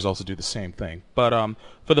authors also do the same thing. But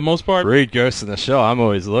for the most part, read Ghost in the Shell. I'm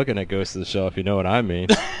always looking at Ghost in the Shell, if you know what I mean.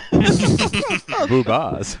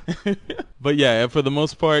 Boobas. But yeah, for the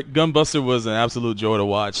most part, Gunbuster was an absolute joy to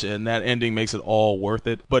watch, and that ending makes it all worth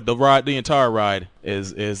it. But the entire ride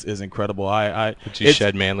is incredible. Did you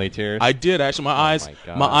shed manly tears? I did actually. My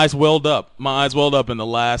eyes welled up. My eyes welled up in the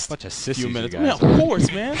last bunch of sissies, few minutes. You guys of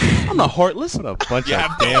course, man. I'm not heartless. What a bunch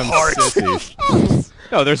of damn sissies.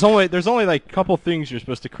 No, there's only like a couple things you're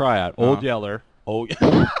supposed to cry at. Old Yeller. Oh,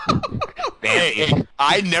 Hey,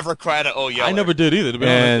 I never cried at Old Yeller. I never did either, to be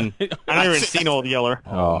honest. I've never even seen Old Yeller.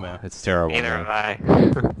 Oh man, it's terrible. Neither have I.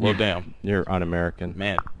 Well, damn. You're un-American.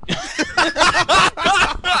 Man.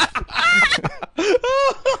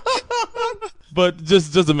 But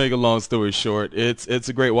just to make a long story short, it's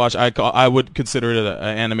a great watch. I would consider it an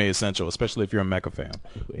anime essential, especially if you're a mecha fan.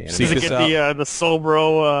 Does it get the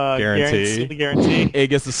Soulbro guarantee? It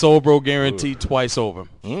gets the Soulbro guarantee twice over.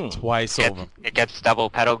 Twice over. It gets double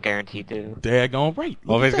pedal guarantee too. Daggone right.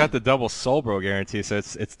 Well, they've got the double Soulbro guarantee, so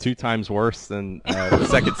it's 2 times worse than the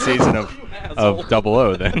second season of Double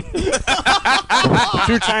O. Then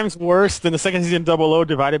 2 times worse than the second season of Double O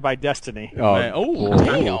divided by Destiny. Oh, man. Oh,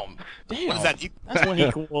 damn. What is that? That's what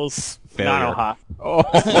equals Failure. Nanoha. Oh.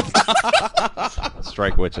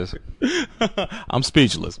 Strike witches. I'm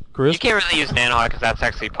speechless. Chris? You can't really use Nanoha because that's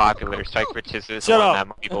actually popular. Strike Witches is Shut the one up.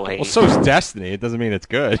 that people hate. Well, so is Destiny. It doesn't mean it's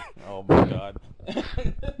good. Oh my god.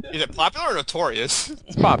 Is it popular or notorious?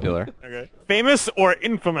 It's popular. Okay. Famous or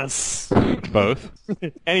infamous? Both.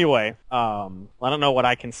 Anyway, I don't know what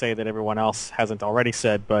I can say that everyone else hasn't already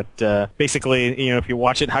said, but basically, if you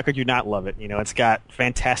watch it, how could you not love it? It's got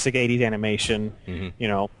fantastic 80s animation.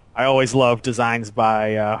 Mm-hmm. I always love designs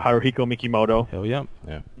by Haruhiko Mikimoto. Hell yeah.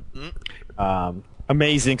 Yeah.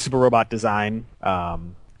 Amazing Super Robot design.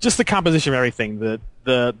 Just the composition of everything.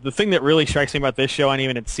 The thing that really strikes me about this show and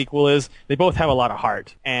even its sequel is they both have a lot of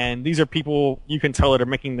heart. And these are people you can tell that are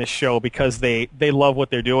making this show because they love what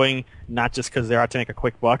they're doing, not just because they're out to make a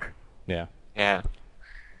quick buck. Yeah. Yeah.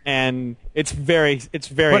 And it's very What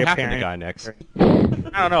apparent. happened to Guy Next?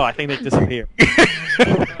 I don't know. I think they disappeared.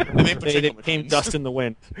 They became dust in the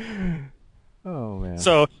wind. Oh man.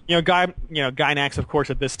 So Gainax, of course,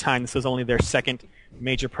 at this time, this was only their second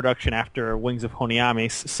major production after Wings of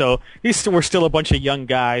Honiamis. So these were still a bunch of young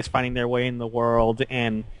guys finding their way in the world,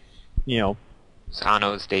 and It's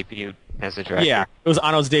Anno's debut as a director. yeah, it was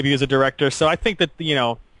Anno's debut as a director. So I think that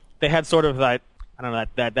they had sort of that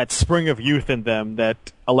that spring of youth in them that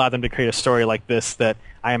allowed them to create a story like this that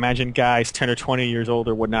I imagine guys 10 or 20 years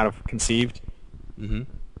older would not have conceived. Mm-hmm.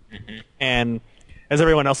 And as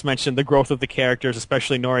everyone else mentioned, the growth of the characters,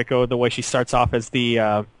 especially Noriko, the way she starts off as the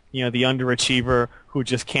the underachiever who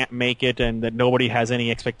just can't make it, and that nobody has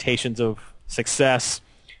any expectations of success,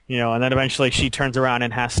 and then eventually she turns around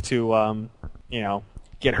and has to,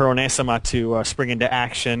 get her Onesama to spring into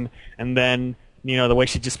action, and then the way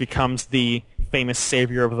she just becomes the famous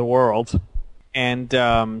savior of the world. And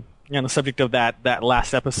on the subject of that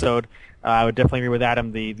last episode, I would definitely agree with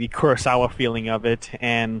Adam, the Kurosawa feeling of it.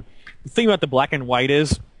 And the thing about the black and white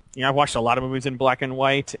is, I've watched a lot of movies in black and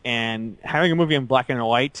white, and having a movie in black and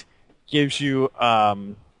white gives you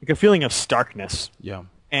like a feeling of starkness. Yeah.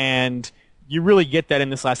 And you really get that in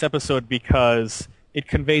this last episode because it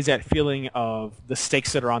conveys that feeling of the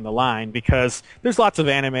stakes that are on the line, because there's lots of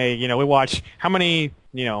anime, we watch, how many,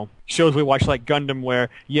 shows we watch like Gundam where,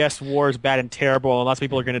 yes, war is bad and terrible and lots of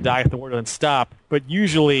people are going to die if the war doesn't stop, but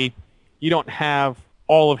usually you don't have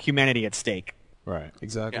all of humanity at stake. Right.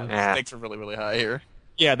 Exactly. Yeah, the stakes are really, really high here.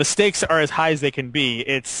 Yeah, the stakes are as high as they can be.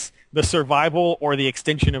 It's the survival or the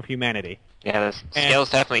extinction of humanity. Yeah, the scale's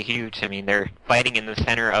definitely huge. I mean, they're fighting in the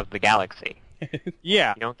center of the galaxy.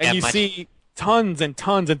 Yeah, and you see tons and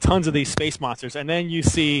tons and tons of these space monsters, and then you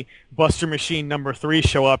see Buster Machine number 3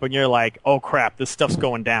 show up, and you're like, oh crap, this stuff's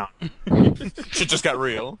going down. Shit just got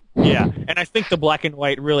real. Yeah, and I think the black and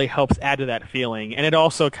white really helps add to that feeling, and it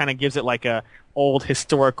also kind of gives it like a old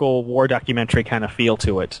historical war documentary kind of feel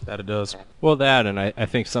to it. That it does. Well, that, and I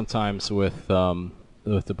think sometimes with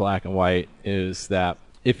the black and white is that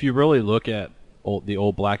if you really look at the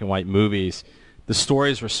old black and white movies, the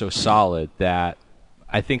stories were so solid that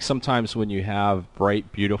I think sometimes when you have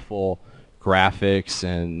bright, beautiful graphics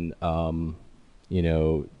and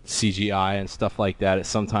CGI and stuff like that, it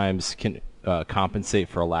sometimes can compensate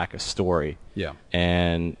for a lack of story. Yeah.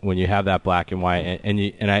 And when you have that black and white,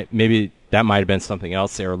 maybe that might have been something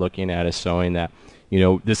else they were looking at, as showing that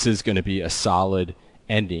this is going to be a solid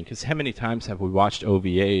ending. Because how many times have we watched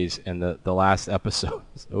OVAs and the last episode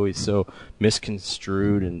is always so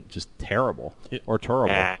misconstrued and just terrible or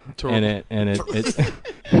terrible, and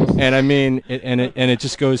it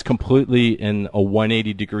just goes completely in a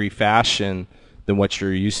 180-degree fashion than what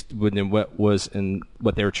you're used to, than what was in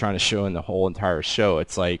what they were trying to show in the whole entire show.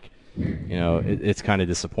 It's like, it's kind of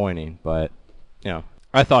disappointing, but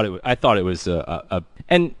I thought it was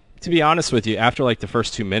and to be honest with you, after like the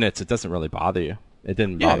first 2 minutes, it doesn't really bother you. It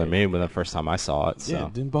didn't bother me when the first time I saw it. So. Yeah,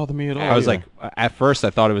 it didn't bother me at all. I was like, at first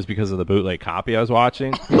I thought it was because of the bootleg copy I was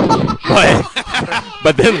watching,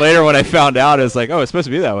 but then later when I found out, it was like, oh, it's supposed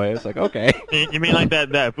to be that way. It's like, okay. You mean like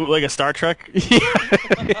that bootleg of Star Trek?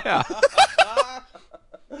 Yeah.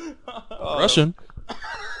 Russian.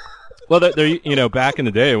 Well, back in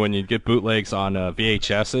the day when you'd get bootlegs on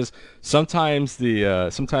VHSs, sometimes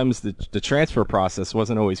the transfer process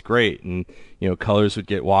wasn't always great, and colors would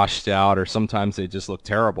get washed out, or sometimes they just looked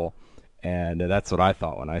terrible, and that's what I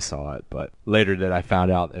thought when I saw it. But later that I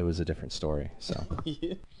found out it was a different story. So,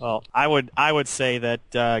 well, I would say that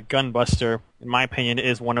Gunbuster, in my opinion,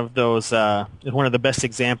 is one of the best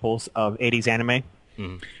examples of 80s anime.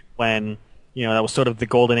 Mm-hmm. When that was sort of the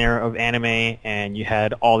golden era of anime, and you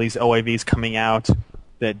had all these OAVs coming out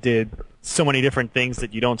that did so many different things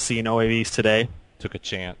that you don't see in OAVs today. Took a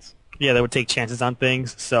chance. Yeah, they would take chances on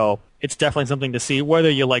things, so it's definitely something to see, whether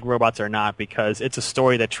you like robots or not, because it's a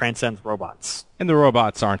story that transcends robots. And the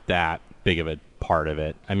robots aren't that big of a part of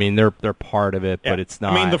it. I mean, they're part of it, but it's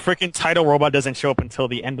not. I mean, the freaking title robot doesn't show up until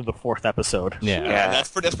the end of the 4th episode. Yeah, that's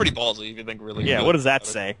pretty ballsy if you think really. Yeah, what does that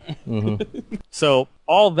say? Mm-hmm. So,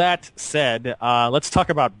 all that said, let's talk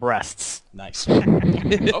about breasts. Nice.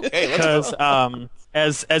 Okay, let's go. Because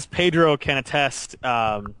as Pedro can attest,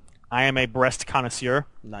 I am a breast connoisseur.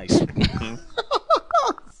 Nice.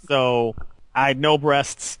 So I know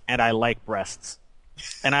breasts and I like breasts.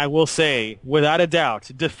 And I will say, without a doubt,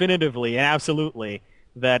 definitively and absolutely,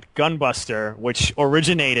 that Gunbuster, which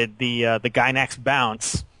originated the Gainax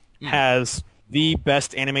Bounce, has the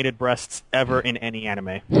best animated breasts ever in any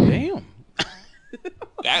anime. Damn.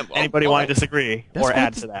 Anybody want to disagree or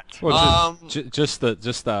add to that? Well, just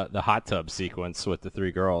the hot tub sequence with the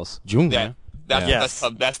 3 girls. June. Yeah. That's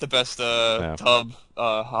the best tub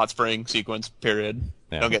hot spring sequence. Period.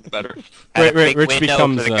 Yeah. Don't get better. Rich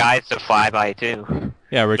becomes for the guys to fly by too.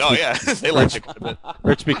 Yeah, Rich. They like it quite a bit.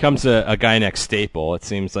 Rich becomes a Gainax staple. It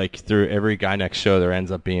seems like through every Gainax show, there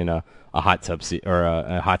ends up being a hot tub or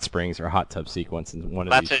a hot springs or a hot tub sequence in one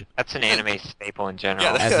of these. That's an anime staple in general.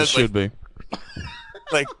 Yeah, as it should be.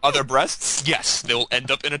 Like other breasts, yes, they'll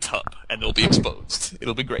end up in a tub and they'll be exposed.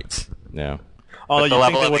 It'll be great. Yeah. Although you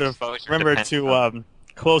think they would have remembered to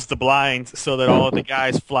close the blinds so that all of the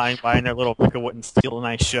guys flying by in their little Pika wouldn't steal a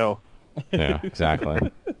nice show. Yeah,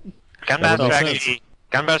 exactly.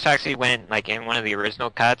 Gunbuster actually went, like, in one of the original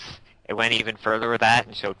cuts, it went even further with that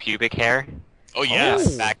and showed pubic hair. Oh,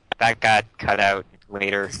 yes. That got cut out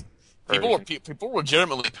later. People were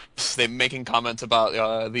legitimately making comments about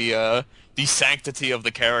the sanctity of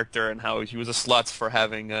the character and how he was a slut for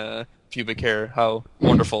having pubic hair, how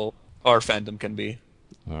wonderful our fandom can be.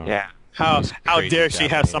 Oh. Yeah. How dare she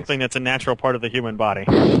have something that's a natural part of the human body?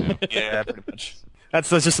 Yeah, pretty much. That's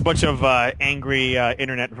just a bunch of angry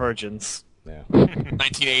internet virgins. Yeah.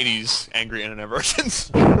 1980s angry internet virgins.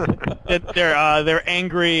 They're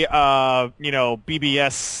angry,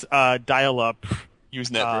 BBS dial-up.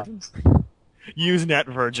 Usenet virgins. Usenet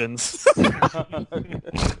virgins.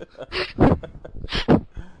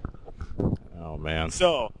 Oh, man.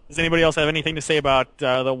 So, does anybody else have anything to say about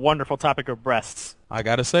the wonderful topic of breasts? I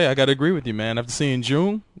gotta agree with you, man. After seeing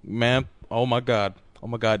June, man, oh my god.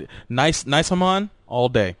 Nice Haman, all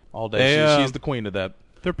day. She's the queen of that.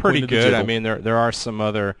 They're pretty Queen of the good. Jiggle. I mean, there are some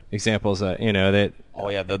other examples that that. Oh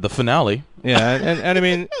yeah, the finale. Yeah, and I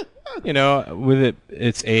mean, with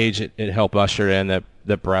its age, it helped usher in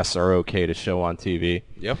that breasts are okay to show on TV.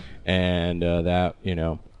 Yep. And that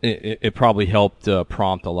it probably helped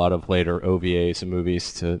prompt a lot of later OVAs and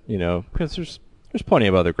movies to because there's plenty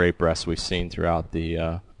of other great breasts we've seen throughout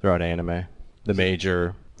anime. The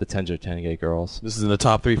Major, the Tenjo Tenge girls. This is in the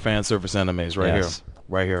top 3 fan service animes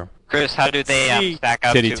right here. Chris, how do they stack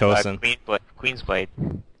up Titty to Tosin. Queen's Blade?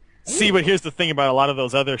 See, but here's the thing about a lot of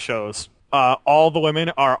those other shows. All the women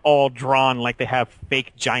are all drawn like they have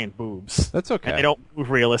fake giant boobs. That's okay. And they don't move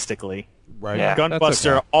realistically. Right. Yeah.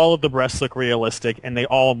 Gunbuster, okay. all of the breasts look realistic, and they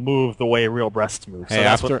all move the way real breasts move. So Hey,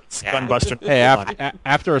 that's after- what Gunbuster. Hey,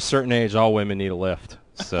 after a certain age, all women need a lift.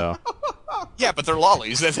 So Yeah, but they're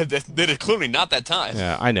lollies. They're clearly not that time.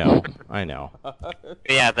 yeah, I know.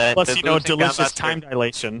 Yeah, Plus, the you know, boobs in delicious Gunbuster- time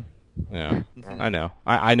dilation. Yeah, I know.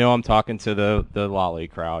 I know. I'm talking to the lolly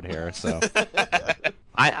crowd here. So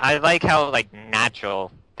I like how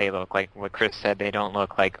natural they look. Like what Chris said, they don't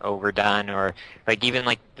look overdone or even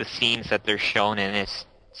the scenes that they're shown in is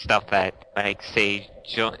stuff that say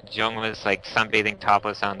Jung was sunbathing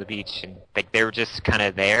topless on the beach and they were just kind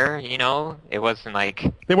of there. It wasn't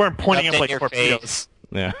They weren't pointing up up in like your torpedoes. face.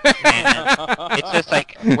 yeah, And it's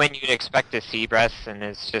just when you'd expect to see breasts, and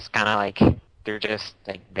it's just kind of they're just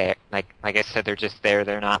there. Like I said, they're just there.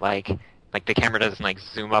 They're not like the camera doesn't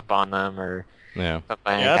zoom up on them or yeah. something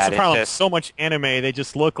like Yeah, that's that. the problem. It's just, So much anime, they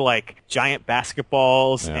just look like giant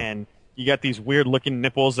basketballs, Yeah. and you got these weird-looking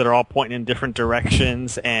nipples that are all pointing in different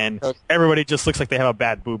directions, and everybody just looks like they have a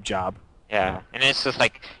bad boob job. yeah, and it's just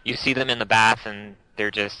you see them in the bath, and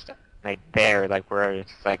they're just there, where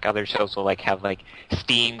it's other shows will have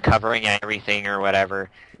steam covering everything or whatever.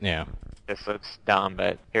 Yeah. This looks dumb,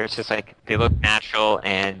 but here it's just they look natural,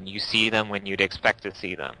 and you see them when you'd expect to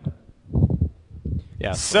see them.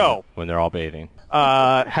 Yeah. So when they're all bathing.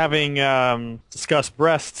 Having discussed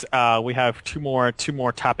breasts, we have two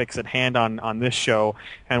more topics at hand on this show,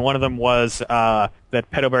 and one of them was that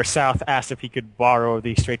Pedo Bear South asked if he could borrow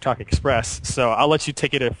the Straight Talk Express. So I'll let you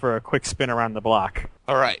take it for a quick spin around the block.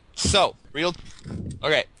 All right. So,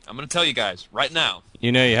 okay, I'm going to tell you guys right now.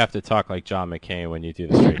 You have to talk like John McCain when you do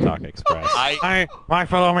the Straight Talk Express. Hi, my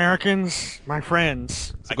fellow Americans, my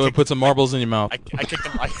friends. So go and put some marbles in your mouth. I kicked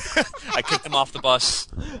him. I kicked him off the bus.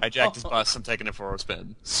 I jacked his bus. I'm taking it for a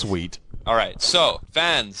spin. Sweet. All right. So,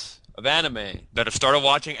 fans of anime that have started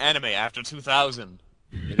watching anime after 2000,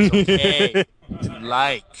 it's okay to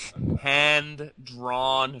like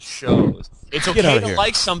hand-drawn shows. It's Get okay out of to here.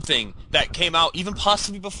 like something that came out even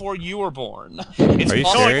possibly before you were born. Are you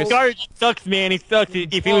serious? Sorry, he sucks, man. He sucks.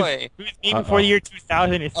 If he was Boy. even before the year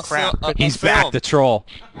 2000, it's A crap. fil- a He's film back, the troll.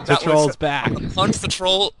 The that troll's was- back. Punch the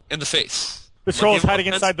troll in the face. The troll's Give him hiding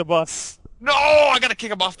offense. inside the bus. No, I gotta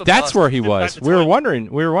kick him off the bus. That's where he was. Inside the We were toilet.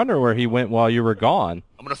 wondering where he went while you were gone.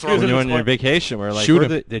 I'm gonna throw When him you in went the on your vacation, we were like, Shoot where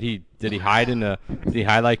him. did he hide in the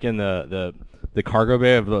cargo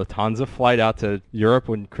bay of the Lufthansa flight out to Europe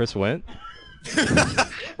when Chris went?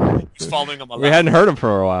 He's following him We hadn't heard him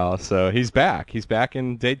for a while, so he's back. He's back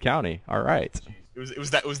in Dade County. All right. It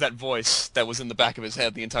was that voice that was in the back of his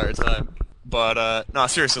head the entire time. But no,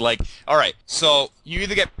 seriously, all right. So you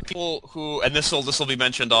either get people who, and this will be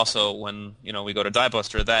mentioned also when we go to Die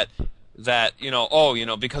Buster, that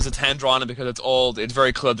because it's hand drawn and because it's old, it's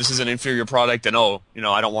very clear this is an inferior product, and I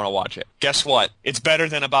don't want to watch it. Guess what? It's better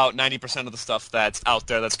than about 90% of the stuff that's out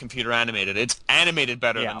there that's computer animated. It's animated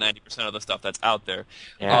better than 90% of the stuff that's out there.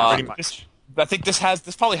 Yeah, pretty much. I think this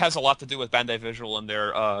probably has a lot to do with Bandai Visual and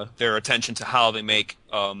their attention to how they make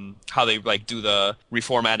how they do the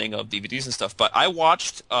reformatting of DVDs and stuff. But I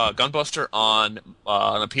watched Gunbuster on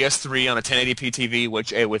a PS3 on a 1080p TV with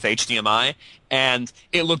HDMI, and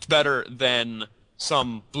it looked better than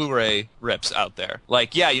some Blu-ray rips out there.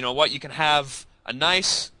 You know what? You can have a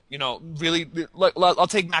nice. Really, I'll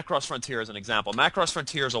take Macross Frontier as an example. Macross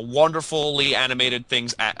Frontier is a wonderfully animated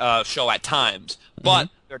show at times, but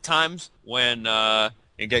there are times when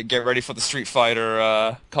you get ready for the Street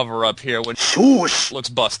Fighter cover up here when looks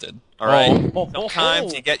busted. All right.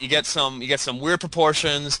 Sometimes you get some weird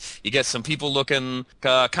proportions. You get some people looking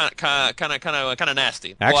kind of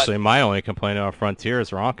nasty. Actually, my only complaint about Frontier is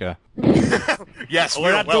Ronka. Yes,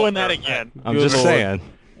 we're not doing that again. I'm just saying.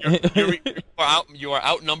 You are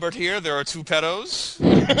outnumbered here. There are two pedos.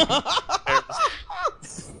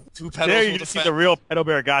 Two pedos. There you will can see defend- the real Pedo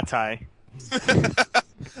Bear Gatai.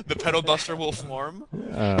 The Pedo Buster will form.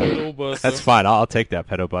 That's fine. I'll take that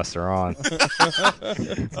Pedo Buster on.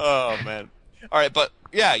 Oh man. All right, but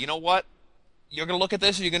yeah, you know what? you're going to look at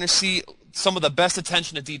this and you're going to see some of the best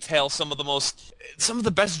attention to detail, some of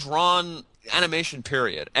the best drawn animation,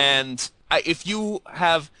 period. And if you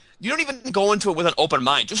don't even go into it with an open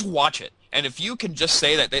mind, just watch it. And if you can just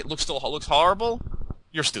say that it looks horrible,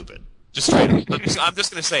 you're stupid. Just straight up. I'm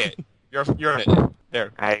just going to say it. You're an idiot.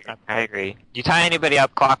 There. I agree. You tie anybody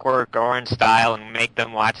up Clockwork Orange style and make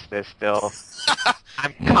them watch this still,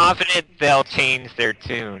 I'm confident they'll change their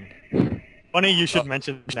tune. Funny you should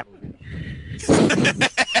mention that.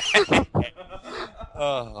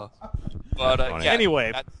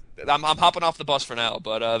 Anyway, I'm hopping off the bus for now,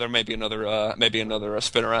 but there may be another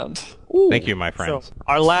spin around. Thank you, my friends. So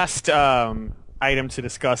our last item to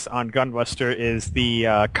discuss on Gunbuster is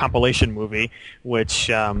the compilation movie, which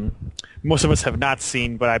most of us have not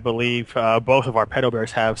seen, but I believe both of our Pedo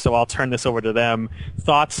Bears have, so I'll turn this over to them.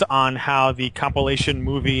 Thoughts on how the compilation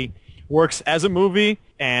movie works as a movie,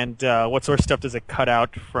 and what sort of stuff does it cut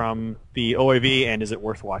out from the OAV, and is it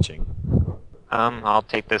worth watching? I'll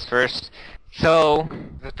take this first. So,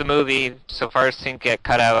 with the movie, so far as things get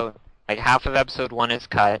cut out, like half of episode 1 is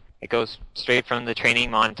cut. It goes straight from the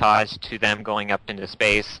training montage to them going up into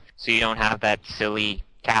space, so you don't have that silly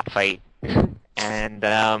cat fight. And,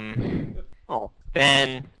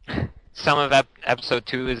 then some of episode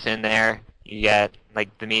 2 is in there. You get,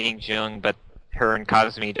 like, the meeting Jung, but her and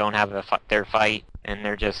Cosme don't have their fight, and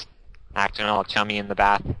they're just acting all chummy in the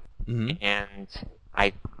bath. Mm-hmm. And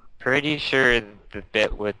I'm pretty sure the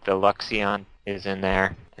bit with the Luxion is in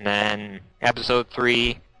there. And then episode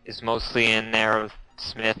 3 is mostly in there with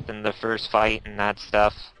Smith and the first fight and that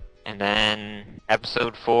stuff. And then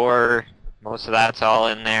episode 4, most of that's all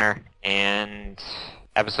in there. And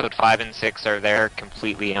episode 5 and 6 are there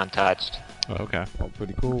completely untouched. Oh, okay. Well,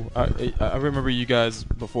 pretty cool. I remember you guys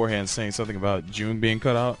beforehand saying something about June being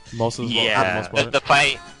cut out. Most of the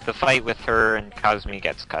fight with her and Cosme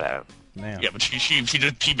gets cut out. Man. Yeah, but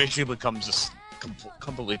she basically becomes just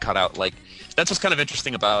completely cut out. Like, that's what's kind of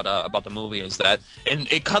interesting about the movie is that,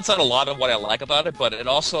 and it cuts out a lot of what I like about it, but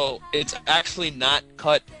it's actually not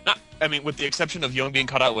cut. With the exception of Young being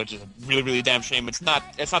cut out, which is a really, really damn shame. It's not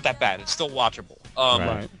that bad. It's still watchable.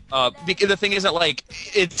 Right. The thing is that, like,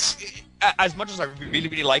 it's as much as I really,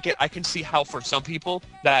 really like it, I can see how for some people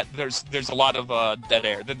that there's a lot of dead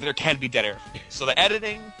air. There can be dead air. So the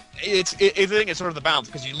editing, everything is sort of the balance,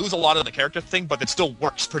 because you lose a lot of the character thing, but it still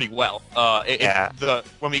works pretty well.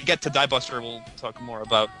 When we get to Die Buster, we'll talk more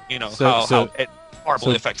about how it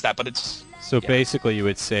horribly affects that. But it's basically, you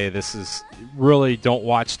would say this is really don't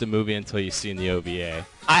watch the movie until you've seen the OVA.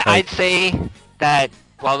 I'd say that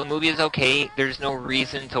while the movie is okay, there's no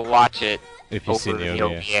reason to watch it. If you've seen the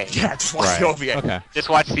OVA. Yeah, just watch the OVA. Okay. Just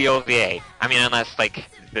watch the OVA. I mean, unless, like,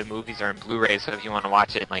 the movies are in Blu-ray, so if you want to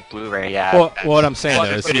watch it in, like, Blu-ray, yeah. Well, what I'm saying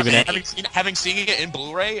is having seen it in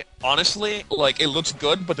Blu-ray, honestly, like, it looks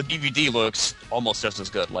good, but the DVD looks almost just as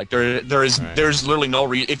good. Like, there's literally no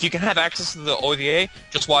reason. If you can have access to the OVA,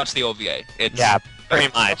 just watch the OVA. Pretty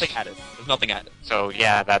much. There's nothing added. So,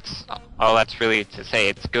 yeah, that's all that's really to say.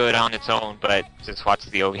 It's good on its own, but just watch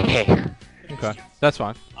the OVA. Okay, that's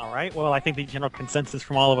fine. All right, well, I think the general consensus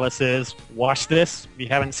from all of us is watch this. If you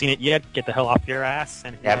haven't seen it yet, get the hell off your ass.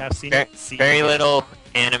 And if you have seen it, see very it. little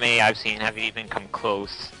anime I've seen have even come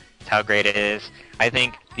close to how great it is. I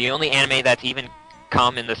think the only anime that's even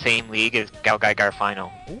come in the same league is Galgaigar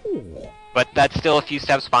Final. Ooh. But that's still a few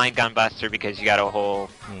steps behind Gunbuster because you got a whole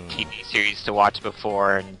TV series to watch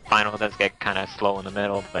before, and Final does get kind of slow in the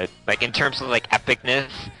middle. But like in terms of like epicness,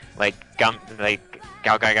 like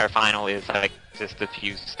Galgaigar Final is like just a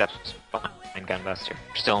few steps behind Gunbuster.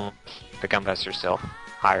 Still, the Gunbuster's still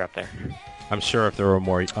higher up there. I'm sure if there were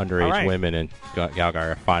more underage women in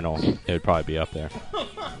Galgaigar Final, it would probably be up there.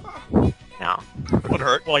 No. Would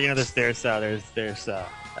hurt. Well, there's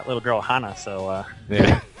that little girl Hana. So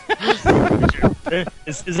yeah.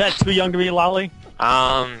 Is that too young to be Lolly?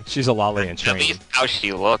 She's a Lolly in training. At least how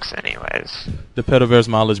she looks, anyways. The Pedo Bear's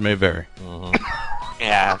mileage may vary.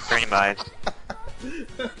 Yeah, pretty much.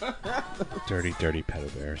 Dirty, dirty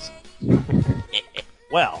Pedo Bears.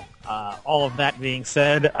 Well, all of that being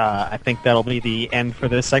said, I think that'll be the end for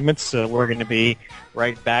this segment. So we're going to be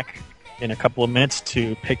right back in a couple of minutes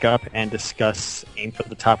to pick up and discuss Aim for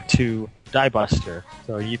the Top 2 Die Buster.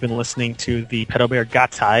 So you've been listening to the Pedo Bear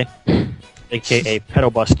Gatai, aka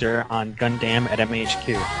Pedo Buster, on Gundam at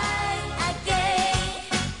MHQ.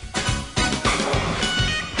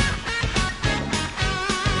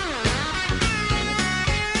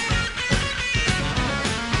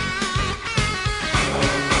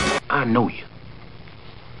 I know you.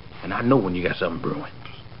 And I know when you got something brewing.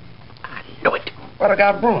 I know it. What I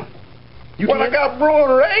got brewing? What I got brewing,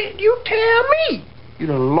 Ray? You tell me. You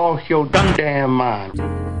done lost your damn mind.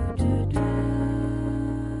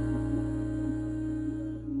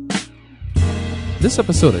 This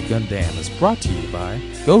episode of Gundam is brought to you by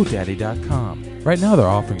GoDaddy.com. Right now they're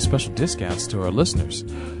offering special discounts to our listeners.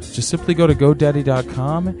 Just simply go to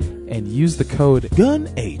GoDaddy.com and use the code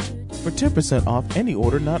GUN8 for 10% off any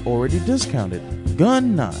order not already discounted.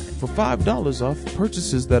 GUN9 for $5 off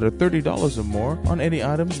purchases that are $30 or more on any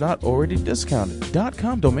items not already discounted.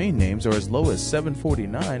 .com domain names are as low as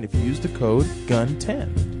 $7.49 if you use the code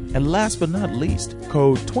GUN10. And last but not least,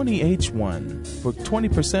 code 20H1 for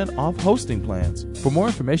 20% off hosting plans. For more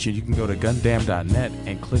information, you can go to Gundam.net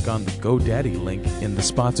and click on the GoDaddy link in the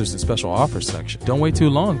sponsors and special offers section. Don't wait too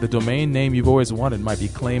long. The domain name you've always wanted might be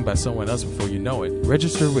claimed by someone else before you know it.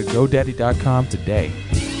 Register with GoDaddy.com today.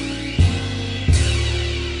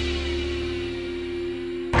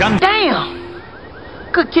 Damn!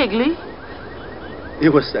 Good kick, Lee. It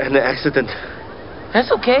was an accident.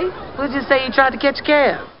 That's okay. We'll just say you tried to catch a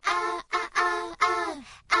cab.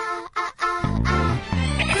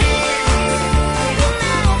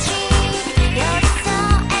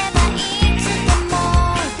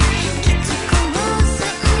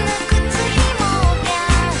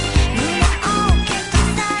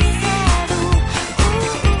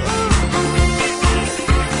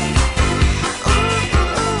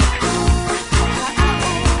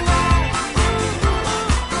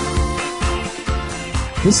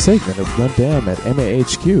 This segment of Gundam at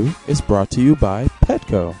MAHQ is brought to you by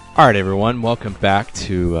Petco. All right, everyone, welcome back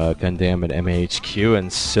to Gundam at MAHQ,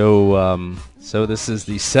 and so this is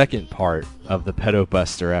the second part of the Pedo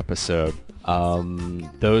Buster episode.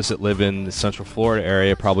 Those that live in the Central Florida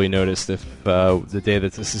area probably noticed if the day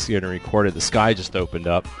that this is getting recorded, the sky just opened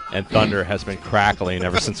up and thunder has been crackling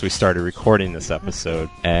ever since we started recording this episode.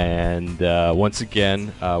 And once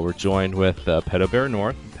again, we're joined with Pedo Bear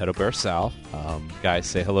North, Pedo Bear South. Guys,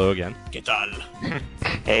 say hello again. ¿Qué tal?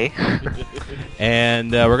 Hey.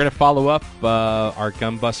 And we're going to follow up our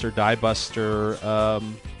Gunbuster, Diebuster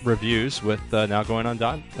reviews with now going on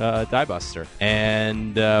Diebuster.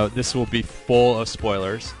 And this will be full of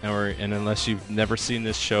spoilers. And unless you've never seen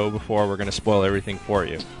this show before, we're going to spoil everything for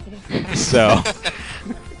you. So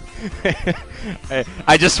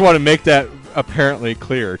I just want to make that apparently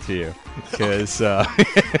clear to you, because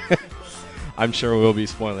I'm sure we'll be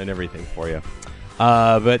spoiling everything for you.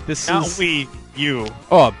 But this Not is... we, you.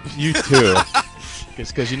 Oh, you too.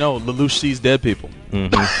 It's because, you know, Lelouch sees dead people.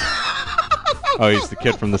 Mm-hmm. Oh, he's the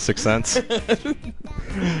kid from The Sixth Sense?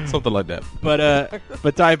 Something like that. But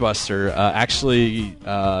Diebuster, actually,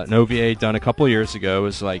 an OVA done a couple of years ago. It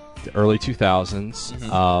was like the early 2000s.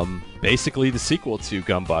 Mm-hmm. Basically the sequel to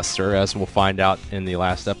Gunbuster, as we'll find out in the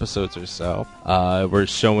last episodes or so. We're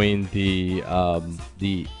showing the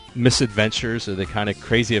misadventures, or the kind of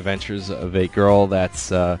crazy adventures of a girl that's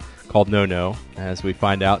called No-No. As we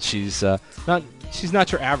find out, she's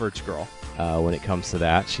not your average girl. When it comes to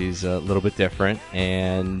that, she's a little bit different,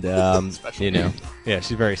 and you know, yeah,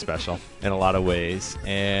 she's very special in a lot of ways.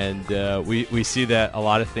 And we see that a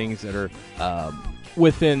lot of things that are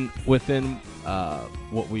within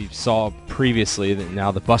what we saw previously. That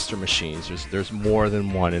now the Buster machines. There's more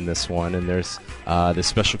than one in this one, and there's this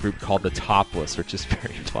special group called the Topless, which is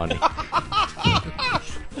very funny.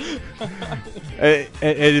 And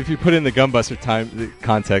if you put in the Gunbuster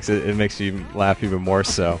context, it makes you laugh even more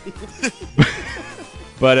so.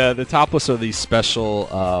 But the Topless are these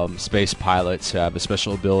special space pilots who have a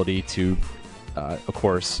special ability to, of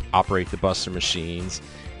course, operate the Buster machines.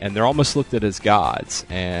 And they're almost looked at as gods.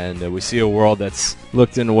 And we see a world that's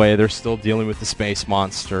looked in a way they're still dealing with the space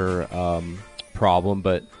monster problem,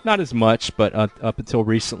 but not as much. But up until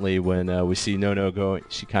recently, when we see No-No going,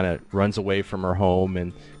 she kind of runs away from her home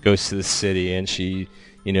and goes to the city, and she,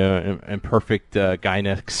 you know, in perfect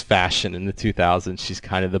Gainax fashion in the 2000s, she's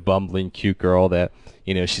kind of the bumbling cute girl that,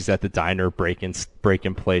 you know, she's at the diner breaking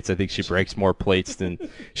plates. I think she breaks more plates than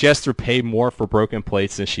she has to pay more for broken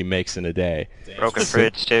plates than she makes in a day. Broken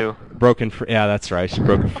fridge too. Yeah, that's right. She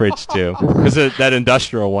broke a fridge too, because that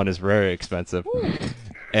industrial one is very expensive.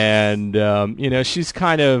 And you know, she's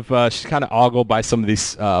kind of ogled by some of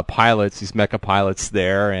these pilots, these mecha pilots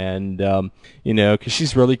there, and you know, because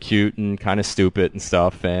she's really cute and kind of stupid and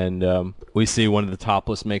stuff. And we see one of the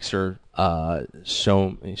Topless makes her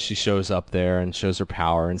she shows up there and shows her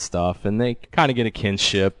power and stuff, and they kind of get a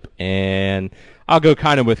kinship. And I'll go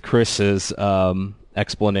kind of with Chris's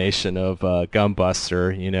explanation of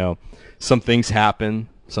Gunbuster. You know, some things happen,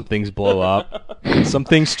 some things blow up, some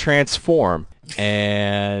things transform.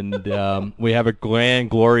 And we have a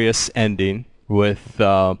grand, glorious ending with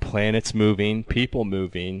planets moving, people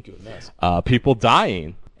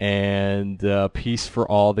dying. and Peace for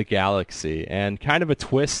All the Galaxy, and kind of a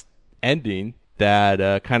twist ending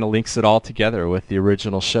that kind of links it all together with the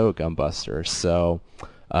original show, Gunbusters. So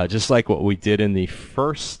just like what we did in the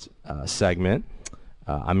first segment,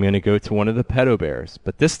 I'm going to go to one of the Pedo Bears,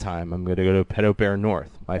 but this time I'm going to go to Pedo Bear North,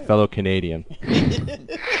 my fellow Canadian.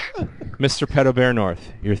 Mr. Pedo Bear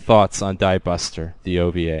North, your thoughts on Die Buster, the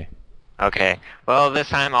OVA? Okay, well, this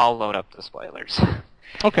time I'll load up the spoilers.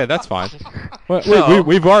 Okay, that's fine. Well,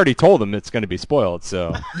 we've already told them it's going to be spoiled,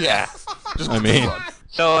 so... Yeah. I mean...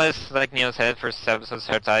 So, as like Neil said, first episode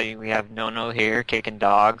starts out, we have No here kicking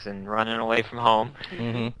dogs and running away from home.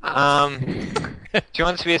 Mm-hmm. She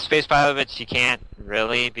wants to be a space pilot, but she can't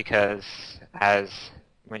really, because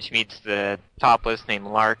when she meets the topless named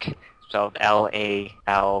Lark, spelled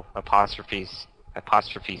L-A-L apostrophe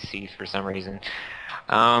C for some reason,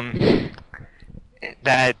 that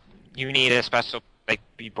you need a special,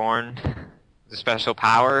 be born with a special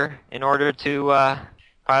power in order to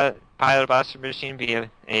pilot a Buster machine, be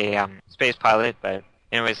a space pilot. But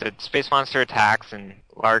anyways, a space monster attacks, and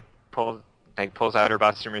Lark pulls out her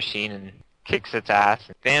Buster machine and kicks its ass.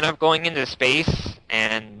 They end up going into space,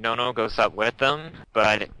 and Nono goes up with them,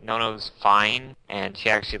 but Nono's fine, and she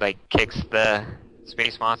actually kicks the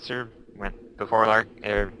space monster before Lark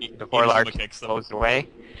goes away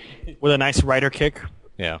with a nice rider kick.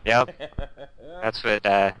 Yeah. Yep. That's what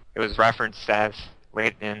it was referenced as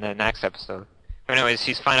late in the next episode. But anyways,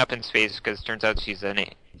 she's fine up in space because it turns out she's a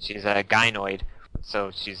gynoid,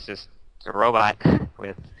 so she's just a robot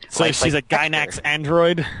with. So she's a Gynax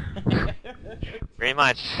android. Very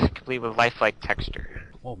much, complete with lifelike texture.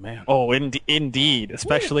 Oh man. Oh, indeed,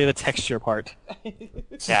 especially the texture part.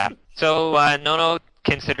 Yeah. So Nono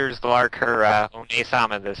considers Lark her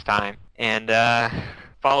One-sama this time, and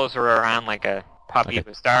follows her around like a puppy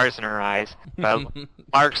with stars in her eyes. But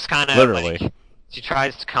Lark's kind of literally. She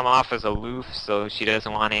tries to come off as aloof, so she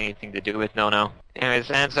doesn't want anything to do with Nono.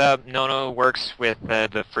 Anyways, ends up Nono works with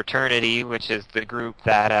the fraternity, which is the group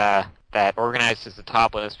that organizes the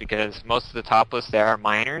topless, because most of the topless there are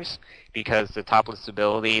minors, because the topless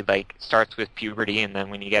ability starts with puberty, and then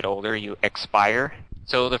when you get older you expire.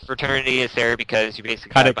 So the fraternity is there because you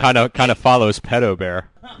basically kind of follows Pedo Bear.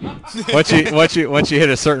 once you hit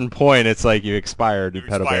a certain point, it's like you expired in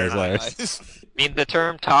Pedo Bear's life. I mean, the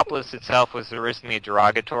term topless itself was originally a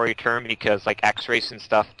derogatory term because X-rays and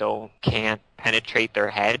stuff can't penetrate their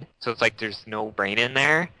head, so it's there's no brain in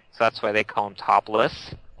there, so that's why they call them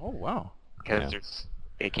topless. Oh wow! Because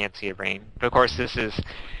they can't see a brain. But of course, this is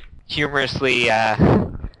humorously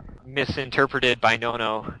misinterpreted by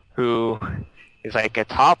Nono, who is a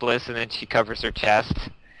topless, and then she covers her chest,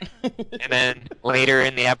 and then later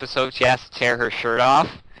in the episode, she has to tear her shirt off,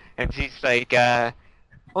 and she's like,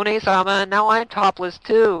 One-sama, now I'm topless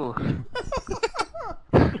too.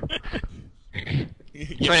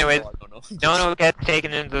 So anyways, Nono gets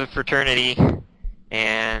taken into the fraternity,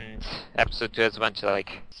 and episode 2 has a bunch of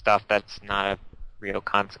stuff that's not a real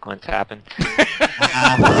consequence happen.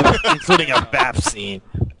 Including a bath scene.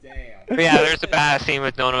 But yeah, there's a bath scene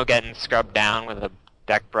with Nono getting scrubbed down with a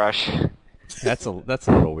deck brush. That's a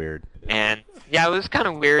little weird. And yeah, it was kind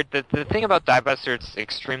of weird. The thing about Die Buster, it's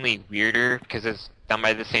extremely weirder because it's done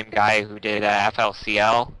by the same guy who did Yeah.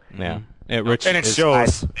 FLCL. And it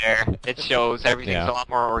shows. It shows. Everything's a lot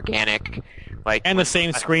more organic. And the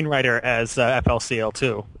same screenwriter as FLCL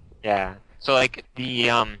too. Yeah. So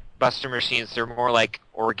the Buster machines, they're more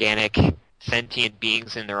organic, sentient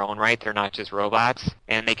beings in their own right. They're not just robots,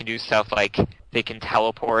 and they can do stuff they can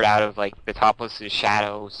teleport out of the topless's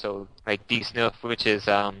shadow. So D-Snuff, which is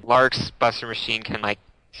Lark's Buster machine, can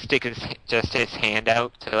stick his hand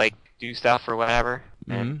out to do stuff or whatever.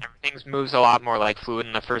 And everything moves a lot more fluid.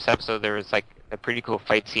 In the first episode, there was a pretty cool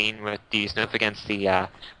fight scene with D-Snuff against the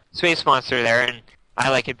space monster there, and I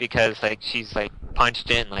like it because she's punched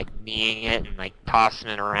it and kneeing it and tossing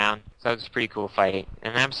it around. So that was a pretty cool fight.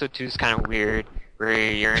 And episode 2 is kind of weird, where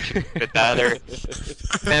you're introduced with the other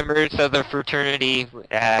members of the fraternity.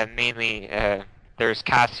 Mainly, there's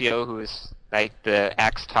Cassio, who is the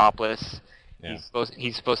ex-topless. Yeah.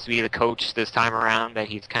 He's supposed to be the coach this time around, but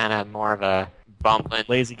he's kind of more of a bumbling,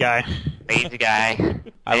 lazy guy.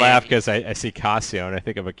 I laugh because I see Casio and I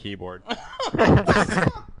think of a keyboard.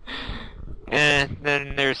 And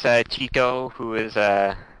then there's Chico, who is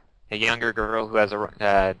a younger girl who has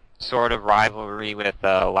a sort of rivalry with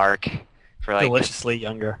Lark for deliciously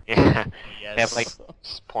younger. Yeah, yes. They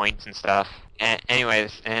have points and stuff.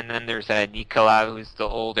 Anyways, and then there's Nicola, who's the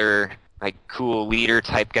older cool leader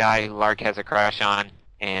type guy who Lark has a crush on,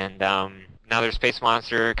 and another space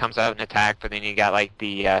monster comes out and attack, but then you got like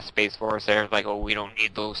the Space Force there, like, oh, we don't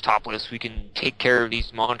need those topless. We can take care of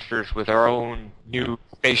these monsters with our own new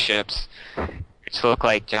spaceships, which look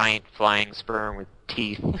like giant flying sperm with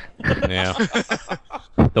teeth. Yeah.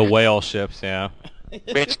 The whale ships, yeah.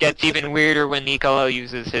 Which gets even weirder when Niccolo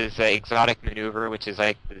uses his exotic maneuver, which is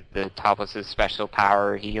like the Topless' special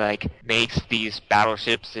power. He like makes these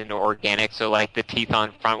battleships into organic, so like the teeth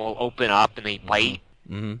on front will open up and they bite.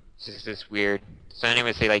 Mm-hmm. It's just weird. So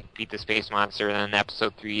anyways, they like beat the space monster, and then in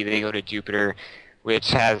episode 3 they go to Jupiter,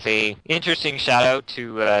 which has a interesting shout out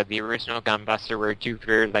to the original Gunbuster, where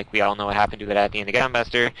Jupiter, like we all know what happened to it at the end of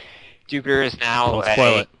Gunbuster. Jupiter is now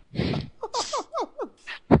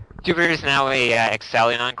Jupiter is now a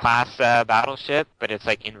Excellion class battleship, but it's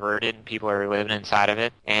like inverted and people are living inside of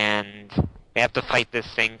it, and they have to fight this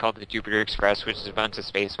thing called the Jupiter Express, which is a bunch of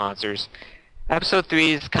space monsters. Episode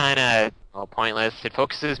 3 is kind of pointless. It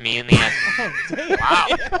focuses mainly on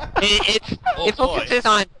it focuses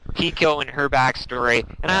on Tico and her backstory,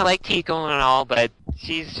 and I like Tico and all, but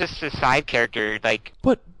she's just a side character. Like,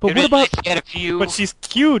 but what about? But she's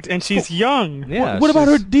cute and she's young. Yeah. What about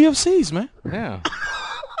her DFCs, man? Yeah.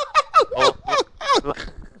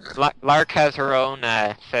 Lark has her own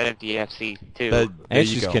set of DFC too. And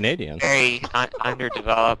she's Canadian. Very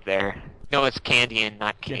underdeveloped there. No, it's Canadian,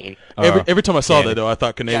 not Canadian. Every time I saw that, though, I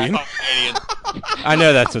thought Canadian. Yeah, I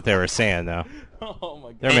know that's what they were saying, though. Oh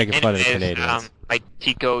my God. They're making fun of the Canadians. Like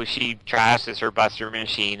Tico, she trashes her Buster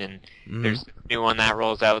machine, and there's a new one that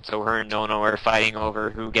rolls out, so her and Nono are fighting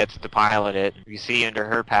over who gets to pilot it. You see under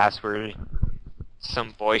her past where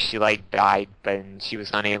some boy she liked died, but she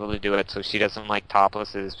was unable to do it, so she doesn't like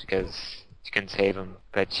Toplesses because she couldn't save him.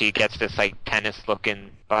 But she gets this like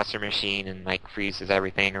tennis-looking Buster machine and like freezes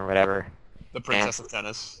everything or whatever. The Princess of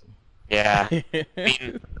Tennis. Yeah. I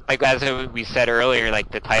mean, like as we said earlier,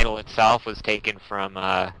 like the title itself was taken from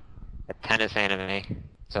a tennis anime.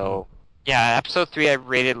 So yeah, episode 3 I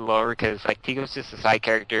rated lower because like Tico's just a side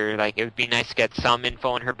character. Like it would be nice to get some info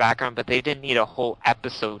on her background, but they didn't need a whole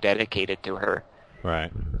episode dedicated to her.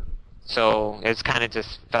 Right. So it's kind of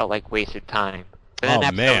just felt like wasted time. But then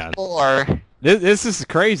Oh man. 4, this is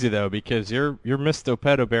crazy though, because you're Mr.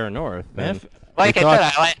 Pedo Bear North. Man. like I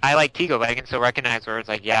said, I like Tico, but I can still recognize where it's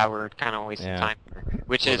like, yeah, we're kind of wasting time.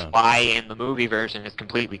 Which is why in the movie version it's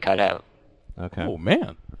completely cut out. Okay. Oh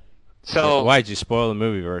man. So why'd you spoil the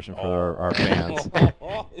movie version for our fans?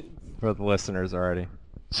 For the listeners already.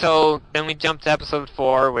 So then we jump to episode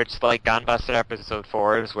 4, which like Gunbuster episode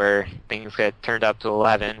 4 is where things get turned up to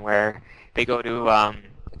 11, where they go to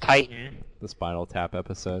Titan. The Spinal Tap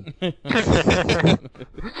episode.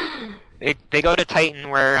 They go to Titan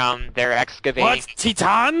where they're excavating. What?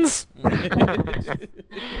 Titans?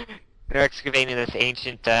 They're excavating this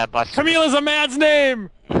ancient Buster. Camille's a man's name.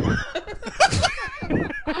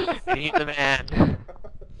 He's a man.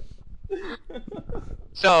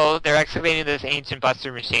 So they're excavating this ancient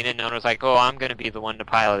Buster machine, and Nono's like, "Oh, I'm gonna be the one to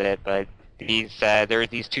pilot it." But there are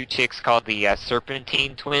these two chicks called the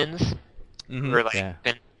Serpentine twins, who are like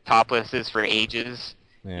been toplesses for ages.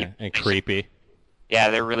 Yeah, and creepy. Yeah,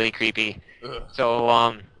 they're really creepy. Ugh.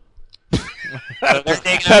 So they're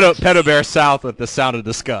Pedo Bear South with the sound of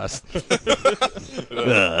disgust.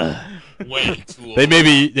 Way too old. They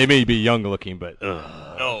may be young looking, but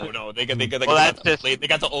no, they got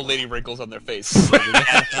the old lady wrinkles on their face.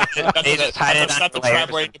 That's not the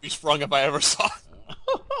trap waiting to be sprung if I ever saw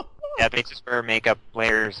it. Yeah, they just wear makeup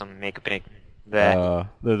layers and make a big. They're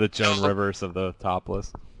the Joan Rivers of the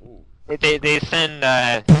topless. They send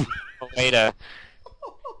away to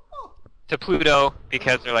Pluto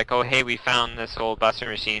because they're like, oh hey, we found this old Buster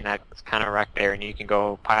machine that's kind of wrecked there, and you can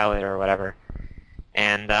go pilot or whatever.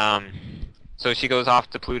 And so she goes off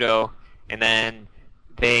to Pluto, and then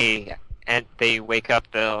they wake up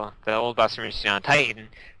the old Buster machine on Titan,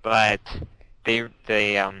 but the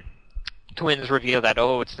twins reveal that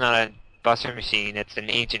it's not a Buster machine, it's an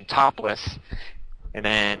ancient topless. And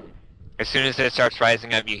then as soon as it starts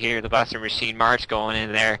rising up, you hear the Buster machine march going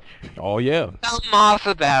in there. Oh yeah. Tell them off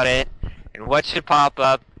about it, and what should pop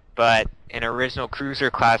up but an original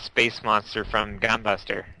cruiser class space monster from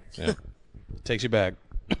Gunbuster. Yeah. Takes you back.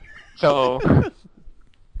 So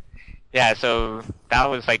yeah, so that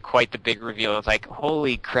was like quite the big reveal. It's like,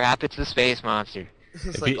 holy crap, it's a space monster.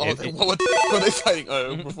 It's like, what were they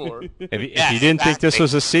fighting before? If you didn't think this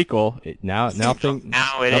was a sequel, now nothing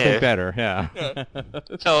better. Yeah.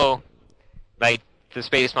 So, like, the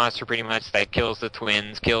space monster pretty much kills the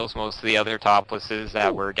twins, kills most of the other toplesses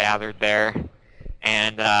that were gathered there,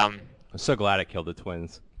 and I'm so glad it killed the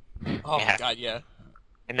twins. Oh my god, yeah.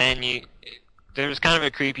 And then there's kind of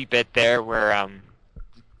a creepy bit there where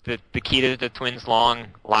the key to the twins' long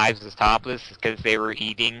lives as topless is because they were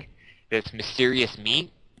eating this mysterious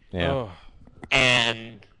meat. Yeah. Oh.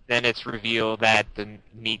 And then it's revealed that the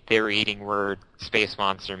meat they were eating were space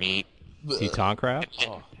monster meat. Teton crab?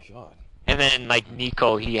 Oh, God. And then, like,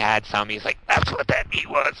 Nico, he had some. He's like, that's what that meat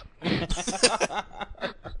was.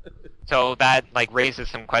 So that, like, raises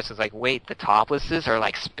some questions like, wait, the toplesses are,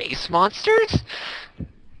 like, space monsters?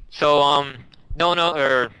 So,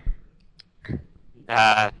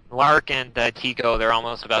 Lark and Tico, they're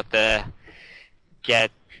almost about to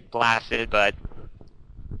get blasted, but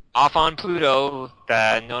off on Pluto,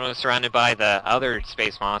 Nono's surrounded by the other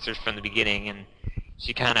space monsters from the beginning, and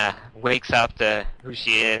she kind of wakes up to who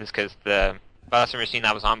she is, because the Buster machine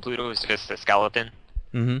that was on Pluto was just a skeleton.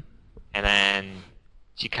 Mm-hmm. And then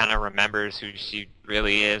she kind of remembers who she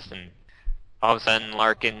really is, and all of a sudden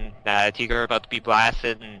Lark and Tico are about to be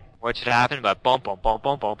blasted, and what should happen? But boom, boom, boom,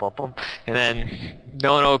 boom, boom, boom, boom. And then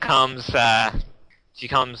Nono comes, she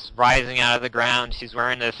comes rising out of the ground. She's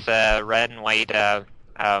wearing this red and white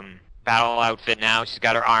battle outfit now. She's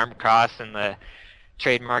got her arm crossed in the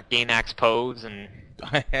trademark Gainax pose, and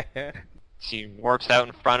she warps out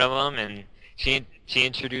in front of him, and she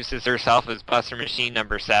introduces herself as Buster Machine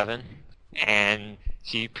number 7, and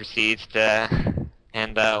she proceeds to...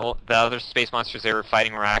 And the other space monsters they were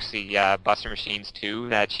fighting were actually Buster Machines 2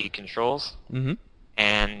 that she controls. Mm-hmm.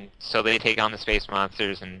 And so they take on the space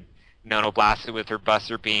monsters, and Nono blasts it with her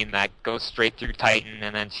Buster Beam that goes straight through Titan,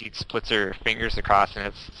 and then she splits her fingers across, and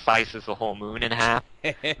it slices the whole moon in half,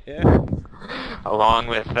 along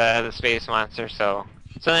with the space monster. So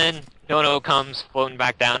then Nono comes floating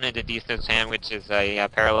back down into Decino's hand, which is a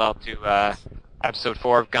parallel to episode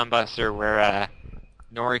 4 of Gunbuster, where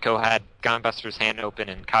Noriko had Gunbuster's hand open,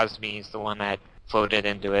 and Cosme is the one that floated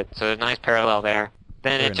into it. So there's a nice parallel there.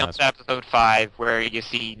 Then Very it jumps nice. to episode 5, where you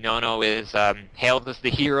see Nono is hailed as the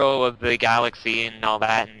hero of the galaxy and all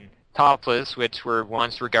that, and Topless, which were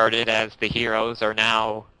once regarded as the heroes, are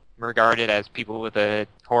now regarded as people with a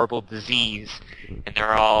horrible disease, and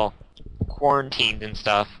they're all quarantined and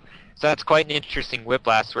stuff. So that's quite an interesting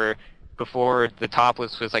whiplash, where before the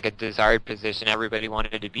Topless was like a desired position, everybody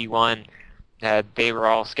wanted to be one. They were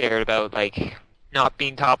all scared about, like, not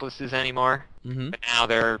being toplesses anymore. Mm-hmm. But now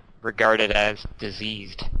they're regarded as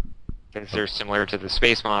diseased, because they're similar to the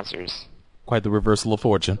space monsters. Quite the reversal of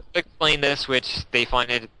fortune. To explain this, which they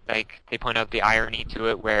find it, like, they point out the irony to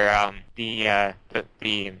it, where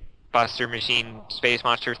the Buster Machine space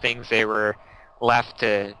monster things, they were left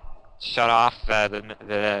to shut off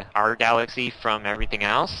our galaxy from everything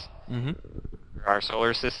else, Mm-hmm. our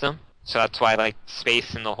solar system. So that's why, like,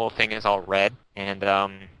 space and the whole thing is all red. And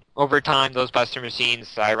over time, those Buster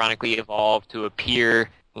Machines ironically evolved to appear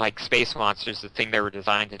like space monsters, the thing they were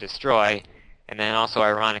designed to destroy. And then also,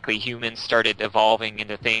 ironically, humans started evolving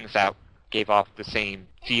into things that gave off the same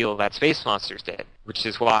feel that space monsters did, which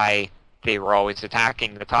is why they were always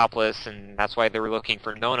attacking the Topless, and that's why they were looking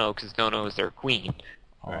for Nono, because Nono is their queen.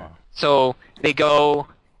 Oh. So they go,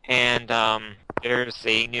 and there's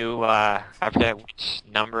a new, I forget which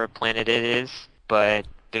number of planet it is, but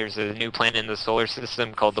there's a new planet in the solar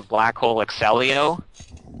system called the black hole Excelio,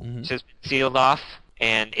 which has been sealed off,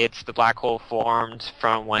 and it's the black hole formed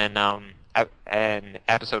from when, in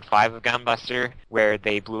episode 5 of Gunbuster, where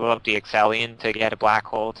they blew up the Excellion to get a black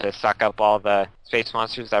hole to suck up all the space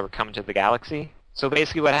monsters that were coming to the galaxy. So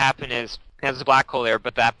basically what happened is, there's a black hole there,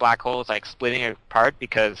 but that black hole is like splitting apart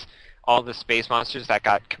because all the space monsters that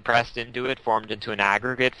got compressed into it formed into an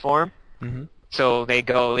aggregate form. Mm-hmm. So they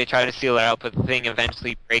try to seal it out, but the thing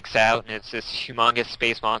eventually breaks out, and it's this humongous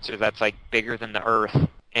space monster that's like bigger than the Earth.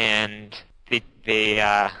 And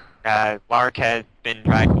Lark had been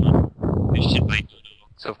dragging this shit, like,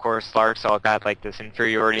 so of course Lark's all got like this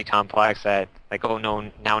inferiority complex that, like, oh no,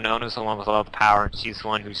 now Nona's the one with all the power, and she's the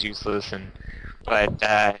one who's useless. But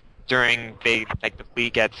during the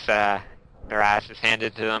fleet gets their asses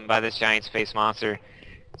handed to them by this giant space monster,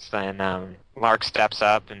 so then Lark steps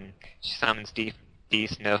up and she summons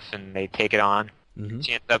D-Sniff, and they take it on. Mm-hmm.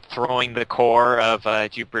 She ends up throwing the core of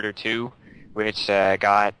Jupiter 2, which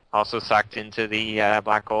got also sucked into the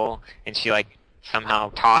black hole, and she like somehow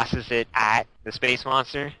tosses it at the space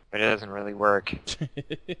monster, but it doesn't really work.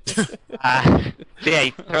 So yeah,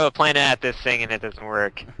 you throw a planet at this thing and it doesn't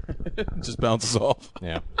work. Just bounces off.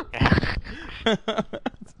 Yeah.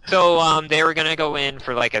 So they were gonna go in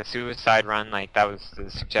for like a suicide run, like that was the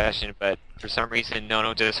suggestion, but for some reason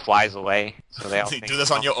Nono just flies away. So they all think, do this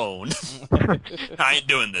on your own. I ain't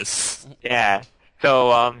doing this. Yeah.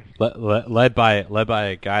 So led by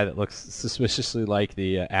a guy that looks suspiciously like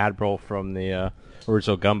the admiral from the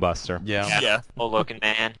original Gunbuster. Yeah. Old looking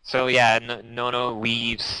man. So yeah, Nono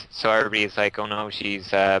leaves. So everybody's like, oh no, she's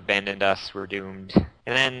abandoned us. We're doomed.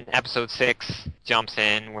 And then episode 6 jumps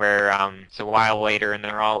in where it's a while later and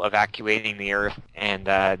they're all evacuating the Earth.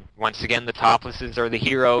 And once again, the Toplesses are the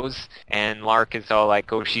heroes. And Lark is all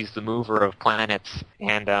like, oh, she's the mover of planets.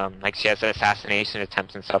 And like she has assassination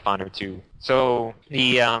attempts and stuff on her too. So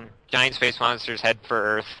the giant space monsters head for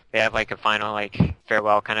Earth. They have like a final like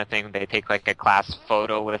farewell kind of thing. They take like a class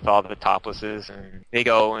photo with all the Toplesses and they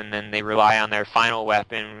go and then they rely on their final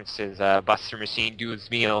weapon, which is Buster Machine Dude's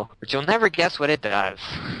Meal, which you'll never guess what it does.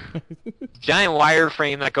 Giant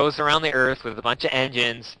wireframe that goes around the Earth with a bunch of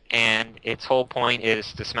engines, and its whole point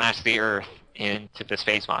is to smash the Earth into the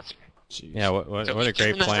space monster. Jeez. Yeah, what a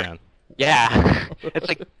great plan. Yeah. It's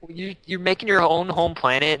like you're making your own home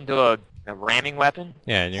planet into a ramming weapon.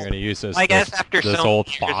 Yeah, and you're going to use those. I guess after those so old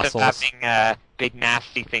years fossils. of having big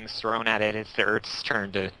nasty things thrown at it, it's the Earth's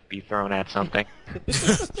turn to be thrown at something.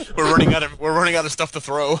 We're running out of stuff to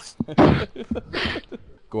throw.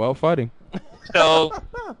 Go out fighting. So,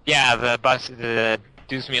 yeah, the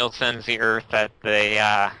Deuce Meal sends the Earth at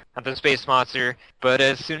the space monster, but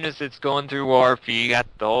as soon as it's going through warp, you got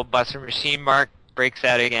the old Buster Machine mark breaks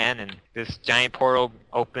out again, and this giant portal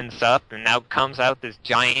opens up, and out comes out this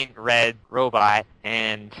giant red robot,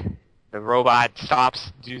 and the robot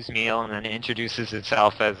stops Deuce Meal and then introduces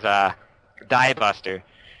itself as Die Buster.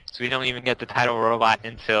 So we don't even get the title robot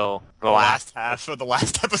until the last half of the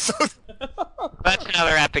last episode. That's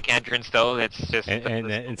another epic entrance, though. It's just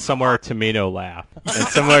and somewhere Tomino laughed, and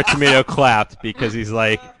somewhere Tomino clapped because he's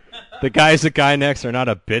like, the guys at Guy Next are not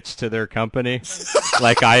a bitch to their company,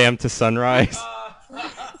 like I am to Sunrise.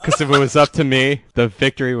 Because if it was up to me, the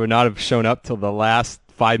victory would not have shown up till the last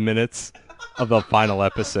 5 minutes of the final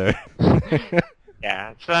episode.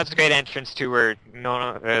 Yeah, so that's a great entrance too, where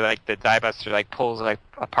like the Die Buster like pulls like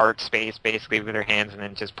apart space basically with her hands, and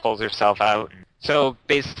then just pulls herself out. So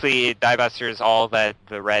basically, Die Buster is all that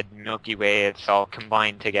the red Milky Way. It's all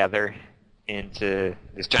combined together into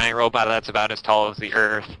this giant robot that's about as tall as the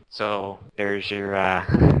Earth. So there's your.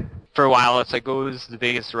 For a while, it's like, oh, this is the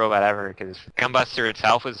biggest robot ever, because Gunbuster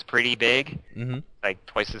itself was pretty big, like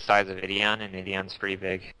twice the size of Ideon, and Ideon's pretty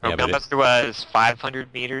big. Yeah, Gunbuster was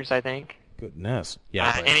 500 meters, I think. Goodness.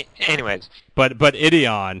 Yeah. Anyways. But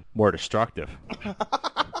Ideon more destructive.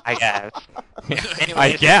 I guess. Anyways,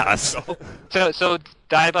 I guess. So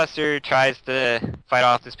Die Buster tries to fight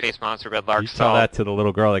off the space monster, but Lark You saw that to the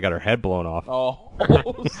little girl that got her head blown off. Oh.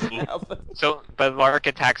 But Lark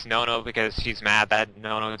attacks Nono because she's mad that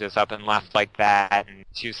Nono just up and left like that, and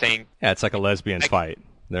she was saying, yeah, it's like a lesbian fight.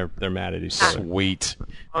 They're mad at each other. Sweet.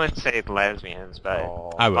 I wouldn't say lesbians, but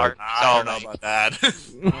I would. I don't know about that.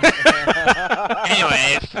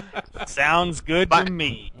 Anyways, sounds good to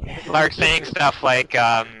me. Lark saying stuff like,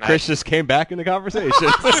 Chris just came back in the conversation.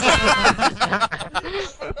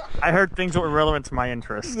 I heard things that were relevant to my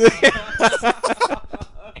interests.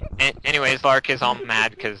 Anyways, Lark is all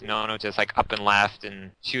mad because Nono just like up and left,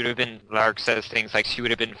 and she would have been. Lark says things like she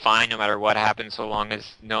would have been fine no matter what happened, so long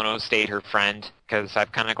as Nono stayed her friend. Because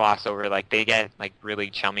I've kind of glossed over, like they get like really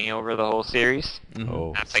chummy over the whole series.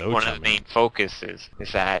 Oh, that's like so one chummy. of the main focuses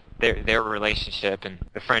is that their relationship and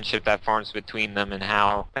the friendship that forms between them, and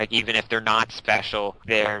how like even if they're not special,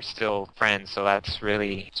 they're still friends. So that's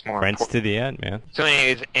really it's more Friends important. to the end, man. So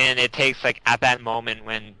anyways, and it takes like at that moment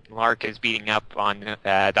when Lark is beating up on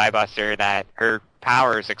Die Buster that her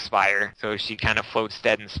powers expire, so she kind of floats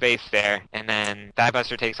dead in space there, and then Die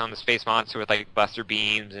Buster takes on the space monster with like Buster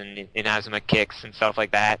Beams and Inazuma kicks and stuff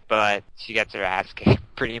like that, but she gets her ass kicked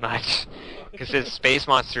pretty much because this space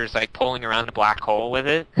monster is like pulling around a black hole with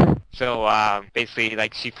it. So basically,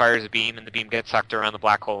 like she fires a beam, and the beam gets sucked around the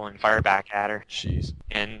black hole and fired back at her. Jeez.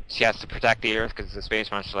 And she has to protect the Earth because the space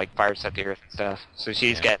monster like fires at the Earth and stuff. So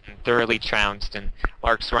she's getting thoroughly trounced, and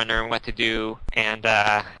Lark's wondering what to do. And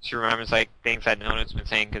she remembers like things that Nono's been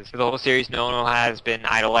saying, because the whole series Nono has been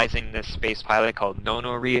idolizing this space pilot called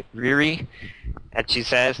Nono Riri. That she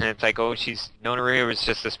says, and it's like, oh, Nono Riri was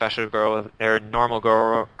just a special girl, or normal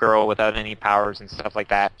girl without any powers and stuff like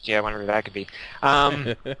that. Gee, I wonder who that could be.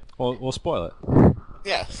 Well, we'll spoil it.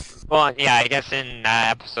 Yeah. Well, yeah, I guess in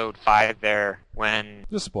episode 5 there, when...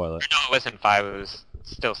 Just spoil it. No, it wasn't 5, it was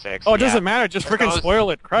still 6. Oh, it doesn't matter, just freaking spoil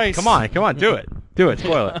it, Christ. Come on, do it. Do it,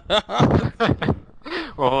 spoil it.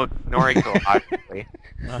 Well, Noriko, obviously.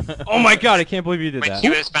 Oh my god, I can't believe you did When that. she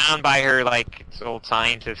was found by her, like, old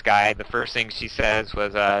scientist guy, the first thing she says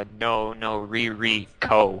was, no,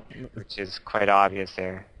 Riri-ko, which is quite obvious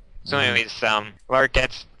there. So anyways, Lark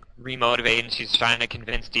gets remotivated. She's trying to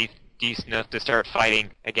convince D-Sniff to start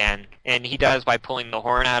fighting again, and he does by pulling the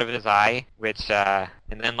horn out of his eye,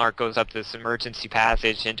 and then Lark goes up this emergency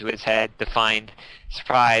passage into his head to find,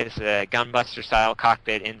 surprise, a Gunbuster-style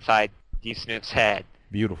cockpit inside D-Sniff's head.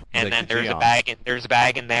 Beautiful. And Like then the there's Geon. a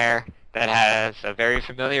bag in there that has a very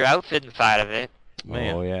familiar outfit inside of it.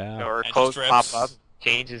 Man. Oh, yeah. So her And clothes strips. pop up,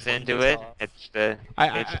 changes into it.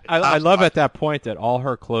 I love at that point that all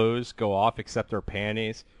her clothes go off except her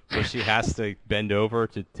panties, so she has to bend over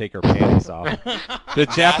to take her panties off. The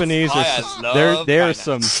Japanese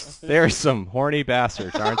they're some horny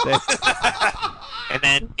bastards, aren't they? And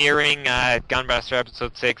then during Gunbuster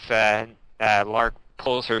episode 6, Lark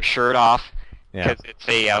pulls her shirt off because it's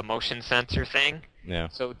a motion sensor thing. Yeah.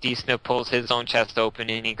 So D-Sniff pulls his own chest open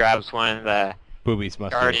and he grabs one of the boobies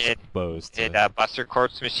must be exposed. Buster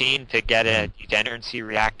Corp's machine to get a degeneracy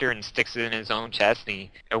reactor and sticks it in his own chest. And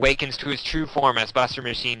he awakens to his true form as Buster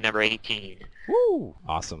Machine number 18. Woo!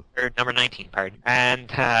 Awesome. Or number 19, pardon.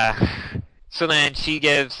 And so then she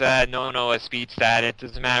gives Nono a speech that it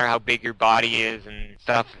doesn't matter how big your body is and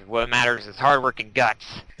stuff. What matters is hard work and guts.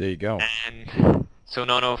 There you go. And so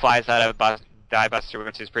Nono flies out of Diebuster,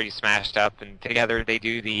 which is pretty smashed up, and together they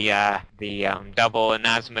do the double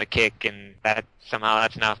Inazuma kick, and that's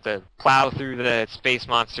enough to plow through the space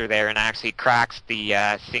monster there and actually cracks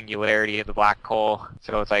the singularity of the black hole.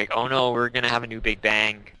 So it's like, oh no, we're gonna have a new Big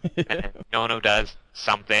Bang. And Nono does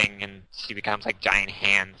something, and she becomes like giant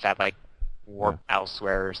hands that like warp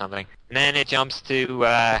elsewhere or something. And then it jumps to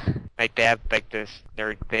like they have like this.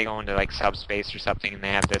 They go into like subspace or something, and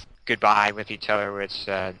they have this goodbye with each other, which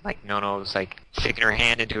like Nono's like sticking her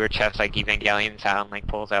hand into her chest like Evangelion style and like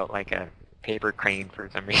pulls out like a paper crane for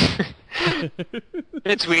some reason.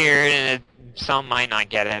 It's weird, and some might not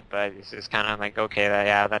get it, but it's just kind of like, okay,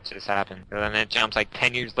 that just happened. And then it jumps like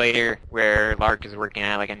 10 years later where Lark is working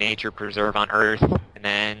at like a nature preserve on Earth, and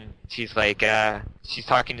then she's like, she's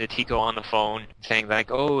talking to Tico on the phone, saying like,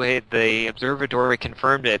 oh, hey, the observatory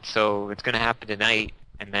confirmed it, so it's gonna happen tonight.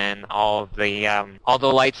 And then all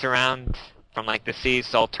the lights around from like the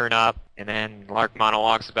seas all turn up, and then Lark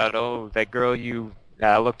monologues about, oh, that girl you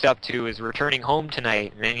looked up to is returning home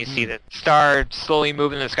tonight. And then you see the star slowly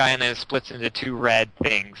move in the sky, and then it splits into two red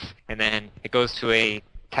things. And then it goes to a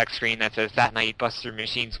text screen that says, that night Buster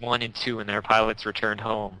Machines 1 and 2 and their pilots returned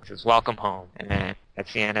home. It says, welcome home. And then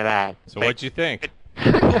that's the end of that. So what'd you think?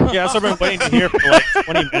 Yeah, so I've been waiting to hear for like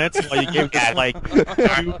 20 minutes while you gave this like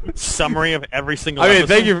summary of every single episode.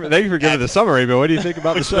 Thank you for giving the summary, but what do you think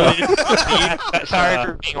about the show? Sorry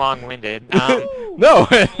for being long-winded. No,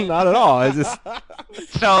 not at all. I just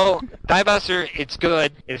So, Diebuster, it's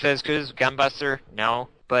good. Is it as good as Gunbuster? No.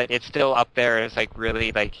 But it's still up there as like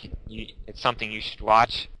really like it's something you should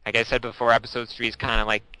watch. Like I said before, episode 3 is kind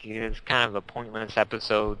of a pointless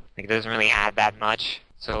episode. Like it doesn't really add that much.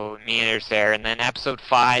 So meanders there, and then episode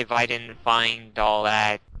 5, I didn't find all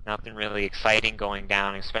that, nothing really exciting going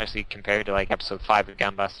down, especially compared to like episode 5 of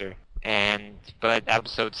Gunbuster. But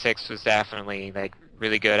episode 6 was definitely like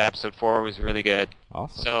really good. Episode 4 was really good.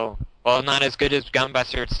 Awesome. So, while not as good as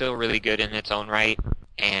Gunbuster, it's still really good in its own right.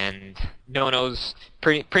 And Nono's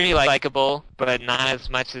pretty likable, but not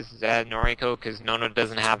as much as Noriko, because Nono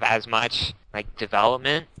doesn't have as much like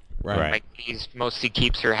development. Right. Like he mostly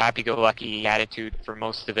keeps her happy-go-lucky attitude for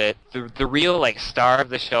most of it. The real like star of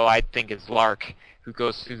the show, I think, is Lark, who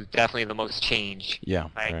goes through definitely the most change. Yeah.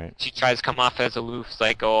 Like, right. She tries to come off as aloof,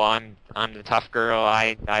 like, oh, I'm the tough girl.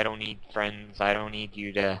 I don't need friends. I don't need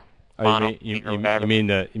you to. You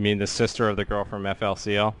mean the sister of the girl from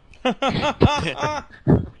FLCL?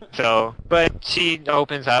 So, but she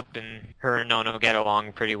opens up, and her and Nono get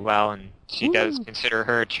along pretty well, and she does consider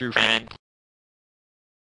her a true friend.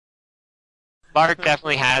 Lark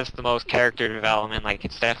definitely has the most character development. Like,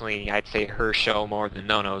 it's definitely, I'd say, her show more than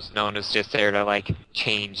Nono's. Nono's just there to, like,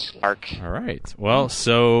 change Lark. All right. Well,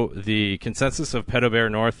 so the consensus of Pedo Bear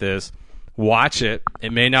North is watch it.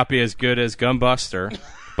 It may not be as good as Gunbuster,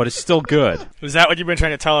 but it's still good. Is that what you've been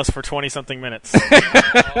trying to tell us for 20-something minutes?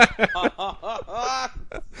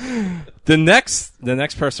 The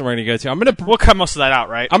next person we're going to go to, we'll cut most of that out,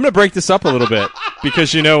 right? I'm going to break this up a little bit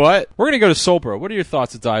because you know what? We're going to go to Solbro. What are your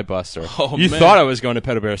thoughts of Diebuster? Oh, you man. thought I was going to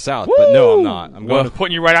Pedo Bear South, but no, I'm not. I'm going to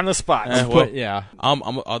putting you right on the spot. Yeah.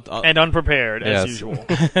 And unprepared as usual.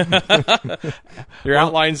 Your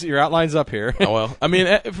outlines up here. Oh, well, I mean,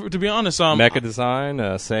 to be honest, mecha design,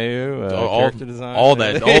 Seiyu, character design, all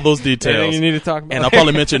those details. Anything you need to talk about, and I'll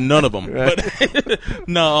probably mention none of them. But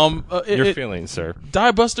no, your feelings, sir.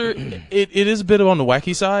 Diebuster, it is a bit of on the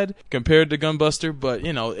wacky side compared to Gunbuster, but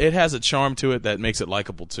it has a charm to it that makes it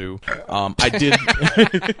likable too. I did.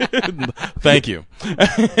 Thank you.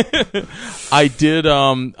 I did.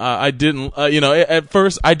 I didn't. At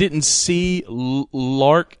first I didn't see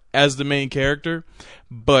Lark as the main character,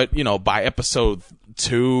 but by episode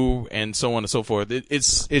 2 and so on and so forth,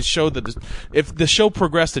 it showed that if the show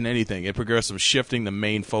progressed in anything, it progressed from shifting the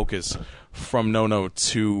main focus from Nono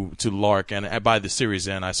to Lark, and by the series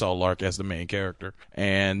end, I saw Lark as the main character.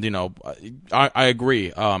 And I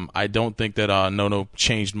agree. I don't think that Nono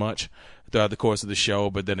changed much throughout the course of the show,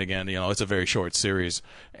 but then again, it's a very short series,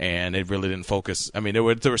 and it really didn't focus. I mean, there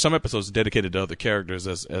were some episodes dedicated to other characters,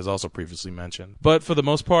 as also previously mentioned. But for the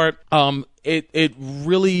most part, it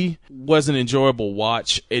really was an enjoyable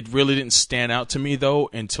watch. It really didn't stand out to me though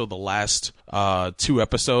until the last 2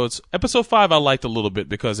 episodes. Episode 5 I liked a little bit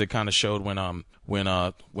because it kind of showed when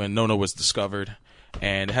Nono was discovered.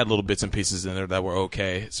 And it had little bits and pieces in there that were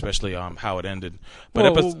okay, especially how it ended.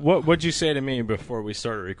 But what'd you say to me before we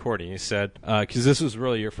started recording? You said, because this was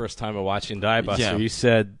really your first time of watching Die Buster, you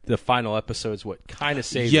said the final episode's what kind of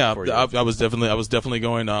saved it for you. Yeah, I was definitely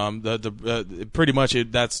going. Pretty much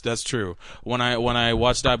that's true. When I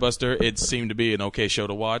watched Die Buster, it seemed to be an okay show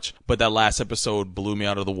to watch, but that last episode blew me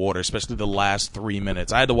out of the water, especially the last 3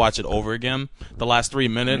 minutes. I had to watch it over again. The last 3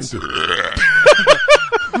 minutes.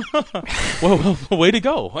 well, way to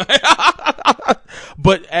go.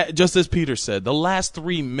 But just as Peter said, the last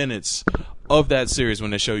 3 minutes of that series,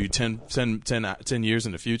 when they show you 10 years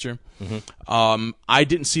in the future, I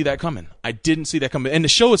didn't see that coming. And the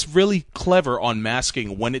show is really clever on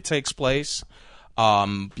masking when it takes place.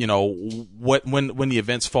 When the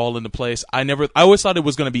events fall into place. I always thought it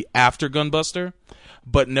was going to be after Gunbuster,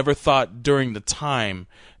 but never thought during the time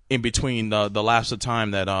in between the lapse of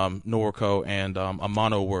time that Noriko and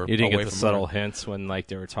Amano were away from her. You didn't get the subtle hints when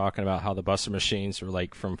they were talking about how the Buster machines were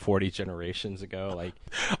from 40 generations ago.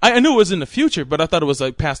 I knew it was in the future, but I thought it was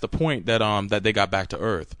past the point that they got back to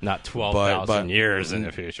Earth. Not 12,000 years in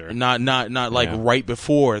the future. Not right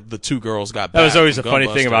before the 2 girls got back. That was always the funny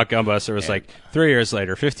thing about Gunbuster. It was 3 years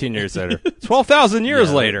later, 15 years later, 12,000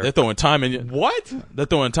 years later. They're throwing time in What? They're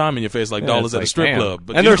throwing time in your face like dollars at a strip club.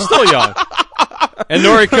 But they're still young. And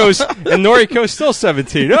Noriko's still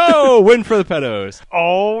 17. Oh, win for the pedos.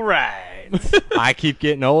 All right. I keep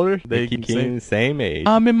getting older. They keep getting the same age.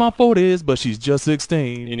 I'm in my 40s, but she's just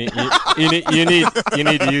 16. You need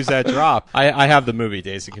to use that drop. I have the movie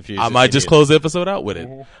Days of Confusion. I might just close the episode out with it.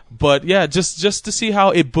 But yeah, just to see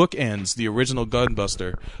how it bookends the original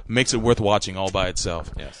Gunbuster makes it worth watching all by itself.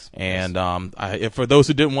 Yes. And for those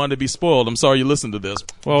who didn't want to be spoiled, I'm sorry you listened to this.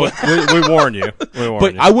 Well, we warn you.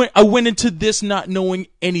 But I went into this not knowing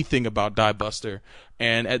anything about Die Buster.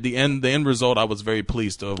 And at the end result, I was very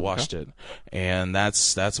pleased to have watched it, and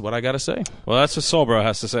that's what I gotta say. Well, that's what Soulbro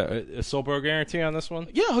has to say. Is Soulbro guarantee on this one?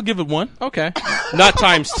 Yeah, I'll give it 1. Okay, not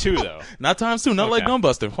 ×2 though. Not ×2. Not like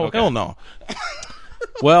Gunbuster. Oh, hell no.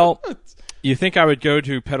 Well, you think I would go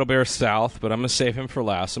to Pedal Bear South, but I'm gonna save him for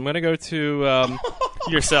last. I'm gonna go to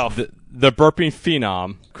yourself, the burping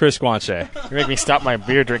phenom, Chris Guanche. You make me stop my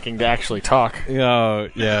beer drinking to actually talk. Oh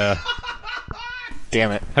yeah.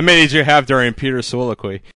 Damn it. How many did you have during Peter's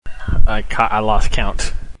soliloquy? I lost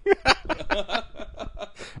count.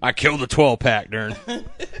 I killed a 12-pack, Dern.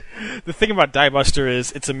 The thing about Die Buster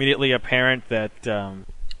is it's immediately apparent that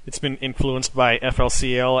it's been influenced by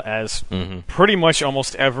FLCL as pretty much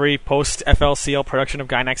almost every post-FLCL production of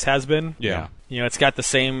Gainax has been. Yeah. It's got the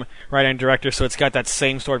same writer and director, so it's got that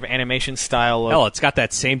same sort of animation style. Hell, it's got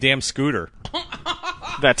that same damn scooter.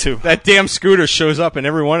 That too. That damn scooter shows up in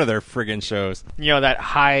every one of their friggin' shows. That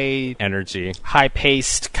high energy,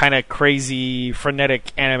 high-paced, kind of crazy,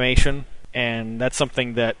 frenetic animation, and that's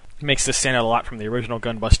something that makes this stand out a lot from the original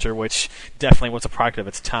Gunbuster, which definitely was a product of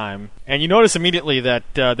its time. And you notice immediately that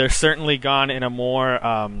they're certainly gone in a more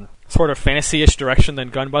sort of fantasy-ish direction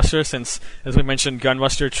than Gunbuster, since, as we mentioned,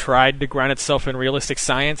 Gunbuster tried to ground itself in realistic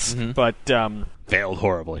science, but failed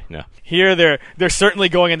horribly. No. Here they're certainly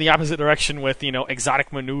going in the opposite direction with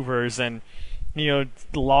exotic maneuvers and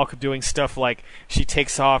Locke doing stuff like she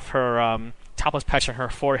takes off her topless patch on her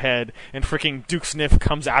forehead and freaking Duke Sniff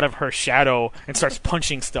comes out of her shadow and starts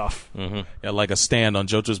punching stuff. Yeah, like a stand on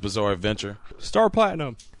JoJo's Bizarre Adventure. Star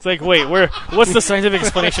Platinum. It's like, wait, what's the scientific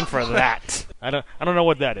explanation for that? I don't know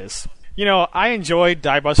what that is. I enjoyed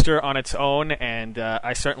Die Buster on its own, and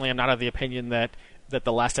I certainly am not of the opinion that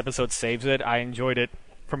the last episode saves it. I enjoyed it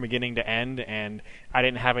from beginning to end, and I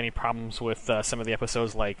didn't have any problems with some of the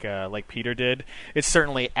episodes like Peter did. It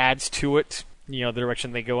certainly adds to it, the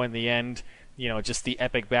direction they go in the end. Just the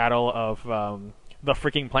epic battle of the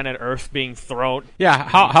freaking planet Earth being thrown. Yeah,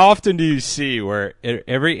 how often do you see where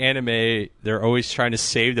every anime, they're always trying to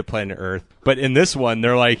save the planet Earth, but in this one,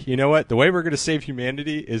 they're like, you know what? The way we're going to save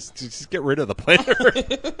humanity is to just get rid of the planet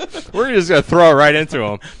Earth. We're just going to throw it right into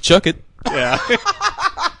them. Chuck it. Yeah.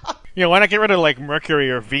 Why not get rid of like Mercury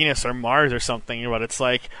or Venus or Mars or something? But it's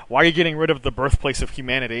like, why are you getting rid of the birthplace of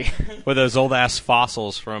humanity? With those old ass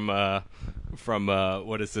fossils from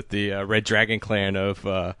what is it? The Red Dragon Clan of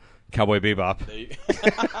Cowboy Bebop.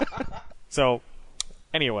 So,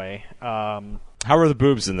 anyway, how are the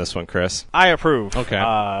boobs in this one, Chris? I approve. Okay.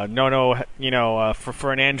 No,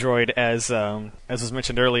 for an android, as was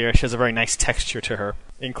mentioned earlier, she has a very nice texture to her,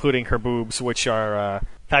 including her boobs, which are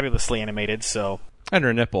fabulously animated. So. And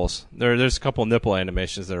her nipples. There's a couple nipple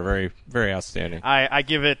animations that are very, very outstanding. I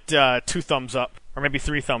give it 2 thumbs up, or maybe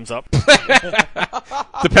 3 thumbs up.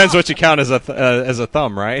 Depends what you count as a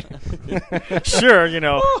thumb, right? Sure,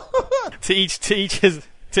 to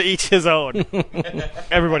each his own.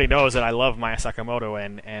 Everybody knows that I love Maya Sakamoto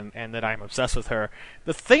and that I'm obsessed with her.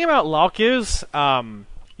 The thing about Lauk is,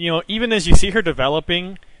 even as you see her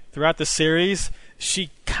developing throughout the series,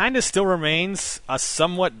 she kind of still remains a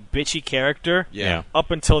somewhat bitchy character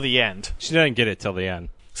up until the end. She doesn't get it till the end.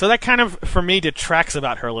 So that kind of, for me, detracts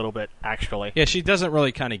about her a little bit, actually. Yeah, she doesn't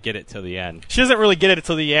really kind of get it till the end. She doesn't really get it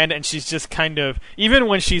till the end, and she's just kind of... Even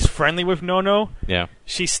when she's friendly with Nono,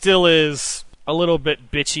 she still is a little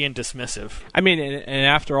bit bitchy and dismissive. I mean, and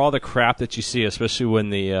after all the crap that you see, especially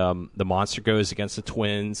when the monster goes against the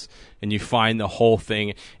twins, and you find the whole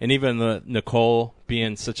thing, and even the Nicole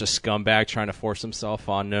being such a scumbag trying to force himself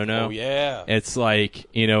on Nono. Oh, yeah. It's like,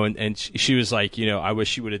 and she was like, I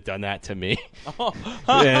wish you would have done that to me.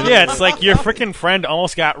 Yeah, it's like your freaking friend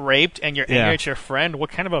almost got raped, and you're angry at your friend. What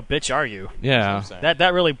kind of a bitch are you? Yeah.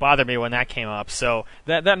 That really bothered me when that came up. So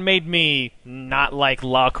that made me not like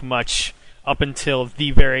Lauk much up until the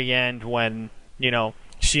very end when,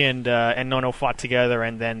 she and Nono fought together,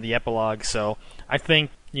 and then the epilogue. So I think,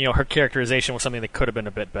 her characterization was something that could have been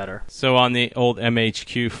a bit better. So on the old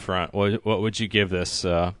MHQ front, what would you give this?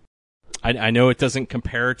 I know it doesn't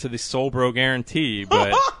compare to the Soul Bro Guarantee,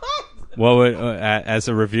 but what would, as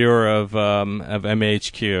a reviewer of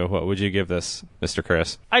MHQ, what would you give this, Mr.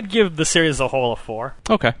 Chris? I'd give the series as a whole a 4.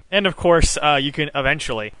 Okay. And of course, you can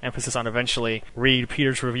eventually, emphasis on eventually, read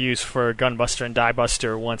Peter's reviews for Gunbuster and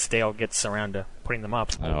Diebuster once Dale gets around to putting them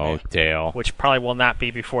up. Oh, Dale. Which probably will not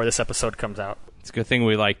be before this episode comes out. It's a good thing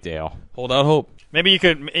we like Dale. Hold out hope. Maybe you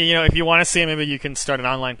could, if you want to see him, maybe you can start an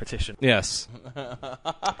online petition. Yes.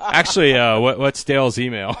 Actually, what's Dale's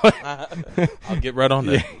email? I'll get right on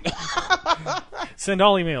that. Send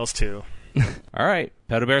all emails to. All right,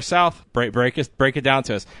 Pedal Bear South. Break it down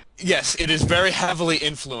to us. Yes, it is very heavily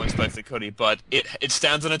influenced by Thikuri, but it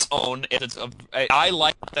stands on its own. I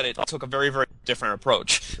like that it took a very, very different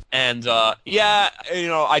approach. And I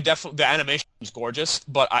definitely, the animation is gorgeous,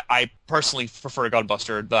 but I personally prefer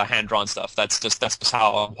Gunbuster, the hand-drawn stuff. That's just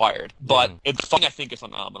how I'm wired. But the thing I think is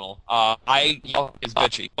phenomenal. Is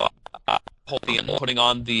bitchy. Putting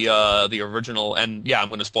on the original, and I'm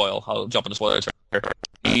going to spoil. I'll jump into spoilers.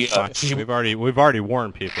 We've already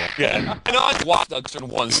warned people. Yeah, I know. I watched in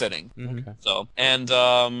one sitting. Okay. So, and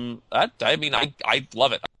I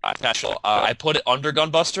love it. I put it under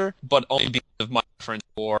Gunbuster, but only because of my preference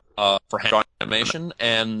for hand-drawn animation,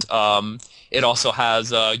 and it also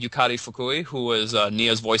has Yukari Fukui, who is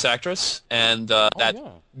Nia's voice actress, and that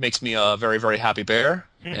makes me a very, very happy bear.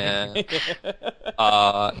 And it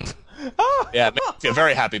makes me a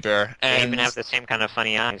very happy bear. And they even have the same kind of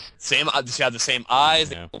funny eyes. She had the same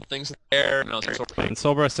eyes, things in there. And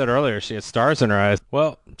Solbra said earlier she had stars in her eyes.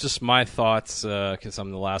 Well, just my thoughts, because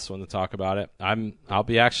I'm the last one to talk about it. I'll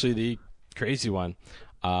be actually the crazy one.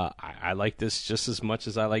 I like this just as much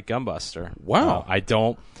as I like Gunbuster. Wow. I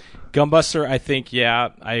don't. Gunbuster, I think,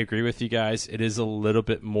 I agree with you guys. It is a little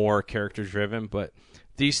bit more character driven, but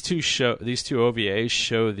these two OVAs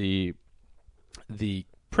show the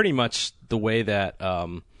pretty much the way that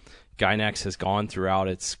Gainax has gone throughout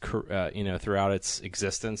its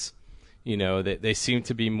existence. They seem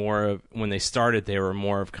to be more of, when they started, they were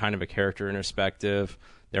more of kind of a character introspective.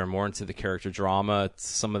 They were more into the character drama,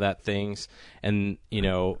 some of that things. And,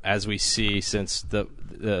 as we see since the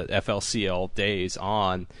FLCL days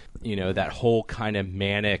on, that whole kind of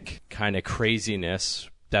manic kind of craziness,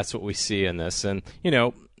 that's what we see in this. And,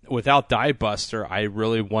 without Diebuster, I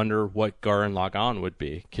really wonder what Gurren Lagann would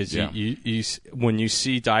be. Because you when you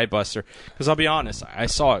see Diebuster, because I'll be honest, I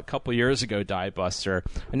saw it a couple years ago, Diebuster.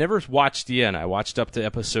 I never watched the end. I watched up to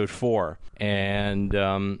episode 4. And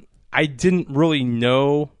I didn't really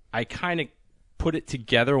know. I kind of put it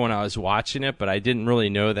together when I was watching it, but I didn't really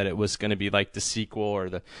know that it was going to be like the sequel or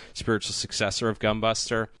the spiritual successor of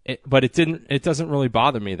Gunbuster. But it doesn't really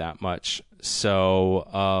bother me that much.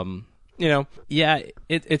 So,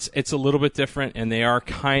 it's a little bit different, and they are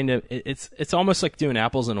kind of it's almost like doing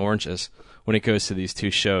apples and oranges when it goes to these two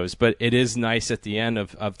shows. But it is nice at the end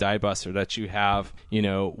of Diebuster that you have,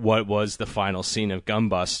 what was the final scene of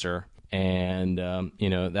Gunbuster and,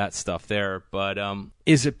 that stuff there. But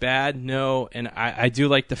is it bad? No. And I do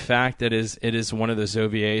like the fact that it is one of those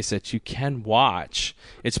OVAs that you can watch.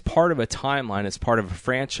 It's part of a timeline. It's part of a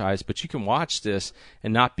franchise, but you can watch this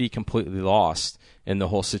and not be completely lost in the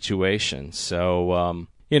whole situation. So,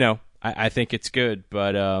 I think it's good.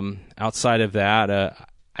 But outside of that,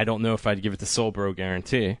 I don't know if I'd give it the Soulbro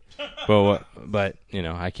guarantee, but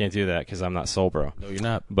I can't do that because I'm not Soulbro. No, you're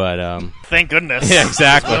not. But thank goodness. Yeah,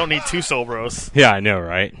 exactly. I don't need two Soulbros. Yeah, I know,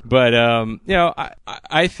 right? But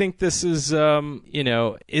I think this is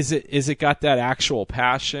is it got that actual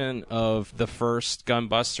passion of the first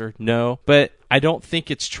Gunbuster? No, but I don't think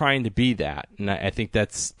it's trying to be that, and I think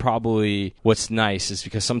that's probably what's nice, is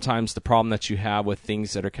because sometimes the problem that you have with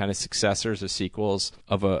things that are kind of successors or sequels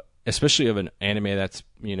especially of an anime that's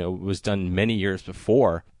was done many years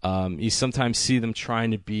before, you sometimes see them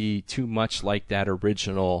trying to be too much like that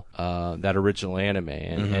original anime,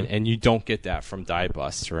 and you don't get that from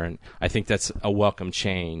Diebuster, and I think that's a welcome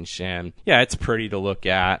change. And yeah, it's pretty to look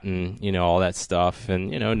at, and all that stuff,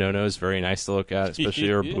 and Nono's very nice to look at, especially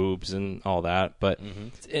her boobs and all that. But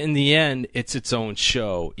in the end, it's its own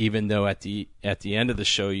show, even though at the end of the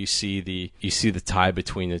show you see the tie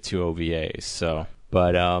between the two OVAs. So.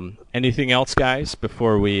 But anything else, guys,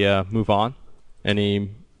 before we move on?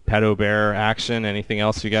 Any pedo bear action? Anything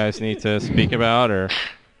else you guys need to speak about, or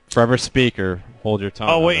forever speak, or hold your tongue?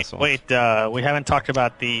 Oh, on wait. this one? We haven't talked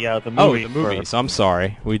about the movie. Oh, the movies. I'm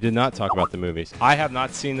sorry. We did not talk about the movies. I have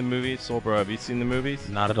not seen the movies. Soulbro, have you seen the movies?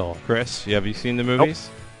 Not at all. Chris, have you seen the movies?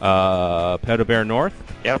 Nope. Pedo Bear North?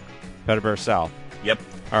 Yep. Pedo Bear South? Yep.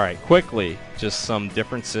 All right, quickly, just some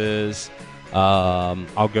differences.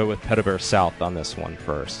 I'll go with Pedo Bear South on this one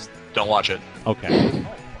first. Don't watch it. Okay.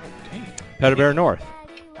 Pedo Bear North.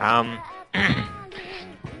 Don't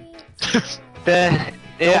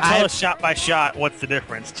tell us shot by shot what's the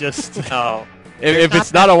difference. Just if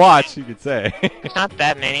it's not a watch, you could say. There's not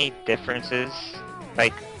that many differences.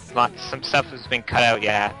 Like some stuff has been cut out.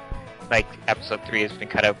 Yeah, like episode 3 has been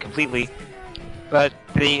cut out completely. But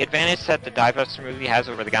the advantage that the Diebuster movie has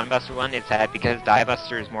over the Gunbuster one is that because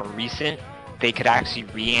Diebuster is more recent, they could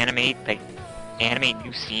actually animate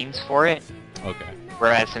new scenes for it. Okay.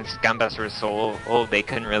 Whereas since Gunbuster was so old, they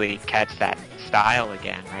couldn't really catch that style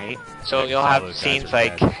again, right? So you'll have scenes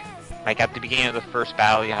like at the beginning of the first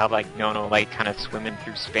battle, you have Nono kind of swimming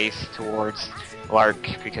through space towards Lark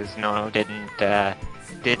because Nono didn't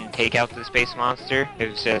take out the space monster.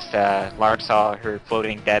 It was just Lark saw her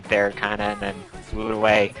floating dead there, kind of, and then flew it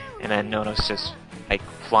away. And then Nono's just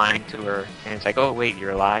flying to her, and it's oh wait,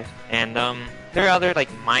 you're alive. And there are other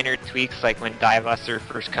minor tweaks, like when Diebuster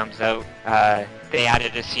first comes out, they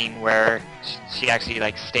added a scene where she actually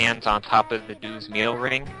stands on top of the Dew's meal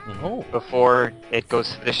ring before it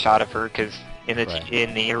goes to the shot of her, because in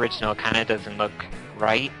the original it kind of doesn't look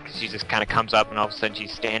right, because she just kind of comes up and all of a sudden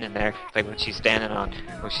she's standing there. It's like what she's standing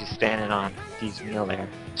on Dew's meal there.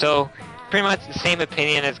 So pretty much the same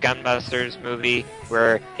opinion as Gunbuster's movie,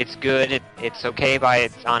 where it's good, it's okay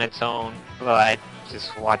on its own, but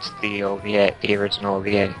just watch the OVA, the original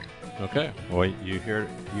OVA. Okay. Well, you heard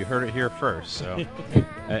it here first. So,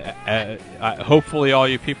 hopefully, all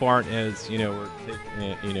you people aren't as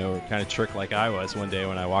kind of tricked like I was one day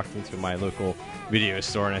when I walked into my local video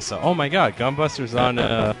store and I saw, oh my God, Gunbuster's on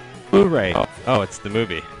Blu-ray. Oh, it's the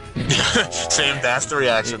movie. Same. That's the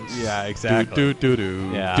reaction. Yeah, exactly.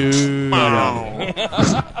 Yeah.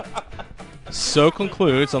 So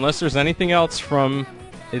concludes, unless there's anything else from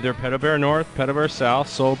either Pedo Bear North, Pedo Bear South,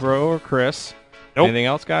 Soulbro, or Chris. Nope. Anything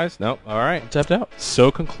else, guys? Nope. All right. Tapped out.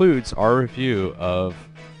 So concludes our review of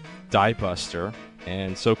Diebuster,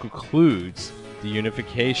 and so concludes the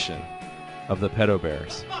unification of the Pedo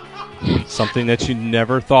Bears. Something that you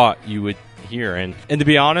never thought you would hear. And to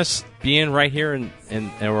be honest, being right here in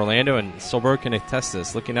Orlando, and Soulbro can attest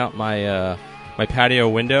this, looking out my patio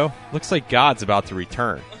window, looks like God's about to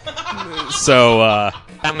return. So,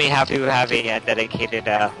 and we have to have a dedicated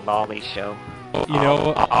lolly show.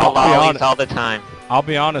 I'll lollies all the time. I'll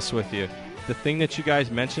be honest with you. The thing that you guys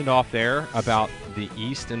mentioned off air about the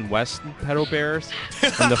East and West Pedo Bears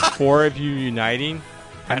and the 4 of you uniting,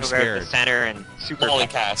 I'm Pedo Bear scared. at the center and super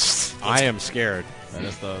Lollycast. I am scared. And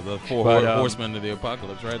it's the four horsemen of the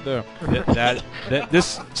apocalypse right there.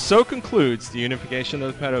 This so concludes the unification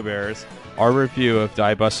of the Pedo Bears, our review of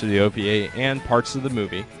Die Buster the OVA and parts of the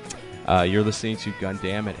movie. You're listening to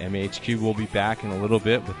Gundam at MHQ. We'll be back in a little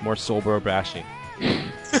bit with more Soulbro bashing.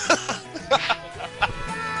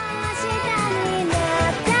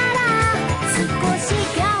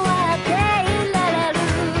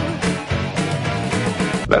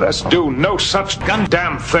 Let us do no such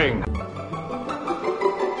Gundam thing.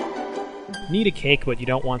 Need a cake, but you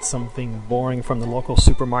don't want something boring from the local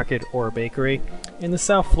supermarket or bakery? In the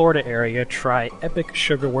South Florida area, try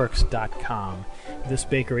EpicSugarWorks.com. This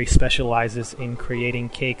bakery specializes in creating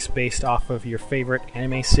cakes based off of your favorite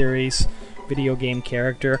anime series, video game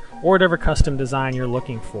character, or whatever custom design you're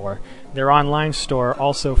looking for. Their online store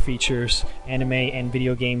also features anime and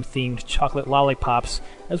video game themed chocolate lollipops,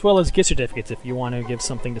 as well as gift certificates if you want to give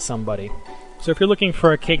something to somebody. So if you're looking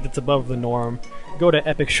for a cake that's above the norm, go to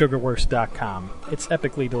EpicSugarWorks.com. It's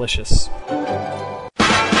epically delicious.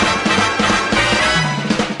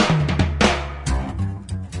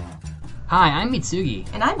 Hi, I'm Mitsugi.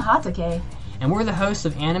 And I'm Hatake. And we're the hosts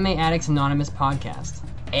of Anime Addicts Anonymous Podcast.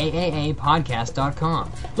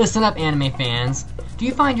 AAApodcast.com. Listen up, anime fans. Do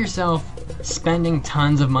you find yourself spending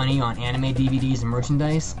tons of money on anime DVDs and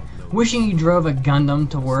merchandise? Wishing you drove a Gundam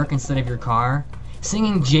to work instead of your car?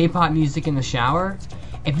 Singing J-pop music in the shower?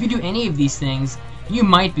 If you do any of these things, you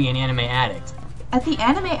might be an anime addict. At the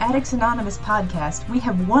Anime Addicts Anonymous podcast, we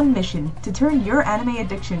have one mission: to turn your anime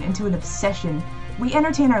addiction into an obsession. We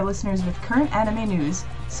entertain our listeners with current anime news,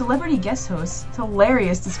 celebrity guest hosts,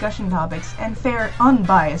 hilarious discussion topics, and fair,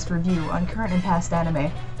 unbiased review on current and past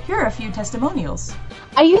anime. Here are a few testimonials.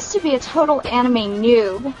 I used to be a total anime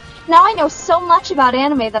noob. Now I know so much about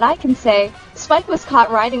anime that I can say Spike was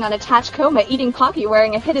caught riding on a Tachikoma eating Pocky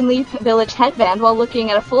wearing a Hidden Leaf Village headband while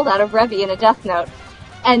looking at a fold-out of Revy in a Death Note,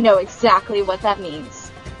 and know exactly what that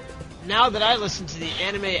means. Now that I listen to the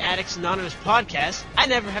Anime Addicts Anonymous podcast, I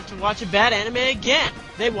never have to watch a bad anime again.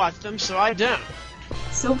 They watch them, so I don't.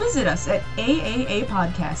 So visit us at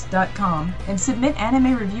AAApodcast.com and submit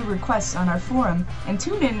anime review requests on our forum and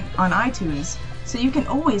tune in on iTunes so you can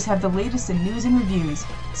always have the latest in news and reviews.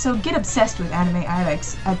 So get obsessed with Anime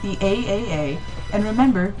Addicts at the AAA, and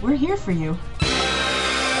remember, we're here for you.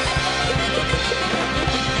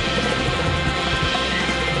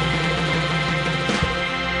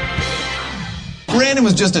 Brandon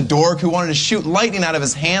was just a dork who wanted to shoot lightning out of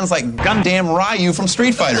his hands like Gundam Ryu from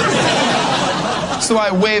Street Fighter. So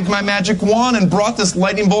I waved my magic wand and brought this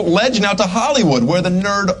lightning bolt legend out to Hollywood, where the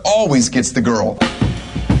nerd always gets the girl.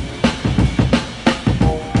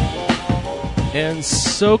 And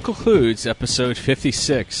so concludes episode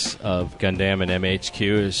 56 of Gundam and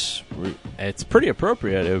MHQ. It's pretty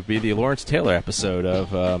appropriate. It would be the Lawrence Taylor episode of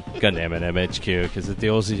Gundam and MHQ because it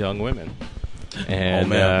deals with young women.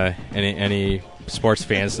 And any sports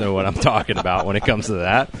fans know what I'm talking about when it comes to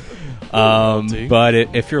that. But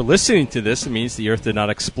if you're listening to this, it means the Earth did not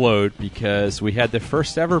explode because we had the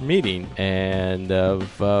first ever meeting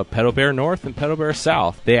of Pedo Bear North and Pedo Bear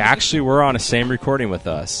South. They actually were on the same recording with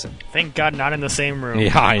us. Thank God not in the same room.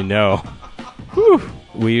 Yeah, I know. Whew.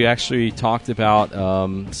 We actually talked about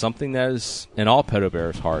something that is in all Pedo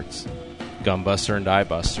Bears' hearts. Gunbuster and Die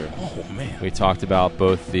Buster. Oh, man. We talked about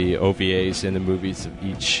both the OVAs and the movies of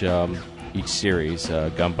each series,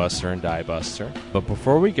 Gunbuster and Die Buster. But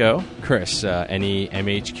before we go, Chris, any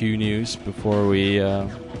MHQ news before we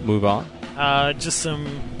move on? Just some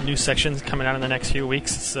new sections coming out in the next few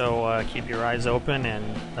weeks, so keep your eyes open, and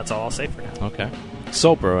that's all I'll say for now. Okay.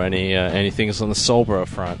 Soulbro, anything on the Soulbro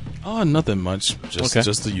front? Oh, nothing much.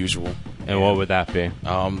 Just the usual. And what would that be?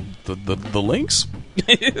 The links.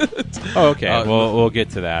 Oh, okay. We'll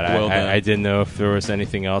get to that. I didn't know if there was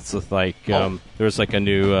anything else with there was like a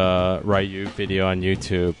new Ryu video on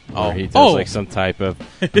YouTube where he does like some type of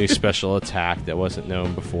new special attack that wasn't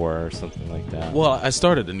known before or something like that. Well, I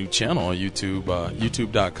started a new channel on YouTube,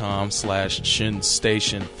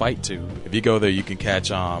 youtube.com/ShinStationFightTube. If you go there, you can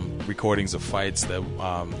catch recordings of fights that.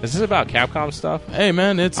 Is this about Capcom stuff? Hey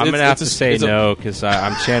man, I'm gonna have to say no because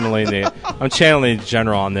I'm channeling the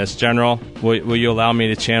General on this. General, will you allow me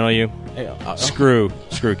to channel you? Hey, screw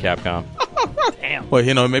Capcom. Damn.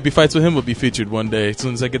 Well, maybe fights with him will be featured one day as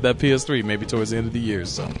soon as I get that PS3, maybe towards the end of the year.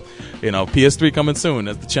 So, PS3 coming soon,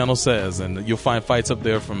 as the channel says, and you'll find fights up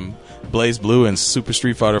there from Blaze Blue and Super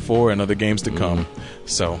Street Fighter 4 and other games to come.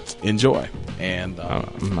 So, enjoy. And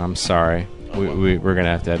I'm sorry. We're going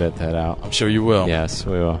to have to edit that out. I'm sure you will. Yes,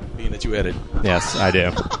 we will. Being that you edit. Yes, I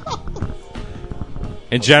do.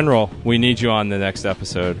 In general, we need you on the next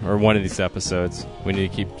episode, or one of these episodes. We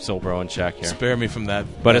need to keep Soulbro in check here. Spare me from that.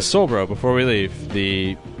 But as Soulbro, before we leave,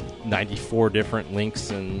 the 94 different links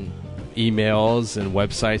and emails and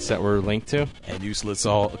websites that we're linked to, and useless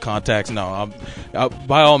all contacts. No,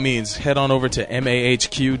 by all means, head on over to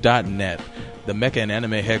mahq.net, the Mecha and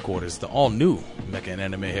Anime headquarters, the all-new Mecha and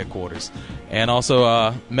Anime headquarters. And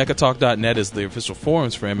also, mechatalk.net is the official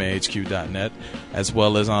forums for mahq.net, as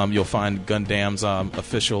well as you'll find Gundam's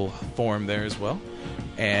official forum there as well.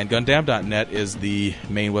 And Gundam.net is the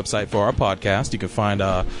main website for our podcast. You can find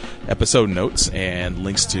episode notes and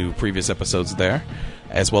links to previous episodes there,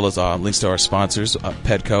 as well as links to our sponsors,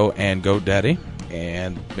 Petco and GoDaddy.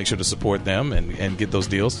 And make sure to support them and get those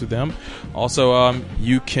deals through them. Also,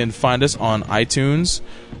 you can find us on iTunes,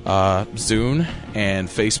 Zune, and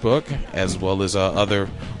Facebook, as well as other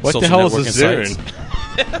social networking sites.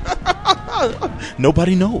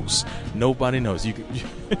 Nobody knows.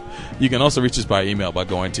 You can also reach us by email by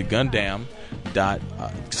going to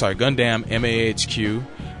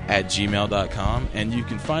gundam@gmail.com, and you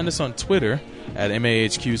can find us on Twitter at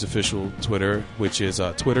MAHQ's official Twitter, which is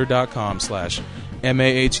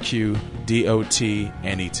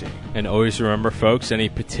twitter.com/MAHQDOTNET. And always remember, folks, any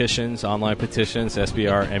petitions, online petitions,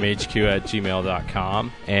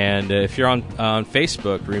 sbrmhq@gmail.com. And if you're on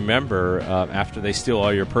Facebook, remember, after they steal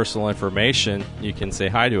all your personal information, you can say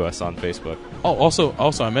hi to us on Facebook. Oh,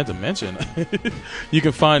 also, I meant to mention, you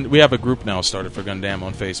can find, we have a group now started for Gundam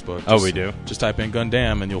on Facebook. We do? Just type in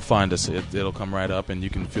Gundam and you'll find us. It'll come right up and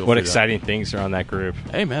you can feel What free exciting things are on that group.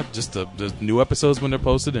 Hey, man, just the new episodes when they're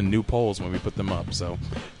posted and new polls when we put them up. So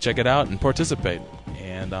check it out and participate.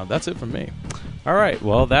 And that's it from me. All right.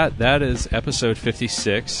 Well, that is episode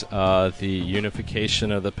 56, the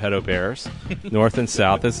unification of the Pedo Bears, North and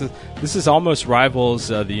South. This is almost rivals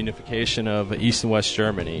the unification of East and West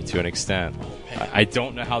Germany to an extent. I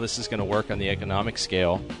don't know how this is going to work on the economic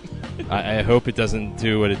scale. I hope it doesn't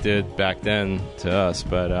do what it did back then to us.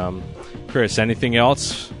 But Chris, anything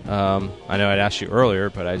else? I know I'd asked you earlier,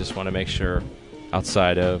 but I just want to make sure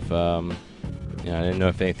outside of I didn't know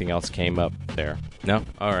if anything else came up there. No?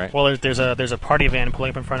 All right. Well, there's a party van pulling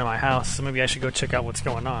up in front of my house, so maybe I should go check out what's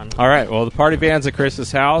going on. All right. Well, the party van's at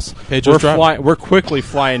Chris's house. We're quickly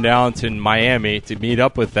flying down to Miami to meet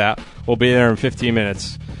up with that. We'll be there in 15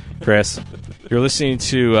 minutes, Chris. You're listening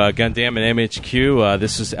to Gundam and MHQ.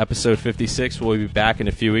 This is episode 56. We'll be back in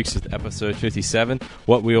a few weeks with episode 57.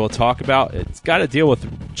 What we will talk about, it's got to deal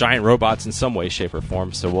with giant robots in some way, shape, or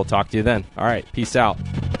form, so we'll talk to you then. All right. Peace out.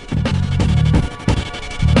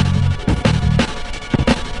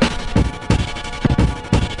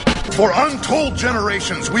 For untold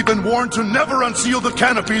generations, we've been warned to never unseal the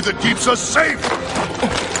canopy that keeps us safe.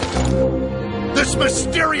 This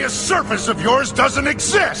mysterious surface of yours doesn't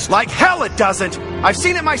exist. Like hell it doesn't. I've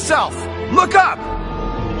seen it myself. Look up.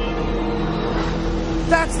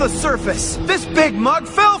 That's the surface. This big mug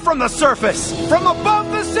fell from the surface. From above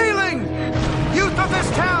the ceiling. Youth of this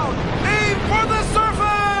town, aim for the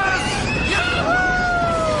surface.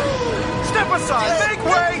 Yahoo! Step aside, make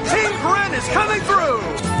way. Team Grin is coming through.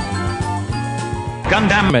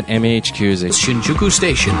 Gundam at MHQ is a Shinjuku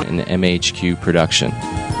station, an MHQ production.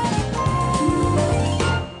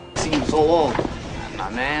 Seems so long. My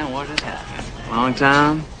man, what has happened? Long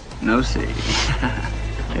time, no see.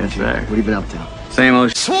 Yes, sir. What have you been up to? Same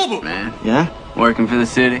old man. Yeah? Working for the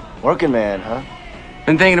city. Working man, huh?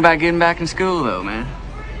 Been thinking about getting back in school, though, man.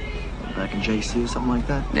 Back in JC or something like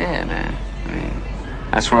that? Yeah, man. I mean,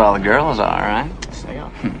 that's where all the girls are, right? Stay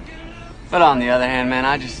up. But on the other hand, man,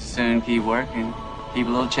 I just as soon keep working. Keep a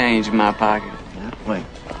little change in my pocket. Yeah, wait.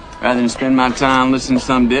 Rather than spend my time listening to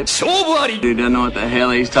some dip buddy who doesn't know what the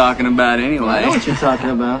hell he's talking about anyway. I know what you're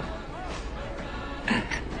talking about.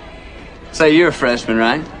 Say, you're a freshman,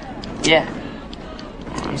 right? Yeah.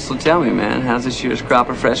 So tell me, man, how's this year's crop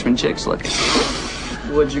of freshman chicks looking?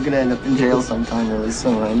 Well, you're gonna end up in jail sometime really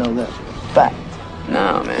soon. I know that. Fact.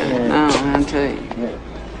 No, man. Yeah. No, man, I tell you. Yeah.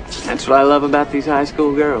 That's what I love about these high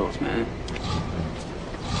school girls, man.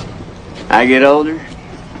 I get older,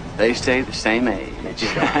 they stay the same age.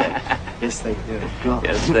 Yes, they do.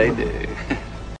 Yes, they do.